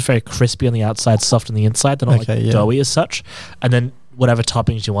 but it's just very crispy on the outside, soft on the inside. They're not Okay, like yeah. doughy as such, and then whatever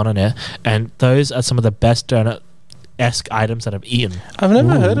toppings you want on it. And those are some of the best donut-esque items that I've eaten. I've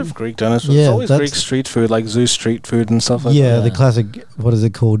never Ooh. heard of Greek donuts. Yeah, It's always that's- Greek street food, like Zoo street food and stuff like Yeah, that. the classic. What is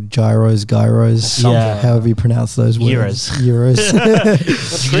it called? Gyros. Yeah. However you pronounce those words. Gyros.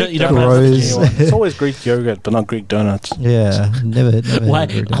 Gyros. You don't Gross. pronounce it. It's always Greek yogurt, but not Greek donuts. Yeah, never. Why?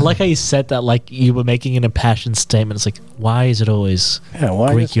 heard of I like how you said that like you were making an impassioned statement. It's like, why is it always Yeah,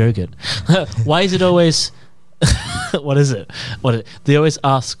 why? Greek yogurt? Why is it always? What is it? They always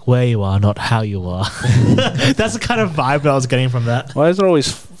ask where you are, not how you are. That's the kind of vibe that I was getting from that. Why is it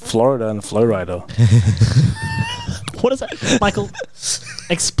always Florida and Flowrider? What is that, Michael?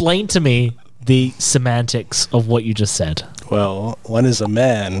 Explain to me the semantics of what you just said. Well, one is a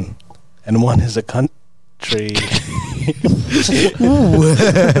man, and one is a country.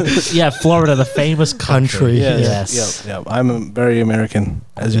 Yeah, Florida, the famous country. Yes. Yep. I'm very American,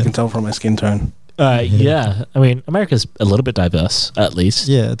 as you can tell from my skin tone. Yeah, I mean, America's a little bit diverse, at least.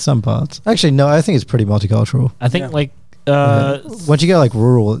 Yeah, at some parts. Actually, no, I think it's pretty multicultural. I think Once you go like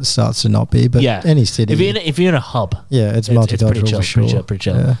rural, it starts to not be. But any city, if you're in a hub, it's multicultural pretty chill, for sure. pretty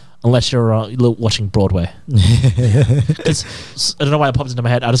chill. Yeah. Unless you're watching Broadway. Because I don't know why it pops into my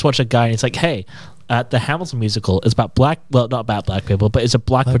head. I just watched a guy and it's like, hey, the Hamilton musical is about not about black people, but it's a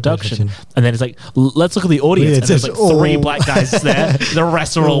black production. And then it's like, let's look at the audience. And there's like three black guys there. The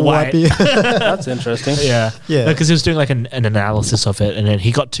rest are all white. That's interesting. Yeah. Because he was doing like an analysis of it, and then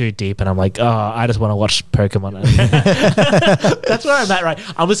he got too deep, and I'm like, I just want to watch Pokemon. That's where I'm at, right?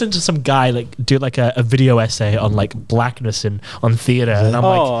 I'm listening to some guy like do like a video essay on like blackness on theater, and I'm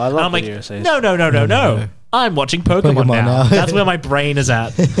like, no. I'm watching Pokemon now. That's where my brain is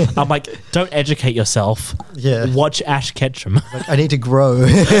at. I'm like, don't educate yourself. Yeah. Watch Ash Ketchum. Like, I need to grow in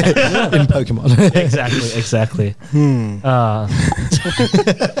Pokemon. Exactly.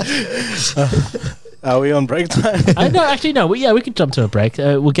 Are we on break time? No. We can jump to a break.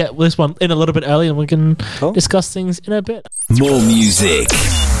 We'll get this one in a little bit early, and we can discuss things in a bit. More music.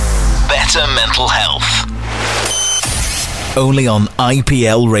 Better mental health. Only on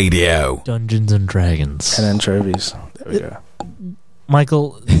IPL Radio. Dungeons and Dragons. And anchovies. There we go.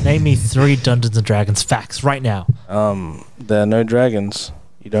 Michael, name me 3 Dungeons and Dragons facts right now. There are no dragons.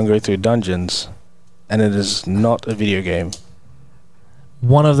 You don't go through dungeons. And it is not a video game.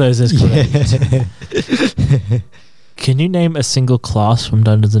 One of those is correct. Can you name a single class from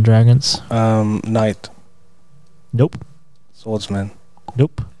Dungeons and Dragons? Knight. Nope. Swordsman.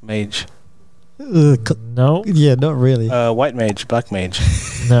 Nope. Mage. No. Yeah, not really. White mage. Black mage.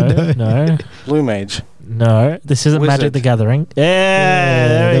 No. Blue mage. No. This isn't Wizard. Magic the Gathering. Yeah,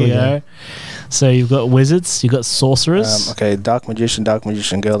 there we go. So you've got wizards, you've got sorcerers. Okay, Dark Magician, Girl,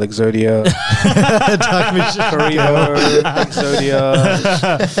 Exodia. Dark Magician. Karibo,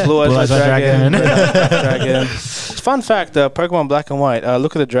 Exodia, Blue Eyes White Dragon, Red Eyes Black Dragon. Fun fact, Pokemon Black and White,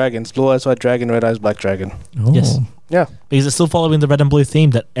 look at the dragons. Blue Eyes White Dragon, Red Eyes Black Dragon. Oh. Yes. Yeah. Because it's still following the red and blue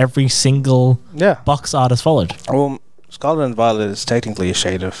theme that every single box art has followed. Well, Scarlet and Violet is technically a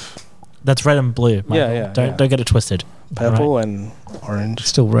shade of... That's red and blue, Michael. Don't get it twisted. Purple and orange.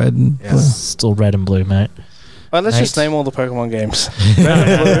 Still red and blue. Still red and blue, mate. Well, let's just name all the Pokemon games.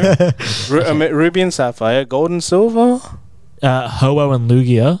 Red and blue, Ruby and Sapphire, Gold and Silver. Ho-Oh and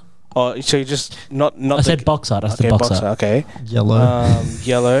Lugia. Oh, so you just not I said box art. I said box art. Okay. Yellow.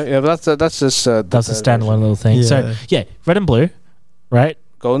 Yellow. Yeah, but that's just that's a standalone little thing. Yeah. So red and blue, right?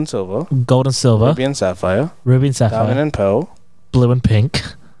 Gold and Silver. Gold and Silver. Ruby and Sapphire. Diamond and Pearl. Blue and Pink.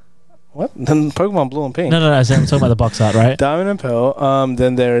 What? Then Pokemon Blue and Pink. No. I'm talking about the box art, right? Diamond and Pearl.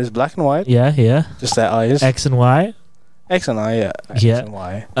 Then there is Black and White. Yeah. Just their eyes. X and Y. X and I, yeah. X and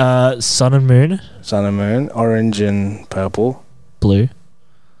Y. Sun and Moon. Sun and Moon. Orange and purple. Blue.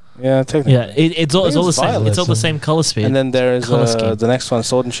 Yeah, technically. Yeah, it's all the same. violet, It's all the same color scheme. And then there is the next one,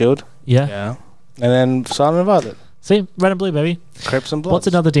 Sword and Shield. Yeah. And then Scarlet and Violet. See, red and blue, baby. Crips and Bloods. What's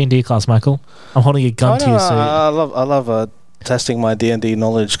another D&D class, Michael? I'm holding a gun to you. So I love testing my D&D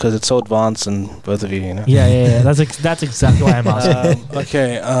knowledge because it's so advanced, and both of you, you know. Yeah. That's exactly why I'm asking.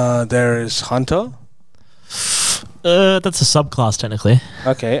 Okay. There is Hunter. That's a subclass technically.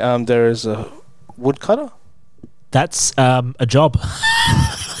 Okay. There is a Woodcutter. That's a job.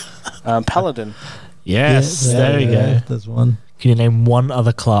 Paladin. Yes, there we go. There's one. Can you name one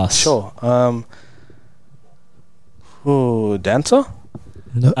other class? Sure. Dancer.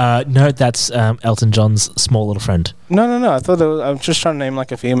 No, that's Elton John's small little friend. No. I thought I'm just trying to name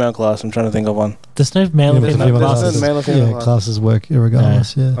like a female class. I'm trying to think of one. There's no male and female classes. Male and female classes work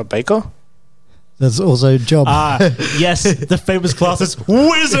regardless. Yeah. A baker. That's also a job. Yes, the famous classes: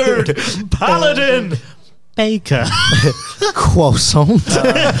 wizard, paladin, baker. Croissant.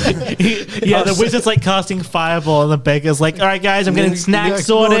 The wizard's like casting fireball, and the baker's like, "All right, guys, I'm getting snacks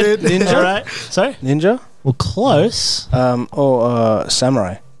sorted." Ninja. All right, sorry. Ninja. Well, close.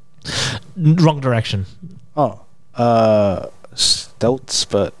 Samurai. Wrong direction. Stealth,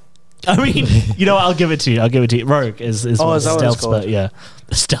 but I mean, you know what? I'll give it to you. Rogue is is that what it's stealth called? spurt, yeah.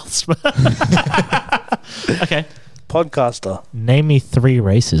 The stealth spurt. Okay. Podcaster. Name me 3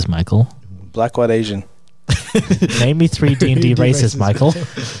 races, Michael. Black, white, Asian. Name me 3 D&D races, Michael.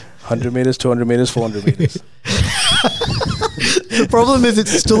 100 meters, 200 meters, 400 meters. The problem is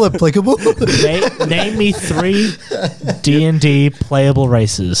it's still applicable. Name me 3 D&D playable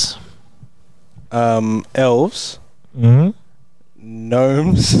races. Elves. Mm-hmm.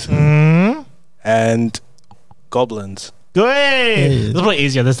 Gnomes. Mm-hmm. And goblins. Good. It's probably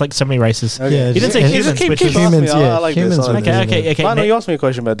easier. There's like so many races. Okay. Yeah, You didn't say and humans, keep which is asking me. humans. I Yeah, like this. humans. I like would okay. be Okay. Okay. I know you asked me a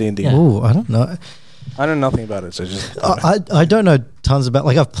question about D&D. Yeah. Oh, I don't know. I know nothing about it, so just I don't know tons about.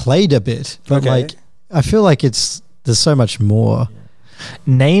 Like I've played a bit, but Okay. like I feel like there's so much more.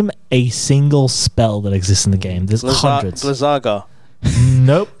 Name a single spell that exists in the game. There's hundreds. Blizzaga,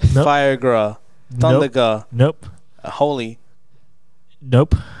 Nope. Nope. Firegra, Thunderga, Nope. Holy.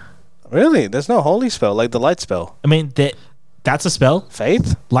 Nope. Really? There's no holy spell like the light spell. I mean, that's a spell.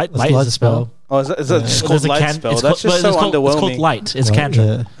 Faith? Light That's is a spell. Oh, is it just called There's a light spell? it's That's called- just so it's underwhelming. called light. It's a Like,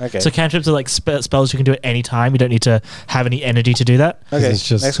 cantrip. yeah. Okay. So cantrips are like spells you can do at any time. You don't need to have any energy to do that. Okay. it's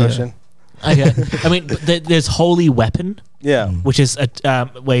just- Next yeah. question. Okay. I mean, there's holy weapon, Yeah. which is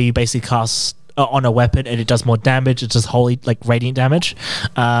where you basically cast on a weapon and it does more damage. It's just holy, like radiant damage.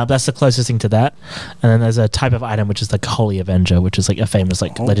 That's the closest thing to that. And then there's a type of item which is like Holy Avenger, which is like a famous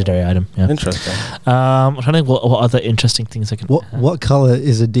like legendary item. Yeah. Interesting. I'm trying to think what other interesting things I can. What color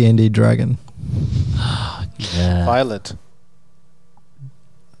is a D&D dragon? Yeah. Violet.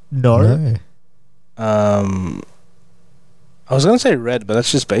 No. I was gonna say red, but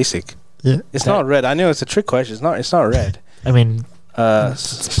that's just basic. Yeah. It's not red. I knew it's a trick question. It's not red. I mean,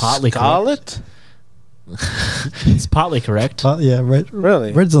 It's partly scarlet. it's partly correct. Yeah, red.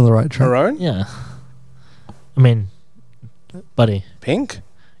 Really? Red's on the right track. Maroon. Yeah. I mean, buddy, Pink.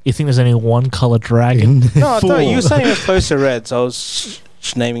 you think there's only one color dragon? No, I thought you were saying it was close to red, so I was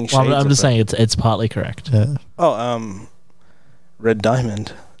naming shades. Well, I'm of just red. saying it's partly correct. Yeah. Oh, red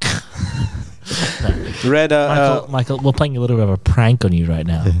diamond. Red. Michael, we're playing a little bit of a prank on you right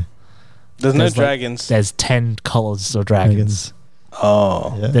now. There's no there's like- dragons. There's 10 colors of dragons.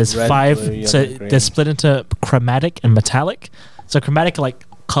 Oh. Yeah. There's Red, 5. blue, So yellow, green. they're split into chromatic and metallic. So chromatic are like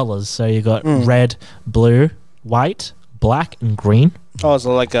colors. So you got red, blue, white, black, and green. Oh, it's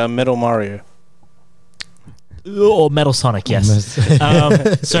like a Metal Mario. Or Metal Sonic, yes.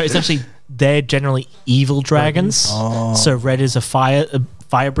 So essentially, they're generally evil dragons. Oh. So red is a fire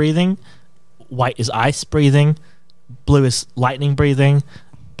breathing, white is ice breathing, blue is lightning breathing,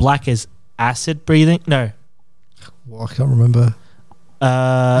 black is acid breathing. No, Well, I can't remember.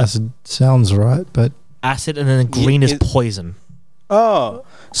 Acid sounds right, but acid, and then green is poison. Oh,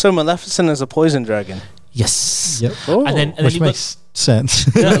 so Maleficent is a poison dragon. Yes. yep. Oh. And then Which you've got, makes sense.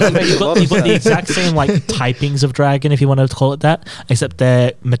 you've makes a lot got of the sense. exact same like typings of dragon, if you want to call it that, except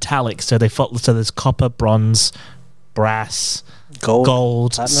they're metallic. So so there's copper, bronze, brass,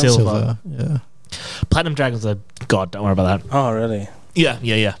 gold, Platinum? silver. Yeah. Platinum dragons are god. Don't worry about that. Oh, really?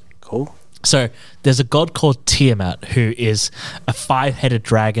 Yeah. Cool. So there's a god called Tiamat who is a 5-headed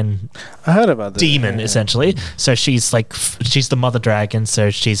dragon I heard about this. demon, Yeah. essentially. So she's like she's the mother dragon. So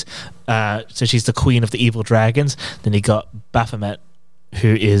she's the queen of the evil dragons. Then you got Baphomet, who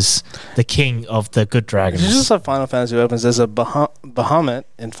is the king of the good It's dragons. just like Final Fantasy weapons. There's a Bahamut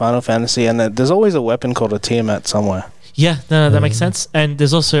in Final Fantasy, and there's always a weapon called a Tiamat somewhere. Yeah, no, that makes sense. And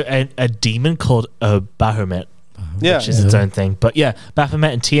there's also a demon called Bahamut, Yeah, which is its own thing. But yeah,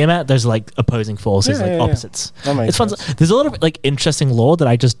 Baphomet and Tiamat, those are like opposing forces, Yeah, like yeah, yeah. opposites. that makes It's fun. sense. There's a lot of like interesting lore that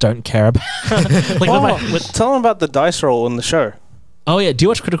I just don't care about. like Tell them about the dice roll in the show. oh yeah, do you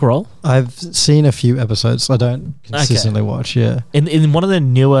watch Critical Role? I've seen a few episodes. I don't consistently watch. Yeah. In one of the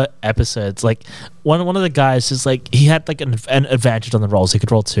newer episodes, like one of the guys is like he had like an advantage on the rolls. He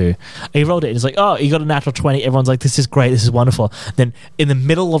could roll 2. And he rolled it. And he's like, oh, you got a natural 20. Everyone's like, this is great. This is wonderful. Then in the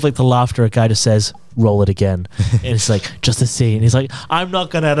middle of like the laughter, a guy just says, roll it again. And it's like just to see. And he's like, I'm not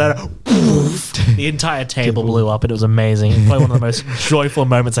gonna. The entire table blew up, and it was amazing. Probably one of the most joyful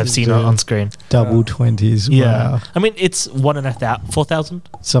moments I've seen on screen. Double 20s. Yeah, Wow. I mean it's 1 in 4,000.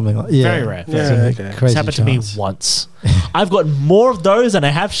 Something like Very rare. Yeah, It's a okay. crazy It's happened to me chance. once. I've got more of those than I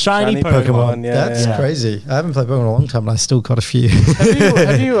have shiny, Shiny Pokemon. Pokemon, yeah. That's yeah. crazy. I haven't played Pokemon in a long time, and I still got a few.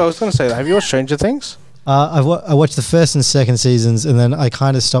 Have you? I was going to say, have you watched Stranger Things? I watched the first and second seasons, and then I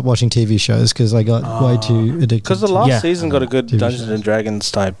kind of stopped watching TV shows because I got way too addicted. Because the last Yeah. season got a good TV Dungeons shows. and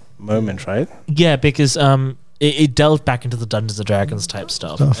Dragons type moment, right? Yeah, because it delved back into the Dungeons and Dragons type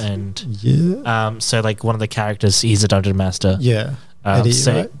stuff, and Yeah. so like one of the characters, he's a dungeon master. Yeah. Eddie,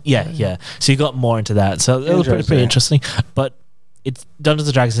 So right? yeah. So you got more into that. So it was pretty interesting. But it's Dungeons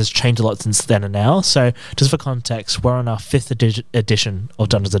and Dragons has changed a lot since then and now. So just for context, we're on our 5th edition of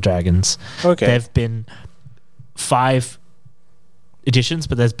Dungeons and Dragons. Okay. There've been 5 editions,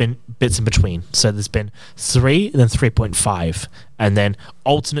 but there's been bits in between. So there's been 3, and then 3.5, and then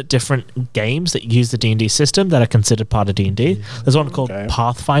alternate different games that use the D&D system that are considered part of D&D. There's one called Okay.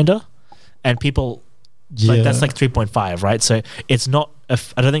 Pathfinder, and people like that's like 3.5, right? So it's not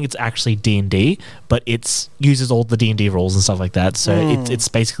I don't think it's actually D&D, but it's uses all the D&D rules and stuff like that. So it's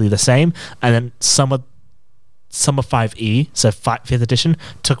basically the same, and then some of Summer 5e, so 5th edition,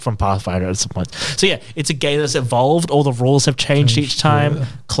 took from Pathfinder at some point. So yeah, it's a game that's evolved. All the rules have changed each time.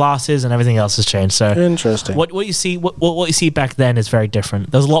 Classes and everything else has changed. So interesting. What you see what you see back then is very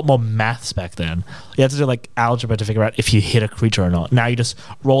different. There's a lot more maths back then. You had to do like algebra to figure out if you hit a creature or not. Now you just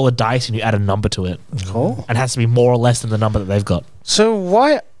roll a dice and you add a number to it. Cool. And it has to be more or less than the number that they've got. So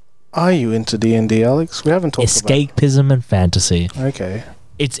why are you into D&D, Alex? We haven't talked Escapism and fantasy. Okay.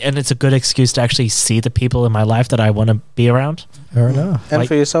 It's a good excuse to actually see the people in my life that I want to be around. Fair enough. And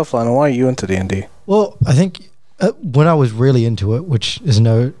for yourself, Lionel, why are you into D&D? Well, I think when I was really into it, which is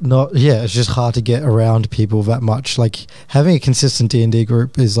it's just hard to get around people that much. Like having a consistent D&D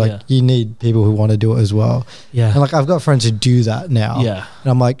group is like you need people who want to do it as well. Yeah. And like I've got friends who do that now. Yeah. And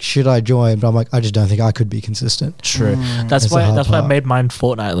I'm like, should I join? But I'm like, I just don't think I could be consistent. True. That's why I made mine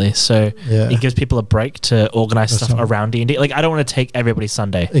fortnightly. So it gives people a break to organize stuff around D&D. Like I don't want to take everybody's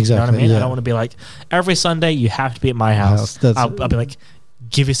Sunday. Exactly. You know what I mean? Yeah. I don't want to be like every Sunday you have to be at my house. I'll be like,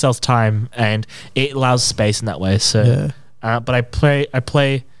 give yourself time, and it allows space in that way. So, but I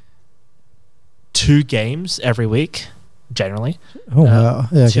play 2 games every week, generally. Oh wow!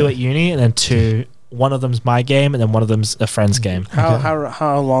 Yeah, 2 at uni, and then 2. One of them's my game, and then one of them's a friend's game.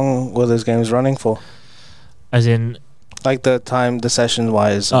 How long were those games running for? As in, like the session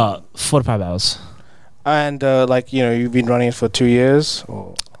wise. 4 to 5 hours. And you've been running it for 2 years,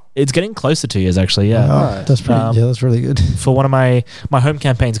 or. It's getting close to 2 years, actually. Yeah, right. That's pretty. That's really good. For one of my home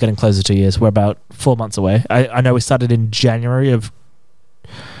campaigns, getting close to 2 years. We're about 4 months away. I know we started in January of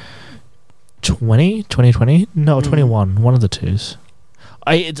 2020. No, 21. One of the twos.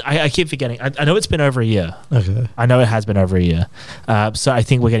 I keep forgetting. I know it's been over a year. Okay. I know it has been over a year. So I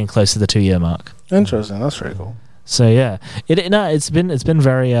think we're getting close to the 2 year mark. Interesting. That's very cool. So yeah, it's been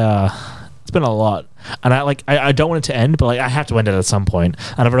very it's been a lot, and I don't want it to end, but like I have to end it at some point,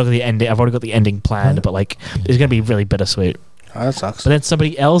 and I've already got the ending. I've already got the ending planned, but like it's gonna be really bittersweet. Oh, that sucks. But then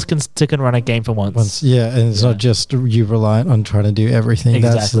somebody else can stick and run a game for once. Yeah, and it's not just you reliant on trying to do everything.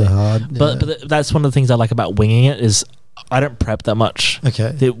 Exactly. That's the hard. But that's one of the things I like about winging it is I don't prep that much.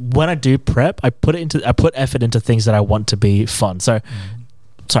 Okay. When I do prep, I put effort into things that I want to be fun. So,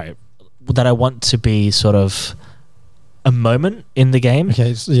 that I want to be sort of a moment in the game.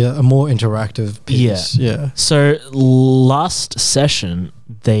 Okay, so a more interactive piece. Yeah. So last session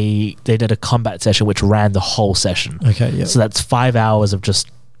they did a combat session which ran the whole session. Okay, yeah. So that's 5 hours of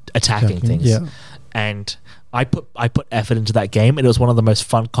just attacking things. Yeah. And I put effort into that game, and it was one of the most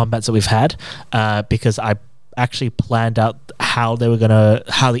fun combats that we've had because I actually planned out how the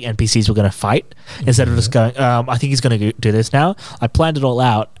NPCs were gonna fight instead of just going I think he's gonna do this now. I planned it all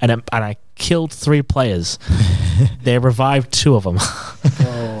out, and I killed 3 players. They revived 2 of them.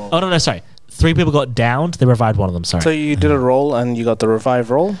 Oh no, sorry, 3 people got downed. They revived 1 of them. Sorry. So you did a roll and you got the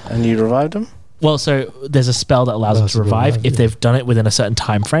revive roll and you revived them. Well, so there's a spell that allows them to revive if they've done it within a certain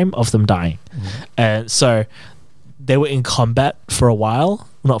time frame of them dying. And so they were in combat for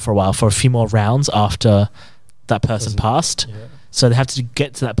a few more rounds after that person passed. Yeah. So they have to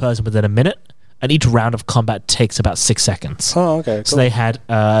get to that person within a minute, and each round of combat takes about 6 seconds. Oh, okay. Cool. So they had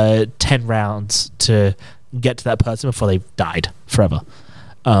 10 rounds to get to that person before they died forever.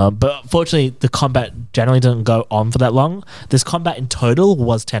 But fortunately, the combat generally doesn't go on for that long. This combat in total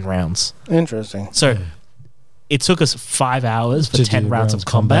was 10 rounds. Interesting. So it took us 5 hours for 10 rounds of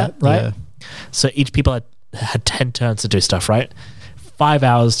combat, right? Yeah. So each people had 10 turns to do stuff, right? 5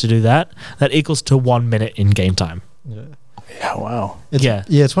 hours to do that. That equals to 1 minute in game time. Yeah, wow.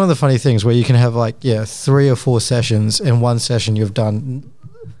 It's one of the funny things where you can have 3 or 4 sessions. In one session you've done,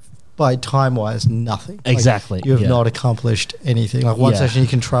 by time-wise, nothing. Exactly. You have not accomplished anything. Like one session you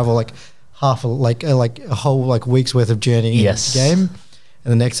can travel half a whole week's worth of journey in the game.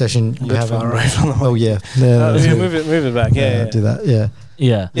 And the next session you have far away from the move it back. Do that.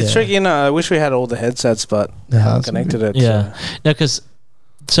 Yeah. It's tricky. I wish we had all the headsets, but I haven't connected it. Yeah. No, because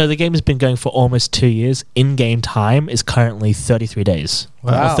so the game has been going for almost 2 years. In-game time is currently 33 days.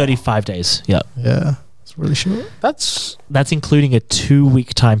 Wow. Or 35 days. Yeah. Yeah. It's really short. That's including a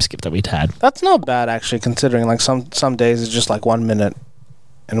 2-week time skip that we'd had. That's not bad, actually, considering some days it's just 1 minute,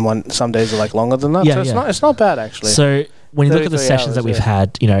 and some days are longer than that. Yeah, so it's not bad, actually. So when you look at the sessions that we've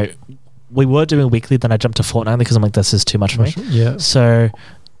had, we were doing weekly, then I jumped to fortnightly because I'm like, this is too much for me. Yeah. So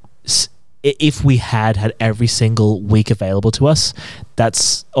if we had every single week available to us,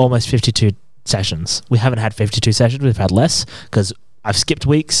 that's almost 52 sessions. We haven't had 52 sessions. We've had less because I've skipped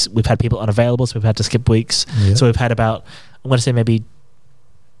weeks. We've had people unavailable, so we've had to skip weeks. Yeah. So we've had about, I'm going to say maybe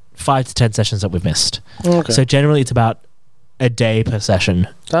 5 to 10 sessions that we've missed. Okay. So generally it's about a day per session.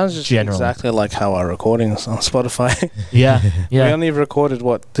 That's just exactly like how our recording is on Spotify. Yeah. We only recorded,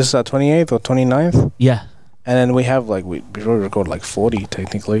 this is our 28th or 29th? Yeah. And then we have before we record 40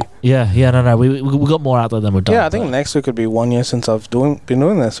 technically. Yeah, no. We got more out there than we've done. Yeah, I think next week could be 1 year since I've been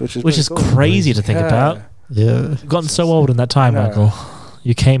doing this, which is cool. Crazy to think about. Yeah, You've gotten so old in that time, Michael.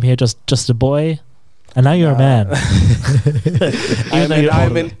 You came here just a boy, and now you're a man.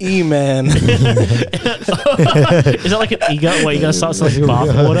 I'm an E-man. Is that like an EGOT where you gotta start selling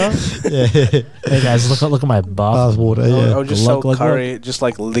bath water? Yeah. Hey guys, look at my bath water. Yeah, I'll just sell curry, just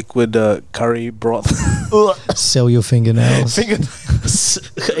like liquid curry broth. sell your fingernails. Are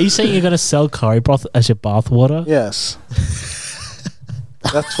you saying you're gonna sell curry broth as your bath water? Yes,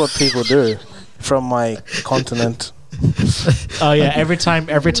 that's what people do from my continent. Oh yeah, every time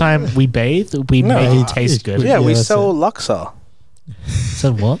we bathe, we make it taste good. Yeah, we sell laksa.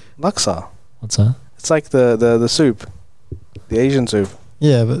 So what? Laksa. What's that? It's like the soup, the Asian soup.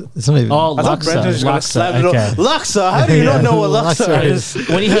 Yeah, but it's not even. I thought Brendan was gonna slap it okay. on. Laksa. How do you not know what laksa is?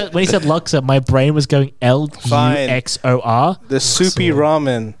 When he said laksa, my brain was going LUXOR. The soupy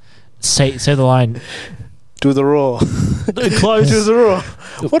ramen. Say the line. Do the raw. Close. Do the raw.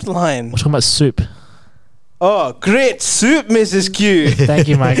 What line? We're talking about soup. Oh, great soup, Mrs. Q. Thank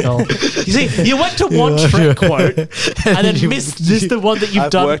you, Michael. You see, you went to one trick quote and then missed the one that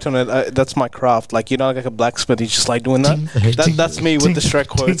you've done. I've worked on it. That's my craft. Like a blacksmith, he's just doing that. That's me with the Shrek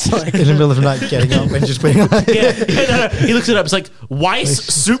quotes. In the middle of the night, getting up and just being like, no. He looks it up. It's like, Weiss,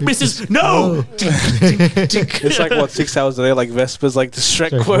 soup, Mrs. No! It's 6 hours a day, like Vespers, the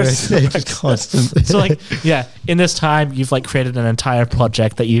Shrek quotes. Just constantly. So, in this time, you've created an entire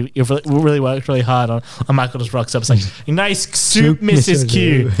project that you've really worked really hard on. And Michael just rocks up. It's like, nice soup, Mrs.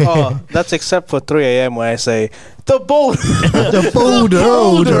 Q. Oh, that's except for 3 a.m. where I say, the boulder. The boulder.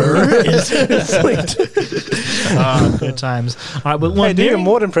 Good times. All right, well, hey, do your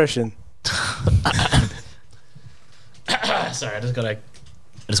Mort impression. Sorry, I just gotta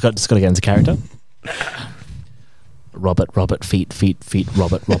get into character. Robert, feet,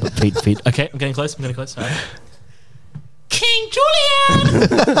 Robert, feet. Okay, I'm getting close. All right. King Julian!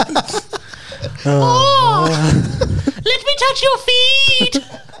 Let me touch your feet!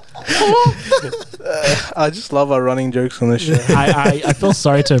 I just love our running jokes on this show. I feel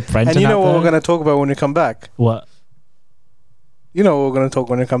sorry to Brenton. And you know what we're going to talk about when we come back? What? You know what we're going to talk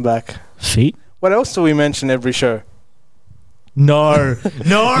when we come back? Feet? What else do we mention every show? No.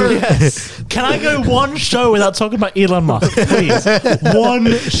 Yes. Can I go one show without talking about Elon Musk, please?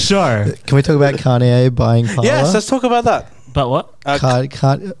 One show. Can we talk about Kanye buying Parler? Yes, let's talk about that. But what?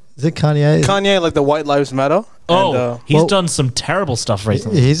 Is it Kanye? Kanye, the White Lives Matter. Oh, and, he's done some terrible stuff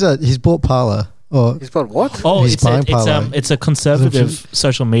recently. He's bought Parler. He's bought what? Oh, he's buying Parler. It's a conservative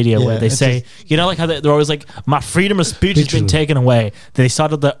social media where they say, how they're always like, my freedom of speech has been taken away. They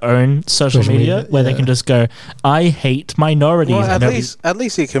started their own social media where they can just go, I hate minorities. Well, at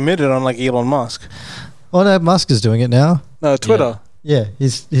least he committed on Elon Musk. Oh no, Musk is doing it now. No, Twitter. Yeah,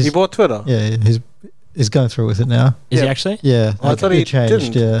 he bought Twitter. Yeah, he's going through with it now. Is he actually? Yeah, I thought he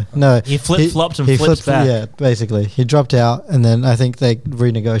changed. didn't. Yeah, no, he flipped back. Yeah, basically, he dropped out, and then I think they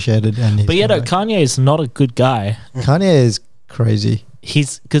renegotiated. Kanye is not a good guy. Kanye is crazy.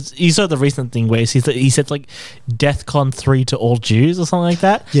 Because you saw the recent thing where he said DEFCON 3 to all Jews or something like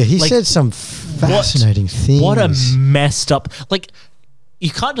that. Yeah, he said some fascinating things. What a messed up you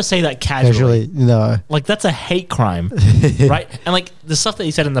can't just say that casually. No. That's a hate crime, right? And the stuff that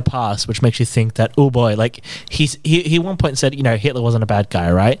he said in the past, which makes you think that, oh boy, he at one point said, Hitler wasn't a bad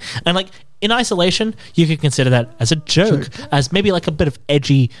guy, right? And in isolation, you could consider that as a joke, as maybe a bit of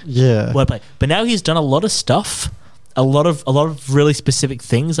edgy wordplay. But now he's done a lot of stuff, a lot of really specific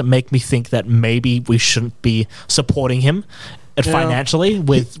things that make me think that maybe we shouldn't be supporting him. Financially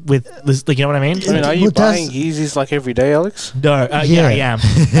with this, you know what I mean? Are you buying Yeezys every day, Alex? No, I am.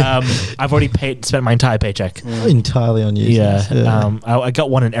 I've already spent my entire paycheck entirely on Yeezys. Yeah. I got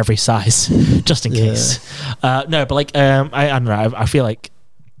one in every size, just in case. No, but I don't know. I feel like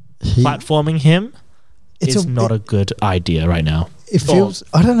platforming him is not a good idea right now. It feels.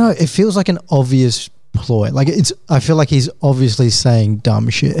 I don't know. It feels like an obvious ploy. I feel like he's obviously saying dumb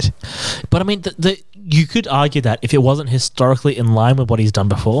shit. But I mean, you could argue that if it wasn't historically in line with what he's done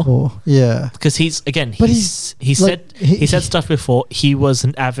before, because he said stuff before. He was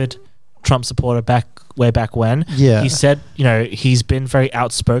an avid Trump supporter way back when. Yeah, he said he's been very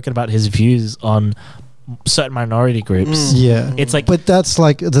outspoken about his views on certain minority groups. Yeah, it's but that's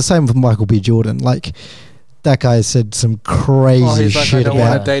the same with Michael B. Jordan. That guy said some crazy shit about. I don't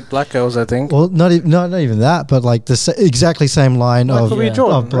want to date black girls, I think. Well, not even that, but the exactly same line Michael B.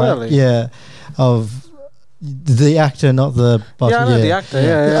 Jordan, really? Yeah, of the actor, not the boss. The actor.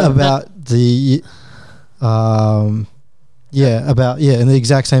 Yeah. About the about in the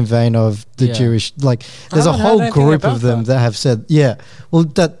exact same vein of the Jewish, like there's a whole group of them that have said, well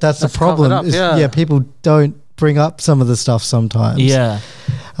that's the problem is, people don't bring up some of the stuff sometimes.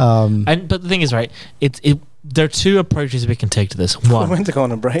 But the thing is, right, there are two approaches we can take to this. One, when to go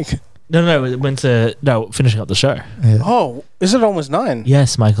on a break. Finishing up the show. Oh, is it almost 9?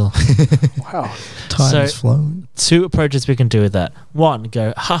 Yes, Michael. Wow. Time has flown. Two approaches we can do with that. One,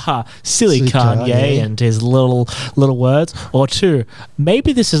 go, haha, silly Kanye and his little words. Or two,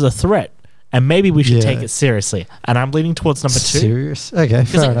 maybe this is a threat and maybe we should take it seriously. And I'm leaning towards number 2. Serious? Okay,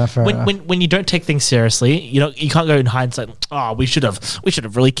 fair enough. When you don't take things seriously, you can't go in hindsight, we should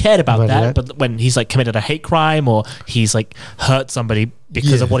have really cared about that. But when he's like committed a hate crime or he's like hurt somebody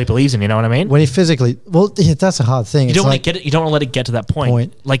because of what he believes in, you know what I mean? When he physically, that's a hard thing. You don't want to let it get to that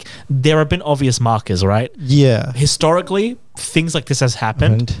point. Like there have been obvious markers, right? Yeah. Historically, things like this has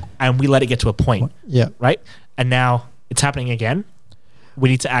happened and we let it get to a point. Yeah. Right? And now it's happening again. We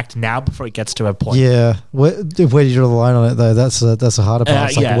need to act now before it gets to a point. Yeah. Where do you draw the line on it, though? That's a harder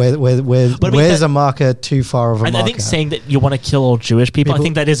part. It's like where's a marker too far of a marker? I think saying that you want to kill all Jewish people, I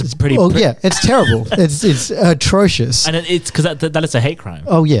think that is pretty... Oh, yeah. It's terrible. it's atrocious. And it's because that is a hate crime.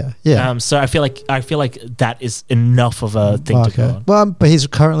 Oh, yeah. Yeah. So I feel like that is enough of a thing to go on. Well, but he's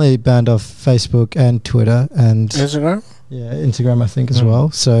currently banned off Facebook and Twitter and... Instagram? Yeah, Instagram, I think, as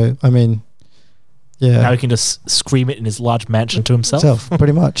well. So, I mean... Yeah. Now he can just scream it in his large mansion to himself.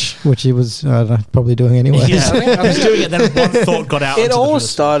 Pretty much, which he was probably doing anyway. Yeah, I was doing it, then one thought got out. It all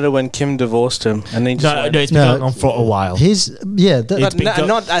started when Kim divorced him, and then it's been going on for a while.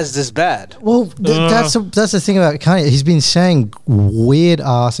 Not as this bad. Well, that's the thing about Kanye. He's been saying weird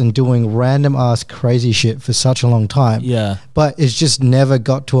ass and doing random ass crazy shit for such a long time. Yeah, but it's just never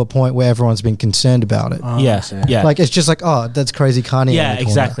got to a point where everyone's been concerned about it. Yeah. Like it's just like, that's crazy Kanye. Yeah,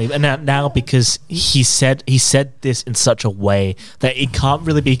 exactly. And now because he said this in such a way that it can't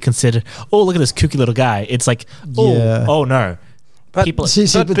really be considered, oh, look at this kooky little guy. It's like, oh no. But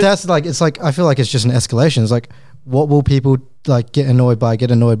that's like, it's like, I feel like it's just an escalation. It's like, what will people like get annoyed by?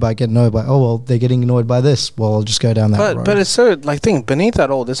 Oh, well, they're getting annoyed by this. Well, I'll just go down that road. But it's so, like, think, beneath that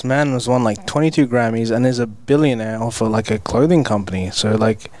all, this man has won like 22 Grammys and is a billionaire for like a clothing company. So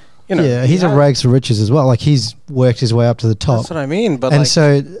like, he's a rags to riches as well. Like he's worked his way up to the top. That's what I mean. But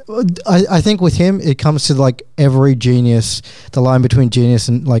so I think with him, it comes to like every genius. The line between genius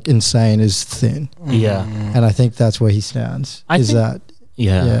and like insane is thin. Yeah, and I think that's where he stands.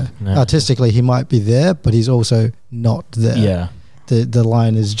 No. Artistically, he might be there, but he's also not there. Yeah, the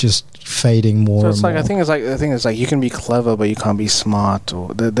line is just fading more. So it's and like more. I think it's like you can be clever, but you can't be smart.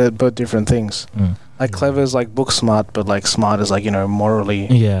 Or they're both different things. Like clever is like book smart, but like smart is like morally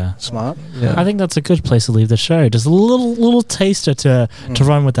smart. Yeah. I think that's a good place to leave the show. Just a little taster to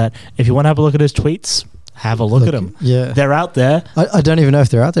run with that. If you want to have a look at his tweets, have a look at them. Yeah, they're out there. I don't even know if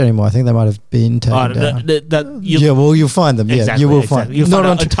they're out there anymore. I think they might have been taken down. Well, you'll find them. Exactly, you will find. You'll find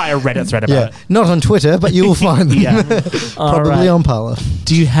an entire Reddit thread about it. Not on Twitter, but you will find them. Probably on Parler.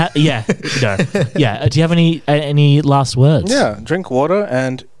 Do you have? Yeah, no, yeah. Do you have any last words? Yeah, drink water,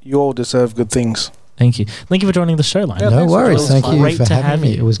 and you all deserve good things. Thank you for joining the show, Lion. No worries. Thank you for having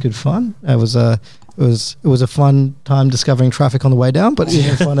me. It was good fun. It was a fun time discovering traffic on the way down, but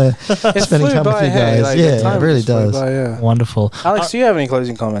even fun spending time with you guys. It really does. Wonderful. Alex, do you have any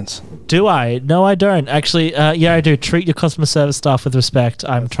closing comments? Do I? No, I don't. Actually, I do. Treat your customer service staff with respect.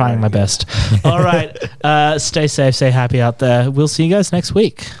 I'm trying my best. All right. Stay safe. Stay happy out there. We'll see you guys next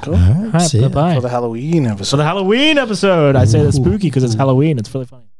week. Cool. All right. Bye-bye. For the Halloween episode. I say that's spooky because it's Halloween. It's really funny.